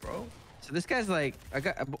 Damn, bro. So this guy's like,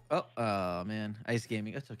 oh man, Ice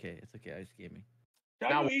Gaming. It's okay. It's okay, Ice Gaming.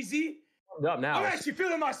 That was easy. Up now. I'm actually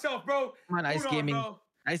feeling myself, bro. Come on, Ice Gaming. Bro.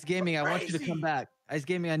 Ice Gaming, I want you to come back. Ice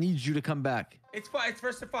Gaming, I need you to come back. It's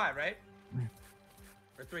first to 5, right?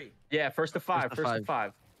 Or 3. Yeah, first to 5. First to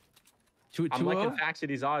 5. I'm 2-0? liking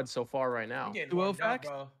Faxity's odds so far right now. 2-0 Fax?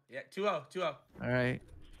 Bro. Yeah, 2-0. 2-0. All right.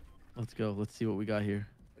 Let's go. Let's see what we got here.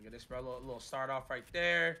 Look at this, bro. Little start off right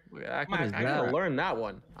there. I gotta learn that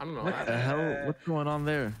one. I don't know. What the hell? What's going on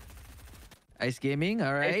there? Ice Gaming,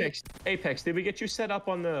 all right. Apex, did we get you set up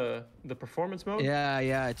on the performance mode?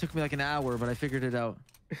 Yeah. It took me like an hour, but I figured it out.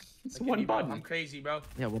 It's one button. I'm crazy, bro.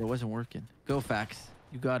 Yeah, but it wasn't working. Go Fax.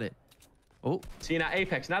 You got it. Oh. See now,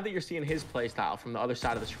 Apex. Now that you're seeing his play style from the other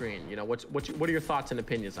side of the screen, you know what are your thoughts and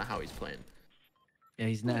opinions on how he's playing? Yeah,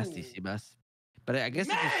 he's nasty, Seabass. But I guess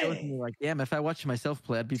it just shows me like, damn, if I watched myself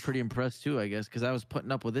play, I'd be pretty impressed too, I guess, because I was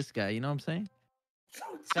putting up with this guy. You know what I'm saying?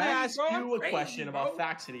 I asked you a question about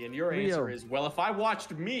Faxity, and your answer is, well, if I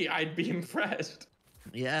watched me, I'd be impressed.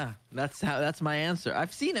 Yeah, that's my answer.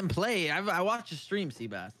 I've seen him play. I watched his stream,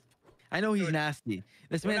 Seabass. I know he's nasty.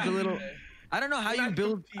 This man's a little. I don't know how you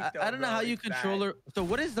build. I don't know how you control. So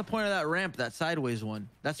what is the point of that ramp, that sideways one?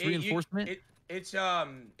 That's reinforcement. It's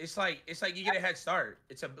like you get a head start.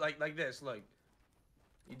 It's like this. Look,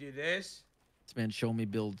 you do this. This man show me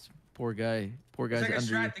builds. Poor guy. Poor guy's it's like a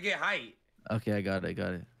under. strat to get height. Okay, I got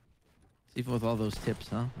it. Even with all those tips,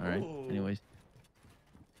 huh? All right. Ooh. Anyways.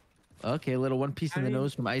 Okay, a little one piece in the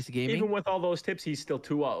nose from Ice Gaming. Even with all those tips, he's still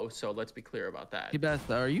 2-0. So let's be clear about that. Beth,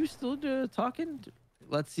 are you still talking?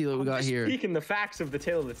 Let's see what we got here. Speaking the facts of the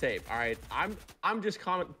tail of the tape. All right, I'm just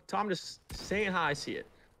saying how I see it,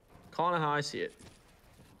 calling it how I see it.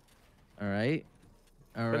 All right.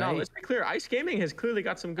 But now let's be clear. Ice Gaming has clearly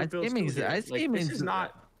got some good builds. This is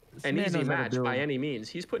not an easy match by any means.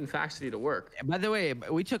 He's putting Faxity to work. By the way,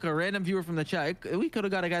 we took a random viewer from the chat. We could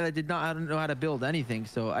have got a guy that did not know how to build anything.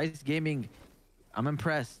 So Ice Gaming, I'm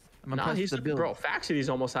impressed. I'm impressed with the build. Bro, Faxity's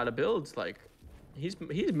almost out of builds. Like, he's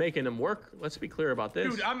making them work. Let's be clear about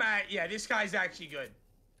this. Dude, this guy's actually good.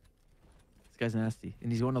 This guy's nasty,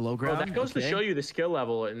 and he's going to low ground. Well, that goes to show you the skill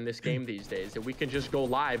level in this game these days. That we can just go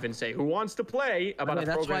live and say, "Who wants to play?" about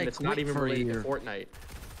a program that's not even related to Fortnite.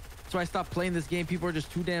 So I stopped playing this game. People are just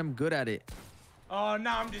too damn good at it. Oh no,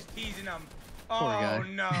 I'm just teasing him. Poor guy.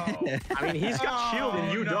 No. I mean, he's got shield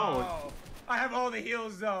and you don't. I have all the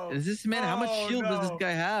heals though. Is this man? How much shield does this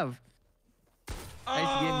guy have?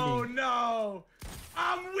 Oh no!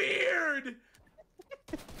 I'm weird.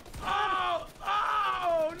 Oh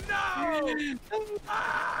no!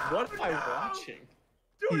 What am I watching?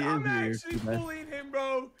 Dude, I'm actually bullying him,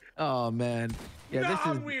 bro. Oh man. Yeah, this is.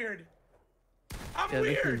 I'm weird. I'm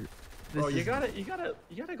weird. Bro, you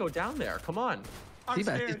gotta go down there. Come on. He's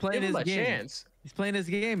playing his game. He's playing his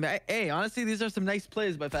game. Hey, honestly, these are some nice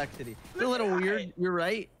plays by Faxity. It's a little weird. You're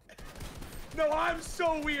right. No, I'm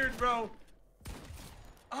so weird, bro.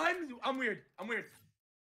 I'm weird. I'm weird.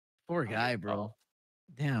 Poor guy, bro.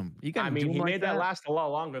 Damn, you got. I mean, he made that last a lot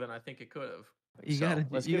longer than I think it could have. You gotta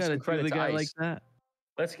do the guy like that.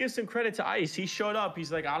 Let's give some credit to Ice. He showed up.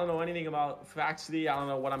 He's like, I don't know anything about Faxity. I don't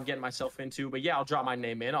know what I'm getting myself into, but yeah, I'll drop my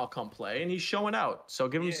name in. I'll come play, and he's showing out. So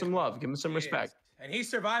give him some love. Give him some respect. And he's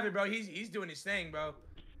surviving, bro. He's doing his thing, bro.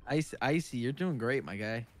 Icy, you're doing great, my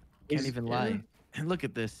guy. Can't even lie. And look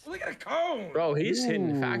at this. Look at a cone. Bro, he's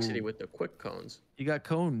hitting Faxity with the quick cones. You got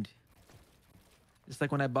coned. Just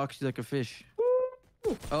like when I boxed you like a fish.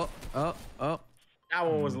 Oh. That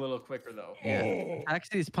one was a little quicker though. Yeah.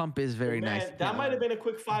 Faxity's pump is very nice. That might have been a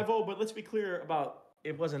quick 5-0, but let's be clear about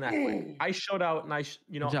it wasn't that quick. Ice showed out, and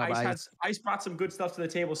Ice brought some good stuff to the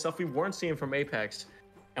table, stuff we weren't seeing from Apex.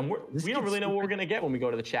 And we don't really know what we're gonna get when we go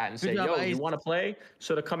to the chat and say, "Yo, you want to play?"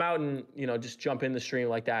 So to come out and just jump in the stream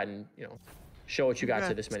like that and show what you got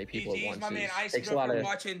to this many people at once takes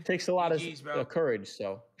a lot of courage.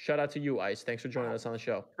 So shout out to you, Ice. Thanks for joining us on the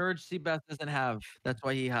show. Courage Seabass doesn't have. That's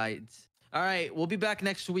why he hides. All right, we'll be back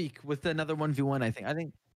next week with another 1v1. I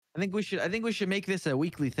think. I think we should make this a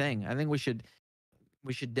weekly thing. I think we should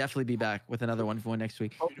definitely be back with another 1v1 next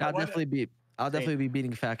week. Oh, I'll definitely be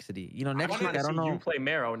beating Faxity. You know, next week I don't know. You play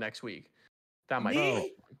Mero next week. That might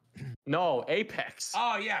Me? be. No, Apex.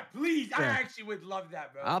 Oh yeah, please. I Yeah. actually would love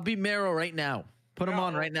that, bro. I'll be Mero right now. Put him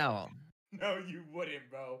on right now. No, you wouldn't,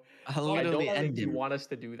 bro. I'll I literally don't end think you him. want us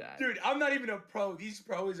to do that. Dude, I'm not even a pro. These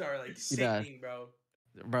pros are like sickening, bro.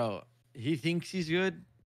 Bro, he thinks he's good.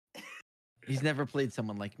 He's never played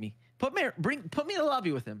someone like me. Put me in a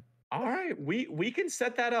lobby with him. All right, we can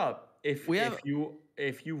set that up. If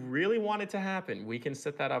you really want it to happen, we can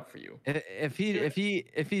set that up for you. If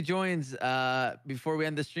he joins before we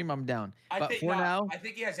end the stream, I'm down. I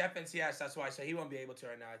think he has FNCS. That's why. So he won't be able to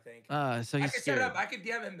right now. I think. So he's I can scared. set it up. I can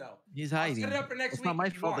DM him though. He's hiding. I'll set it up for next It's week. not my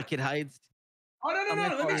if you fault. The want. kid hides. Oh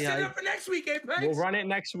no! Let me set it up for next week, Apex. We'll run it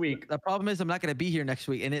next week. The problem is I'm not gonna be here next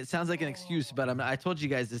week, and it sounds like an excuse, but I told you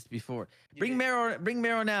guys this before. Bring Mero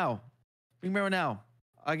now. Bring Mero now.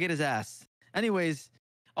 I'll get his ass. Anyways,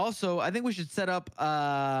 also I think we should set up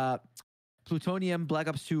Plutonium Black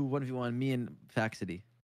Ops 2 1v1 me and Faxity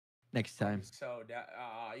next time. So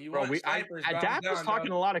you Bro, want snipers, bro? Adapt was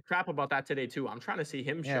talking a lot of crap about that today too. I'm trying to see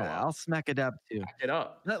him show up. I'll smack Adapt too. Back it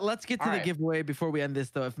up. Let's get to the giveaway before we end this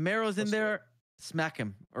though. If Mero's in there, smack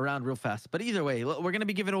him around real fast. But either way, we're gonna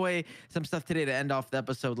be giving away some stuff today to end off the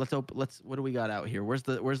episode. Let's what do we got out here? Where's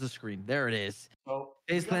the screen? There it is.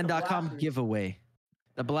 FaZeClan.com giveaway.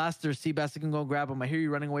 The blaster, Seabass, you can go grab them. I hear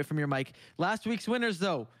you running away from your mic. Last week's winners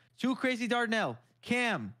though: 2 Crazy Dardanelle,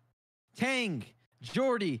 Cam, Tang,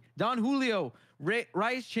 Jordy, Don Julio,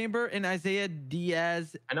 Rice Chamber, and Isaiah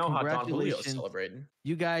Diaz. I know how Don Julio's celebrating.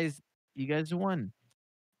 You guys won.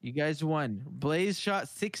 You guys won. Blaze shot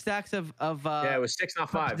 6 stacks of yeah, it was 6, not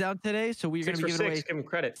 5 down today. So we're gonna be giving away. Give him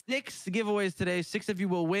credit. 6 giveaways today. 6 of you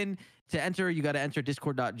will win. To enter, you got to enter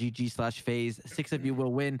discord.gg/FaZe. 6 of you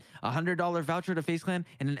will win a $100 voucher to FaZe Clan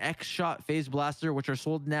and an X-Shot FaZe Blaster, which are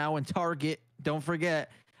sold now in Target. Don't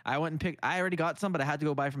forget. I went and picked. I already got some, but I had to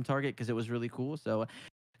go buy from Target because it was really cool. So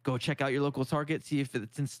go check out your local Target, see if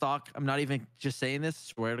it's in stock. I'm not even just saying this.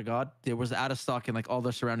 Swear to God, there was out of stock in like all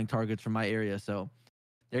the surrounding Targets from my area. So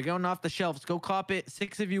they're going off the shelves. Go cop it.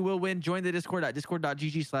 6 of you will win. Join the Discord at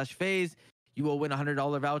discord.gg/FaZe. You will win a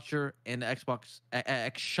 $100 voucher and the Xbox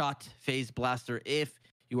X-Shot FaZe Blaster if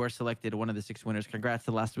you are selected one of the 6 winners. Congrats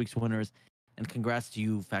to last week's winners, and congrats to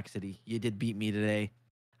you, Faxity. You did beat me today.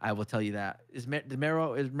 I will tell you that. Is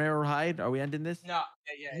Mero hide? Are we ending this? No,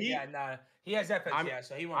 nah. He has FNCS,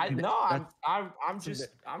 so he won't. I'm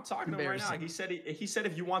talking to him right now. He said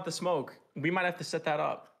if you want the smoke, we might have to set that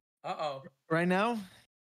up. Right now?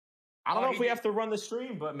 I don't know if we have to run the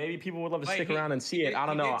stream, but maybe people would love to stick around and see it. I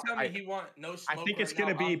don't know. Tell me he want no smoke. I think it's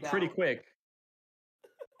gonna be pretty quick.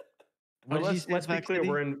 But let's be clear.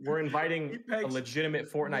 We're inviting a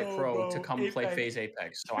legitimate Fortnite pro to come play FaZe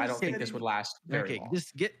Apex. So I don't think this would last very long.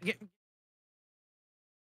 Just get.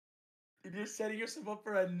 You're setting yourself up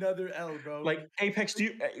for another L, bro. Like Apex,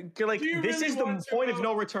 this is the point of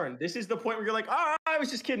no return. This is the point where you're like, oh, I was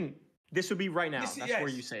just kidding. This would be right now. That's where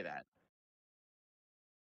you say that.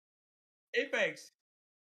 Apex.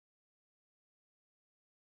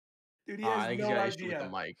 Dude, he I has think no he's got an issue idea. with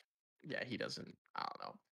the mic. Yeah, he doesn't. I don't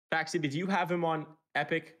know. Faxy, did you have him on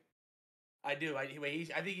Epic? I do. I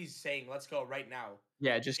think he's saying, let's go right now.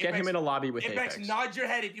 Yeah, just get him in a lobby with Apex. Nod your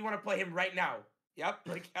head if you want to play him right now. Yep,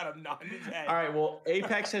 look at him nodding his head. All right, well,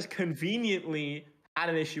 Apex has conveniently had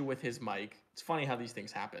an issue with his mic. It's funny how these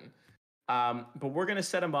things happen. But we're going to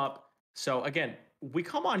set him up. So, again, we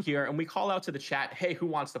come on here and we call out to the chat, hey, who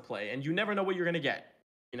wants to play? And you never know what you're going to get.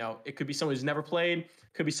 You know, it could be someone who's never played.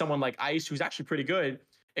 It could be someone like Ice, who's actually pretty good.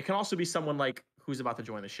 It can also be someone like who's about to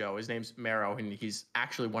join the show. His name's Mero, and he's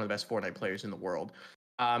actually one of the best Fortnite players in the world.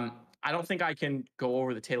 I don't think I can go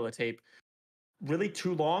over the tail of the tape really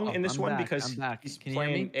too long in this one because he's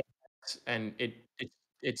playing Apex, and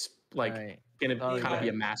it's like going to kind of be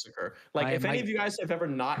a massacre. Like if any of you guys have ever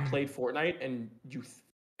not played Fortnite and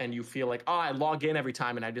you feel like, oh, I log in every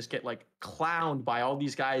time and I just get like clowned by all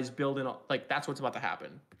these guys building, like that's what's about to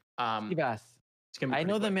happen. I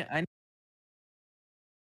know them.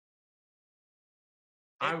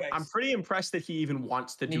 I'm pretty impressed that he even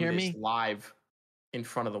wants to do this live in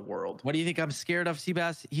front of the world. What do you think I'm scared of,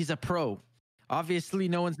 Seabass? He's a pro. Obviously,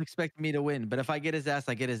 no one's expecting me to win, but if I get his ass,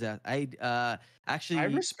 I get his ass. I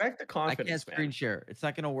respect the confidence. I can't screen share. It's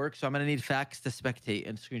not gonna work, so I'm gonna need Fax to spectate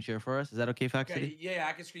and screen share for us. Is that okay, Fax? Okay, yeah,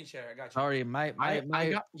 I can screen share. I got you. Sorry, my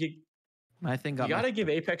thing got. You got to give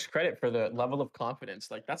Apex credit for the level of confidence.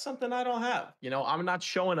 Like that's something I don't have. You know, I'm not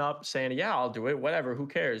showing up saying, "Yeah, I'll do it. Whatever. Who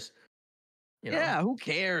cares?" You know? Yeah, who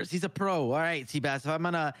cares? He's a pro. All right, Seabass. If I'm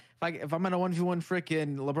gonna 1v1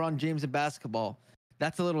 frickin' LeBron James in basketball,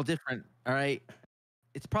 that's a little different. All right.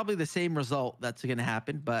 It's probably the same result that's gonna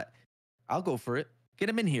happen, but I'll go for it. Get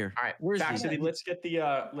him in here. All right, Where's Faxity, he? let's get the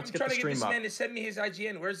I'm trying to get stream this up. man to send me his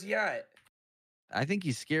IGN. Where's he at? I think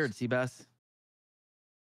he's scared, Seabass.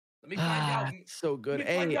 Let me find out. So good. Let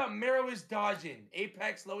me find out. Mero is dodging.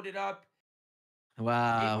 Apex loaded up.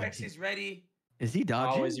 Wow. Apex is ready. Is he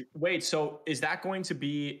dodging? Oh, wait, so is that going to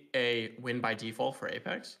be a win by default for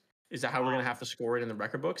Apex? Is that how we're gonna have to score it in the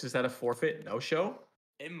record books? Is that a forfeit no show?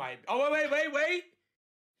 It might. Oh wait.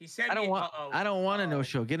 He sent I don't want a no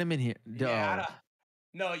show. Get him in here. Yeah,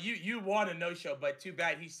 no, you want a no show, but too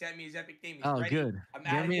bad. He sent me his epic theme. He's Oh, ready. good. I'm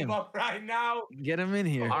Get adding him him in. up right now. Get him in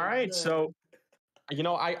here. All right, so you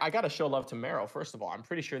know, I gotta show love to Mero. First of all, I'm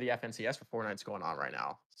pretty sure the FNCS for Fortnite's going on right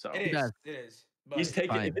now. So It is. But he's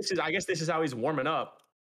taking. I guess this is how he's warming up.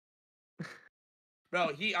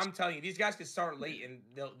 Bro, I'm telling you, these guys can start late and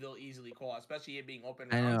they'll easily call, especially it being open.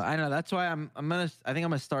 I know. That's why I think I'm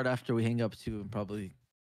gonna start after we hang up too, and probably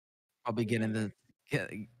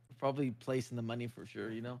probably placing the money for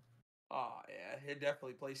sure. You know. Oh yeah, he'll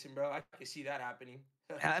definitely place him, bro. I can see that happening.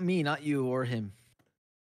 Me, not you or him.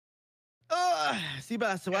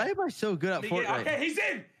 Seabass, why am I so good at Fortnite? Okay, he's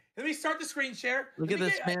in. Let me start the screen share. Look at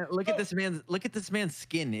this man. Look at this man's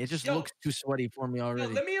skin. It just looks too sweaty for me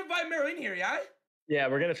already. Let me invite Mero in here, yeah? Yeah,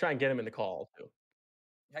 we're gonna try and get him in the call too.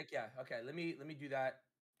 Heck yeah. Okay, let me do that.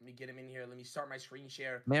 Let me get him in here. Let me start my screen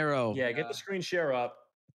share. Mero. Yeah, get the screen share up.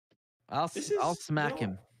 I'll smack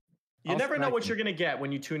him. You never know what you're going to get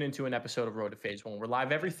when you tune into an episode of Road to FaZe1. We're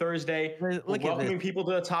live every Thursday. We're welcoming people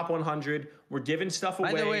to the top 100. We're giving stuff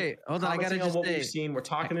away. By the way, hold on, I gotta just what say, we've seen. We're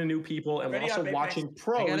talking to new people, and we're also watching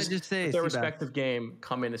pros with their respective game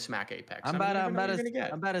come in to smack Apex. I'm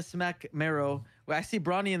about to smack Mero. Well, I see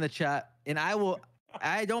Bronny in the chat, and I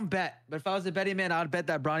don't bet, but if I was a betting man, I'd bet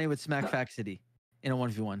that Bronny would smack FaZe in a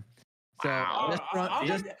 1v1. So I'm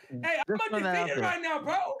undefeated right now,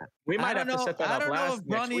 bro. We might have to set that up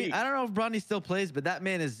next week. I don't know if Bronny still plays, but that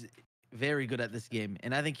man is very good at this game,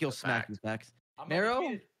 and I think he'll smack you, Fax. Mero?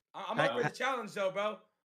 I'm up for the challenge, though, bro.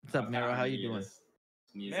 What's up, Mero? How you doing?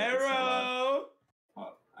 Mero! Oh,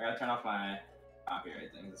 I gotta turn off my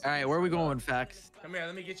copyright thing. All right, where are we going, Fax? Come here,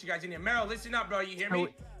 let me get you guys in here. Mero, listen up, bro. You hear me?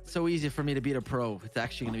 So easy for me to beat a pro. It's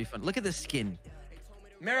actually gonna be fun. Look at this skin.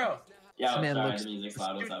 Mero. Yeah, this man sorry, looks. the music's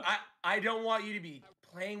loud. What's up? I don't want you to be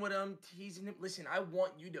playing with him, teasing him. Listen, I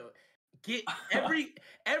want you to get every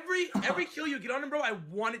kill you get on him, bro. I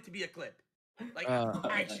want it to be a clip. Like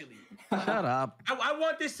actually. Shut up. I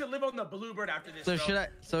want this to live on the Bluebird after this. So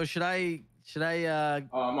bro. should I?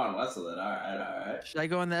 Oh, I'm on West of it. All right. Should I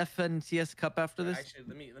go in the FNCS Cup after this? Actually,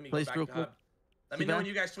 let me place go back real to quick. Hub. Let me know when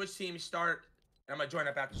you guys switch teams start. And I'm gonna join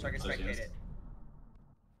up after so I can spectate it.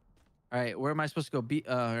 All right, where am I supposed to go?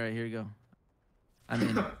 All right, here you go. I'm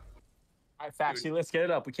in. All right, Faxy, let's get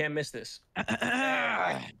it up. We can't miss this.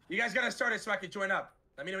 You guys gotta start it so I can join up.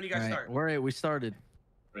 Let me know when you guys start. All right, we started.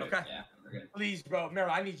 Okay. Yeah, we're good. Please, bro. Mero,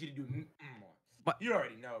 I need you to do more. You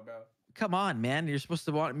already know, bro. Come on, man. You're supposed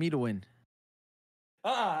to want me to win.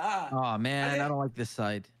 Oh, man. I don't like this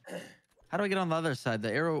side. How do I get on the other side?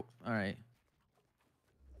 The arrow. All right.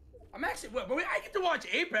 I'm actually. I get to watch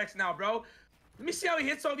Apex now, bro. Let me see how he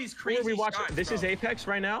hits all these crazy shots. This bro. is Apex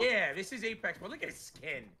right now? Yeah, this is Apex, bro. Look at his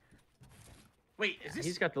skin. Wait, is this?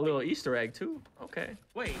 He's got the little Easter egg, too. Okay.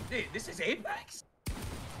 Wait, this is Apex?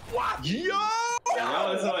 What? Yo!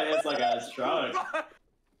 No, it's not. It's like a shrug.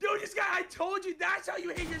 Dude, this guy, I told you that's how you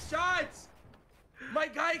hit your shots. My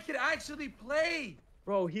guy can actually play.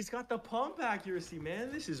 Bro, he's got the pump accuracy,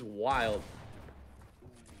 man. This is wild.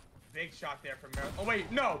 Big shot there from Mero. Oh,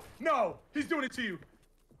 wait, no. He's doing it to you.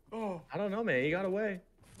 Oh. I don't know, man. He got away.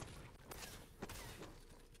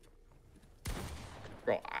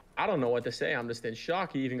 Bro, I don't know what to say. I'm just in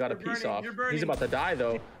shock. He even got a piece off. He's about to die,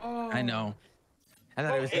 though. Oh. I know. I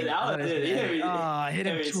thought it was. I hit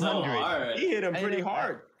him 200. He hit him pretty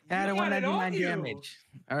hard. I had 199 damage.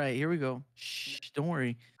 All right, here we go. Shh, don't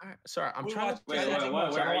worry. All right, sorry, I'm trying to. Wait,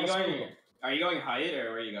 where are you going? Are you going height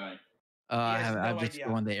or where are you going? I just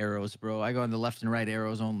go on the arrows, bro. I go on the left and right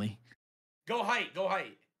arrows only. Go height.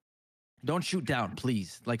 Don't shoot down,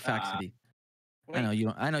 please. Like Faxity. I know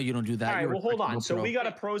you don't do that. All right, well, hold on. So we got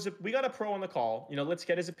a pro on the call. You know, let's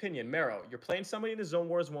get his opinion. Mero, you're playing somebody in the Zone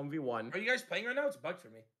Wars 1v1. Are you guys playing right now? It's bugged for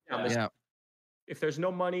me. Yeah. If there's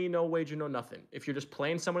no money, no wager, no nothing. If you're just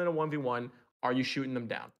playing someone in a 1v1, are you shooting them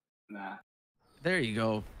down? Nah. There you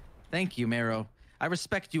go. Thank you, Mero. I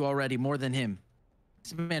respect you already more than him.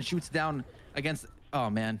 This man shoots down against. Oh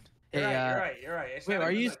man, Hey, You're right. It's wait, not a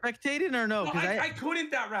are good you look. spectating or no? No, 'Cause I couldn't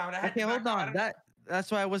that round. I had Okay, to hold back on. out.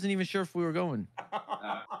 That's why I wasn't even sure if we were going.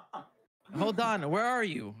 Hold on. Where are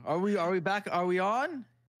you? Are we back? Are we on?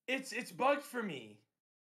 It's bugged for me.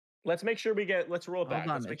 Let's make sure we get. Let's roll back.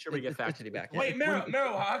 on, Let's make sure we get Faculty back. Wait, Mero,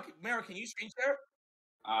 can you screen share?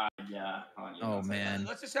 Yeah. Hold on, Oh man.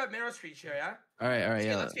 Let's just have Mero screen share, yeah? All right,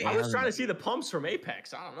 yeah. Let's get I was trying to see the pumps from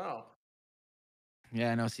Apex. I don't know.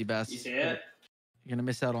 Yeah, I know, Seabass. You see it? You're gonna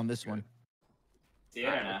miss out on this one. See it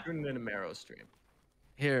or not? Tuning in a Mero stream.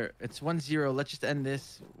 Here, it's 1-0. Let's just end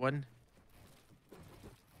this one.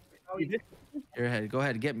 Oh, you did? Here, ahead. Go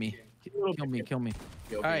ahead, get me. Kill me.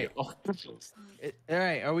 All right. All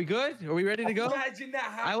right, are we good? Are we ready to go? Imagine that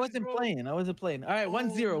happened, I wasn't playing. All right,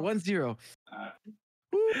 1-0, 1-0.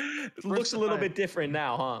 It looks a little bit different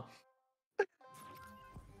now, huh?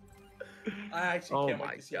 I actually can't my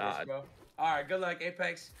wait to see God. this, bro. All right, good luck,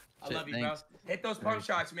 Apex. I Shit, love you, thanks. bro. Hit those pump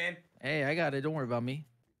shots, man. Hey, I got it. Don't worry about me.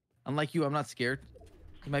 Unlike you, I'm not scared.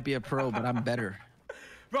 You might be a pro, but I'm better.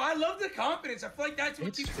 Bro, I love the confidence. I feel like that's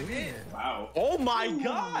what keeps me in. Wow. Oh my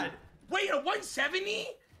God. Wait, a 170?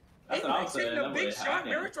 That's what I'm Apex saying. hitting a That big was shot.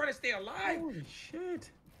 happening. Mero trying to stay alive. Holy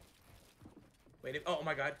shit. Wait, oh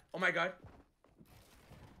my God. Oh my God.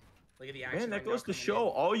 Look at the action. Man, that right now goes to coming show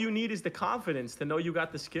all you need is the confidence to know you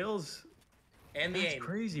got the skills. in. And the That's aim.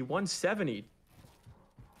 crazy. 170.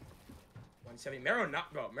 170. Mero's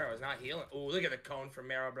not healing. Oh, look at the cone from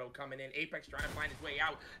Mero, bro, coming in. Apex trying to find his way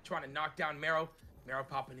out, trying to knock down Mero. Mero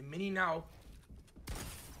popping a mini now.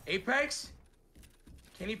 Apex?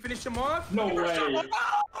 Can he finish him off? No way.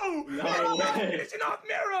 Oh! No Mero way. finishing off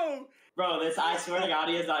Mero! Bro, I swear to God,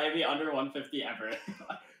 he has not hit me under 150 ever.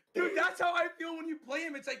 Dude, that's how I feel when you play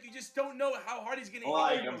him. It's like you just don't know how hard he's gonna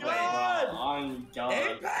Like, hit you. bro, on God.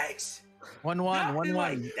 Apex! 1-1, 1-1.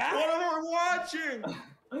 Like that? What am I watching?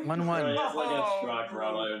 1-1. It's like a truck,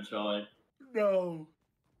 bro. Not even trolling.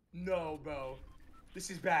 No, bro.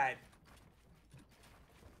 This is bad.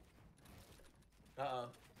 Uh-oh.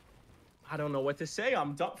 I don't know what to say.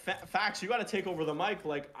 I'm dumb. Facts, you got to take over the mic.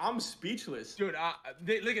 Like, I'm speechless. Dude,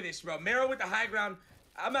 look at this, bro. Mero with the high ground.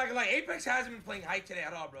 I'm not gonna lie, Apex hasn't been playing high today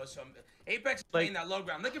at all, bro. So Apex is playing that low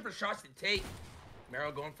ground, looking for shots to take.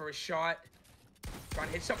 Mero going for a shot, trying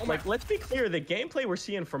to hit something. Like, let's be clear, the gameplay we're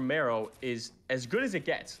seeing from Mero is as good as it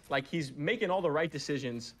gets. Like, he's making all the right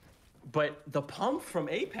decisions, but the pump from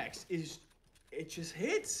Apex it just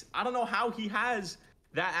hits. I don't know how he has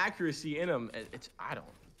that accuracy in him.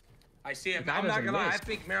 I see it. The guy I'm not doesn't gonna lie, I miss.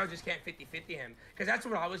 think Mero just can't 50-50 him. Because that's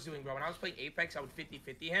what I was doing, bro. When I was playing Apex, I would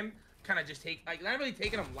 50-50 him. Kind of just take, like, not really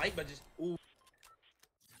taking him light, but just, ooh.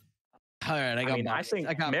 All right, I think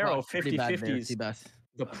Mero 50-50 is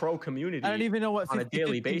the pro community. I don't even know what on a 50,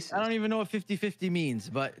 daily basis. I don't even know what 50-50 means,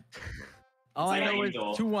 but all I know is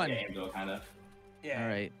 2-1. Kind of. Yeah. All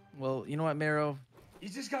right. Well, you know what, Mero? He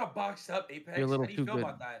just got boxed up, Apex. You're a little How do too you feel good.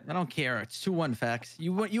 about that? I don't care. It's 2-1 facts.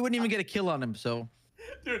 You wouldn't even get a kill on him, so.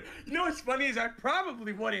 Dude, you know what's funny is I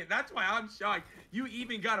probably wouldn't. That's why I'm shocked. You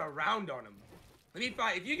even got a round on him. Let me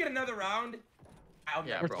find. If you get another round, I'll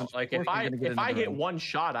Yeah, never. bro. Like, if I hit one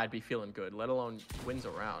shot, I'd be feeling good, let alone wins a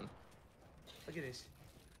round. Look at this.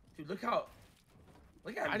 Dude, look at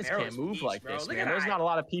I just Mero's can't move beast, like bro. this, Look man. at There's that. not a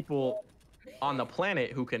lot of people on the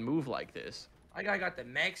planet who can move like this. My guy got the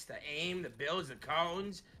mechs, the aim, the builds, the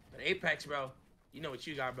cones. But Apex, bro, you know what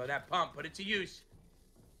you got, bro. That pump, put it to use.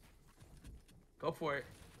 Go for it.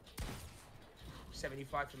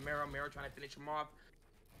 75 from Mero. Mero trying to finish him off.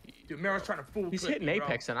 Dude, Mero's trying to fool. He's hitting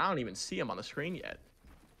Apex, and I don't even see him on the screen yet.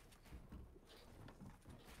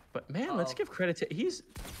 But man, let's give credit to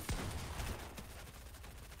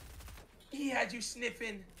He had you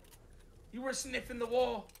sniffing. You were sniffing the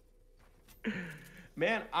wall.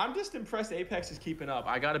 Man, I'm just impressed Apex is keeping up.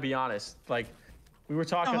 I got to be honest. Like, we were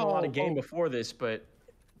talking a lot of game before this, but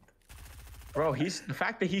bro, the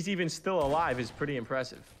fact that he's even still alive is pretty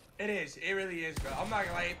impressive. It is. It really is, bro. I'm not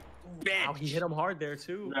gonna lie. Wow, he hit him hard there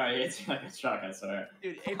too. No, it's like a truck, I swear.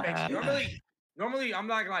 Dude, Apex. Normally, I'm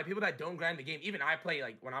not gonna lie. People that don't grind the game, even I play,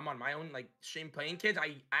 like, when I'm on my own, like, stream playing kids,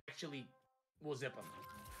 I actually will zip them.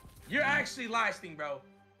 You're actually lasting, bro.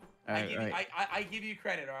 I give you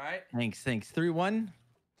credit, all right? Thanks. 3-1.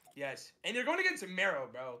 Yes. And you're going against Mero,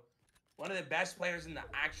 bro. One of the best players in the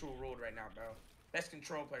actual world right now, bro. Best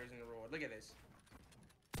control players in the world. Look at this.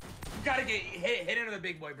 You gotta get hit into the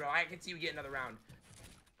big boy, bro. I can see you get another round.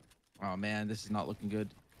 Oh man, this is not looking good.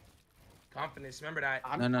 Confidence, remember that.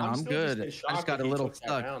 I'm good. I just got a little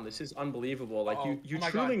stuck. This is unbelievable. Like, you my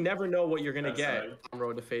truly God. never know what you're gonna get on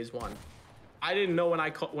road to FaZe1. I didn't know when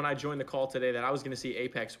I joined the call today that I was gonna see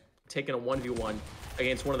Apex taking a 1v1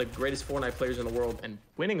 against one of the greatest Fortnite players in the world and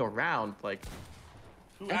winning a round. Like,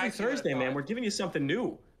 Every actually would've Thursday, man, thought? we're giving you something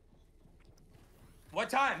new. What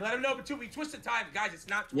time? Let them know. But we twisted time, guys. It's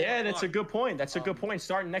not 12 Yeah, that's a o'clock. good point. That's a good point.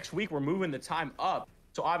 Starting next week, we're moving the time up.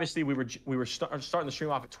 So obviously, we were starting the stream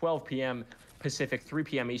off at 12 p.m. Pacific, 3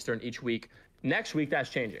 p.m. Eastern each week. Next week, that's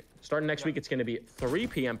changing. Starting next week, it's going to be 3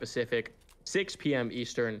 p.m. Pacific, 6 p.m.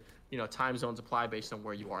 Eastern. You know, time zones apply based on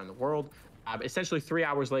where you are in the world. Essentially, 3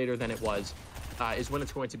 hours later than it was is when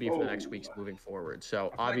it's going to be for the next weeks moving forward.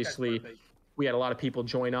 So obviously, we had a lot of people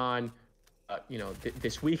join on. You know,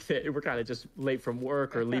 this week that we're kind of just late from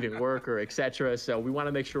work or leaving work or etc. So we want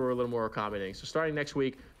to make sure we're a little more accommodating. So starting next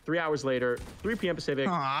week, 3 hours later, 3 p.m. Pacific,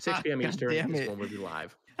 6 p.m. Eastern is when we'll be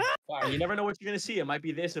live. And you never know what you're going to see. It might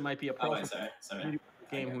be this, it might be a pro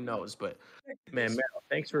game, who knows. But man, Meryl,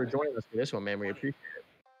 thanks for joining us for this one, man. We appreciate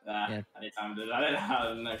it. Anytime, dude. I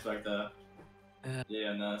didn't expect to be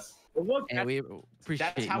in this. Well, look, And we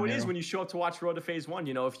appreciate that's how you, it is Meryl. when you show up to watch Road to Phase 1.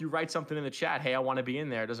 You know, if you write something in the chat, hey, I want to be in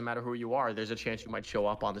there, it doesn't matter who you are, there's a chance you might show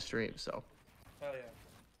up on the stream. So Hell yeah.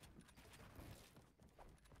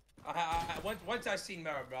 Once I seen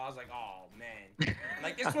Mero, bro, I was like, oh man,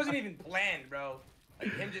 like this wasn't even planned, bro.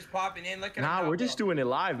 Like him just popping in, looking. nah, we're just doing it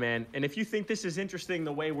live, man. And if you think this is interesting,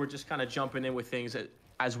 the way we're just kind of jumping in with things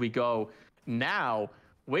as we go, now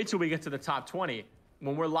wait till we get to the top 20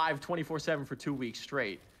 when we're live 24/7 for 2 weeks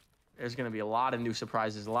straight. There's going to be a lot of new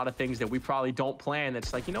surprises, a lot of things that we probably don't plan.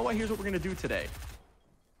 That's like, you know what? Here's what we're going to do today.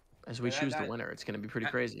 As we choose the winner, it's going to be pretty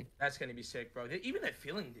crazy. That's gonna be sick, bro. Even the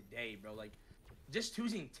feeling today, bro, like just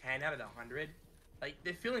choosing 10 out of the 100, like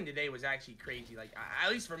the feeling today was actually crazy. Like at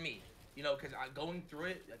least for me, you know, because going through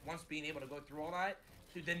it, like once being able to go through all that,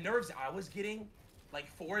 dude, the nerves I was getting, like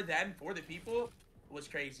for them, for the people, was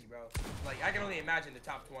crazy, bro. Like I can only imagine the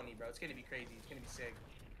top 20, bro. It's gonna be crazy. It's gonna be sick.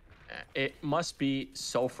 It must be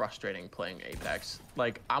so frustrating playing Apex.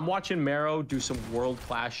 Like, I'm watching Mero do some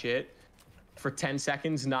world-class shit for 10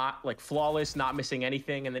 seconds, not like flawless, not missing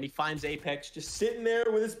anything, and then he finds Apex just sitting there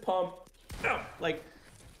with his pump. Like,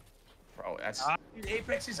 bro, that's...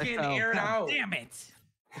 Apex is getting aired out. Damn it.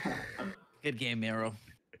 Good game, Mero.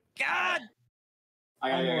 God!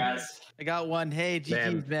 I gotta go, guys. I got one. Hey,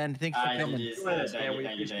 GG's, man. Thanks for coming. Thank you. All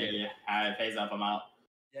right, FaZe up, I'm out.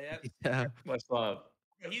 Yeah. Much love.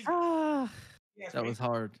 That was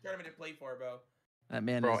hard. Tournament to play for, bro. That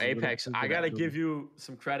man. Bro, is a little Apex, stupid I at gotta moving. give you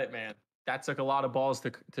some credit, man. That took a lot of balls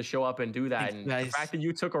to show up and do that. Thanks, And guys. the fact that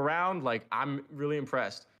you took a round, like, I'm really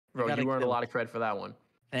impressed. Bro, gotta you earned a kill lot of credit for that one.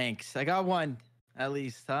 Thanks. I got one, at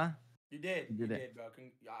least, huh? You did. You You did did, bro.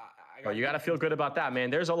 Bro, you got to feel good about that,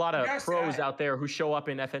 man. There's a lot of Yes, pros I- out there who show up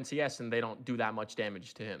in FNCS and they don't do that much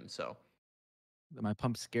damage to him. So My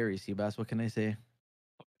pump's scary, Seabass. What can I say?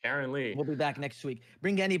 apparently, We'll be back next week.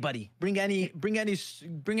 Bring anybody. Bring any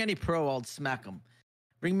pro. I'll smack them.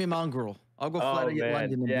 Bring me Mongrel. I'll go fly to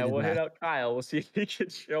London and yeah, beat his we'll hit ass. up Kyle. We'll see if he can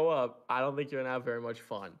show up. I don't think you're gonna have very much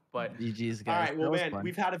fun, but GG's, all guys. right. Well, That was man, fun.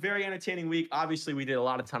 we've had a very entertaining week. Obviously, we did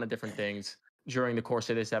a ton of different things during the course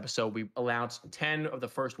of this episode. We announced 10 of the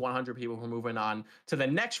first 100 people who are moving on to the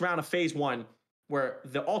next round of Phase 1, where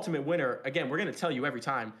the ultimate winner, again, we're going to tell you every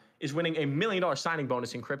time, is winning $1 million signing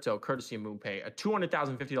bonus in crypto, courtesy of MoonPay, a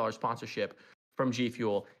 $200,050 sponsorship from G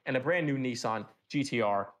Fuel, and a brand new Nissan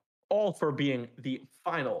GTR, all for being the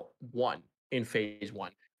final one in Phase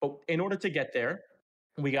 1. But in order to get there,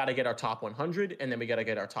 we got to get our top 100, and then we got to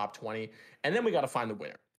get our top 20, and then we got to find the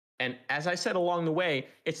winner. And as I said along the way,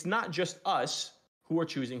 it's not just us who are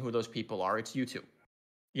choosing who those people are, it's you too.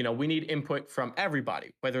 You know, we need input from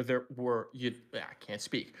everybody, whether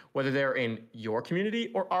whether they're in your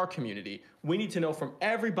community or our community. We need to know from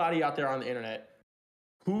everybody out there on the internet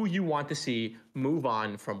who you want to see move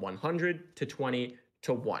on from 100 to 20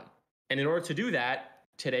 to 1. And in order to do that,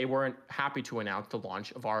 today we're happy to announce the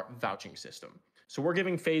launch of our vouching system. So we're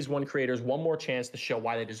giving Phase 1 creators one more chance to show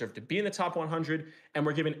why they deserve to be in the top 100, and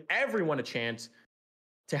we're giving everyone a chance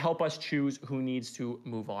to help us choose who needs to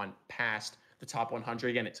move on past the top 100.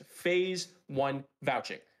 Again, it's Phase 1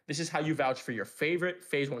 vouching. This is how you vouch for your favorite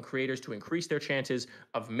Phase 1 creators to increase their chances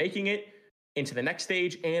of making it into the next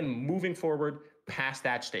stage and moving forward past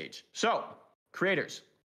that stage. So, creators,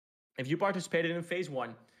 if you participated in Phase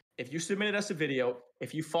 1, if you submitted us a video,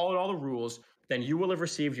 if you followed all the rules, then you will have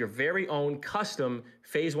received your very own custom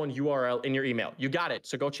Phase 1 URL in your email. You got it,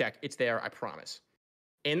 so go check. It's there, I promise.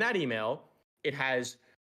 In that email, it has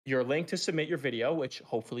your link to submit your video, which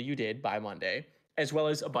hopefully you did by Monday, as well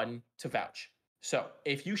as a button to vouch. So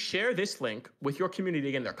if you share this link with your community,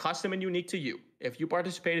 again, they're custom and unique to you. If you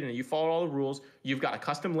participated and you followed all the rules, you've got a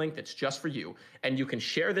custom link that's just for you. And you can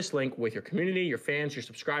share this link with your community, your fans, your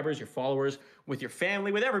subscribers, your followers, with your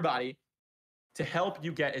family, with everybody, to help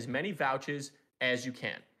you get as many vouchers as you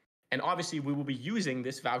can. And obviously, we will be using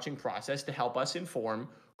this vouching process to help us inform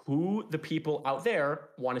who the people out there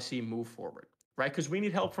want to see move forward, right? Because we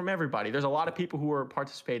need help from everybody. There's a lot of people who are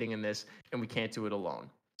participating in this, and we can't do it alone.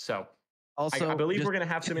 So Also, I believe we're going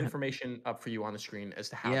to have some information up for you on the screen as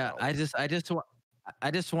to how. Yeah, I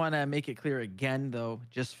just want to make it clear again, though,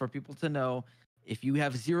 just for people to know, if you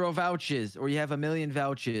have 0 vouchers or you have 1 million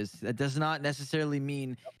vouchers, that does not necessarily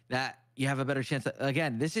mean that you have a better chance.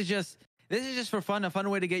 Again, this is just for fun, a fun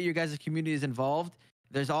way to get your guys' communities involved.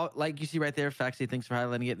 There's all, like you see right there, Faxi, thanks for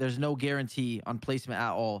highlighting it. There's no guarantee on placement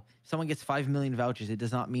at all. If someone gets 5 million vouchers, it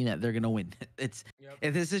does not mean that they're gonna win.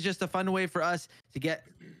 This is just a fun way for us to get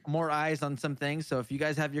more eyes on some things. So if you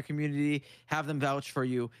guys have your community, have them vouch for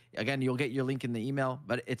you. Again, you'll get your link in the email,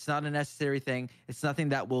 but it's not a necessary thing. It's nothing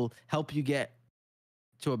that will help you get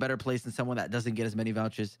to a better place than someone that doesn't get as many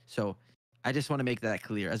vouchers. So I just want to make that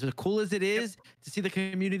clear. As cool as it is to see the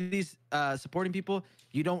communities supporting people,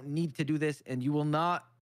 you don't need to do this, and you will not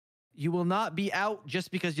be out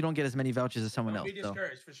just because you don't get as many vouchers as someone else. Don't be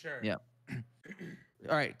discouraged, for sure. Yeah.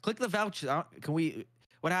 All right, click the voucher. Can we?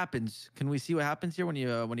 What happens? Can we see what happens here when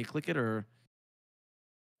you click it, or?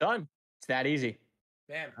 Done. It's that easy.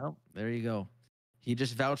 Bam. Oh, there you go. He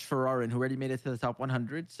just vouched for Rarin, who already made it to the top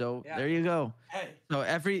 100. So there you go. Hey.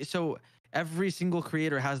 So every single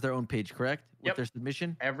creator has their own page, correct? With their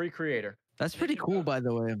submission? Every creator. That's pretty cool, by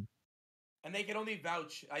the way. And they can only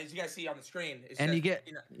vouch, as you guys see on the screen. It And says, you get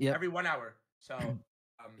every 1 hour. So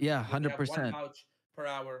yeah, you only have 100%. 1 vouch per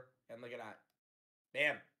hour, and look at that.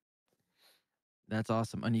 Bam. That's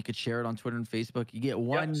awesome. And you could share it on Twitter and Facebook. You get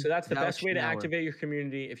one. So that's the best vouch way to an hour. activate your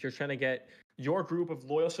community. If you're trying to get your group of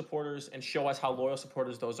loyal supporters and show us how loyal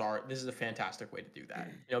supporters those are, this is a fantastic way to do that.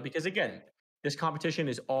 Because again, this competition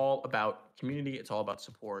is all about community. It's all about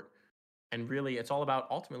support. And really, it's all about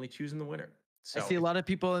ultimately choosing the winner. So I see a lot of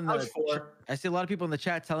people in the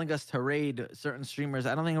chat telling us to raid certain streamers.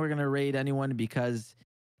 I don't think we're gonna raid anyone because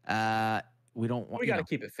we don't want. We got to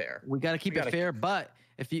keep it fair. We got to keep it fair. But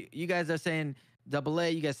if you guys are saying AA,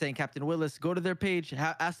 you guys saying Captain Willis, go to their page,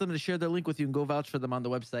 ask them to share their link with you, and go vouch for them on the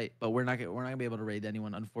website. But we're not gonna be able to raid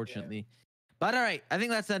anyone, unfortunately. Yeah. But all right, I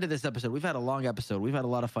think that's the end of this episode. We've had a long episode. We've had a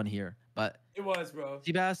lot of fun here. But it was, bro.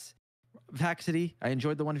 Seabass, Vaxity, I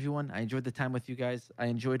enjoyed the 1v1. I enjoyed the time with you guys. I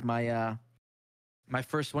enjoyed my my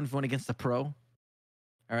first 1v1 against the pro. All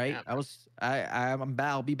right, yeah,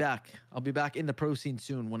 I'll be back. I'll be back in the pro scene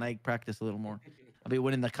soon when I practice a little more. I'll be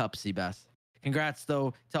winning the cup, Seabass. Congrats,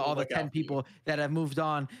 though, to all the 10 people that have moved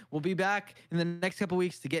on. We'll be back in the next couple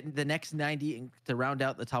weeks to get the next 90 and to round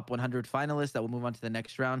out the top 100 finalists that will move on to the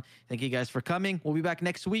next round. Thank you guys for coming. We'll be back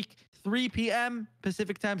next week, 3 p.m.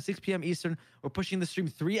 Pacific time, 6 p.m. Eastern. We're pushing the stream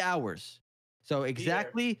 3 hours. So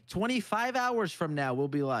exactly 25 hours from now, we'll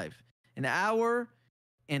be live. An hour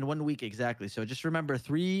and 1 week exactly. So just remember,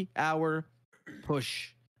 3-hour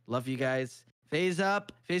push. Love you guys. FaZe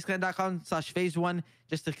up, FaZeClan.com/FaZe1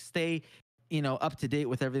 just to stay up to date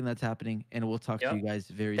with everything that's happening, and we'll talk to you guys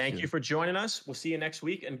very soon. Thank you for joining us. We'll see you next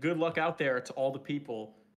week, and good luck out there to all the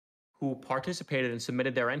people who participated and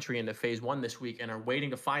submitted their entry into FaZe1 this week and are waiting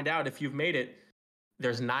to find out if you've made it.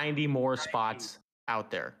 There's 90 more spots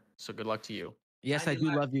out there, so good luck to you. Yes, I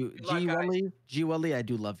do love you. G Wally, I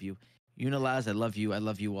do love you. Unilaz, I love you. I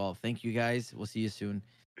love you all. Thank you guys. We'll see you soon.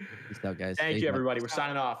 Peace out, guys. Thank you, everybody. We're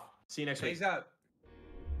signing off. See you next week. Peace out.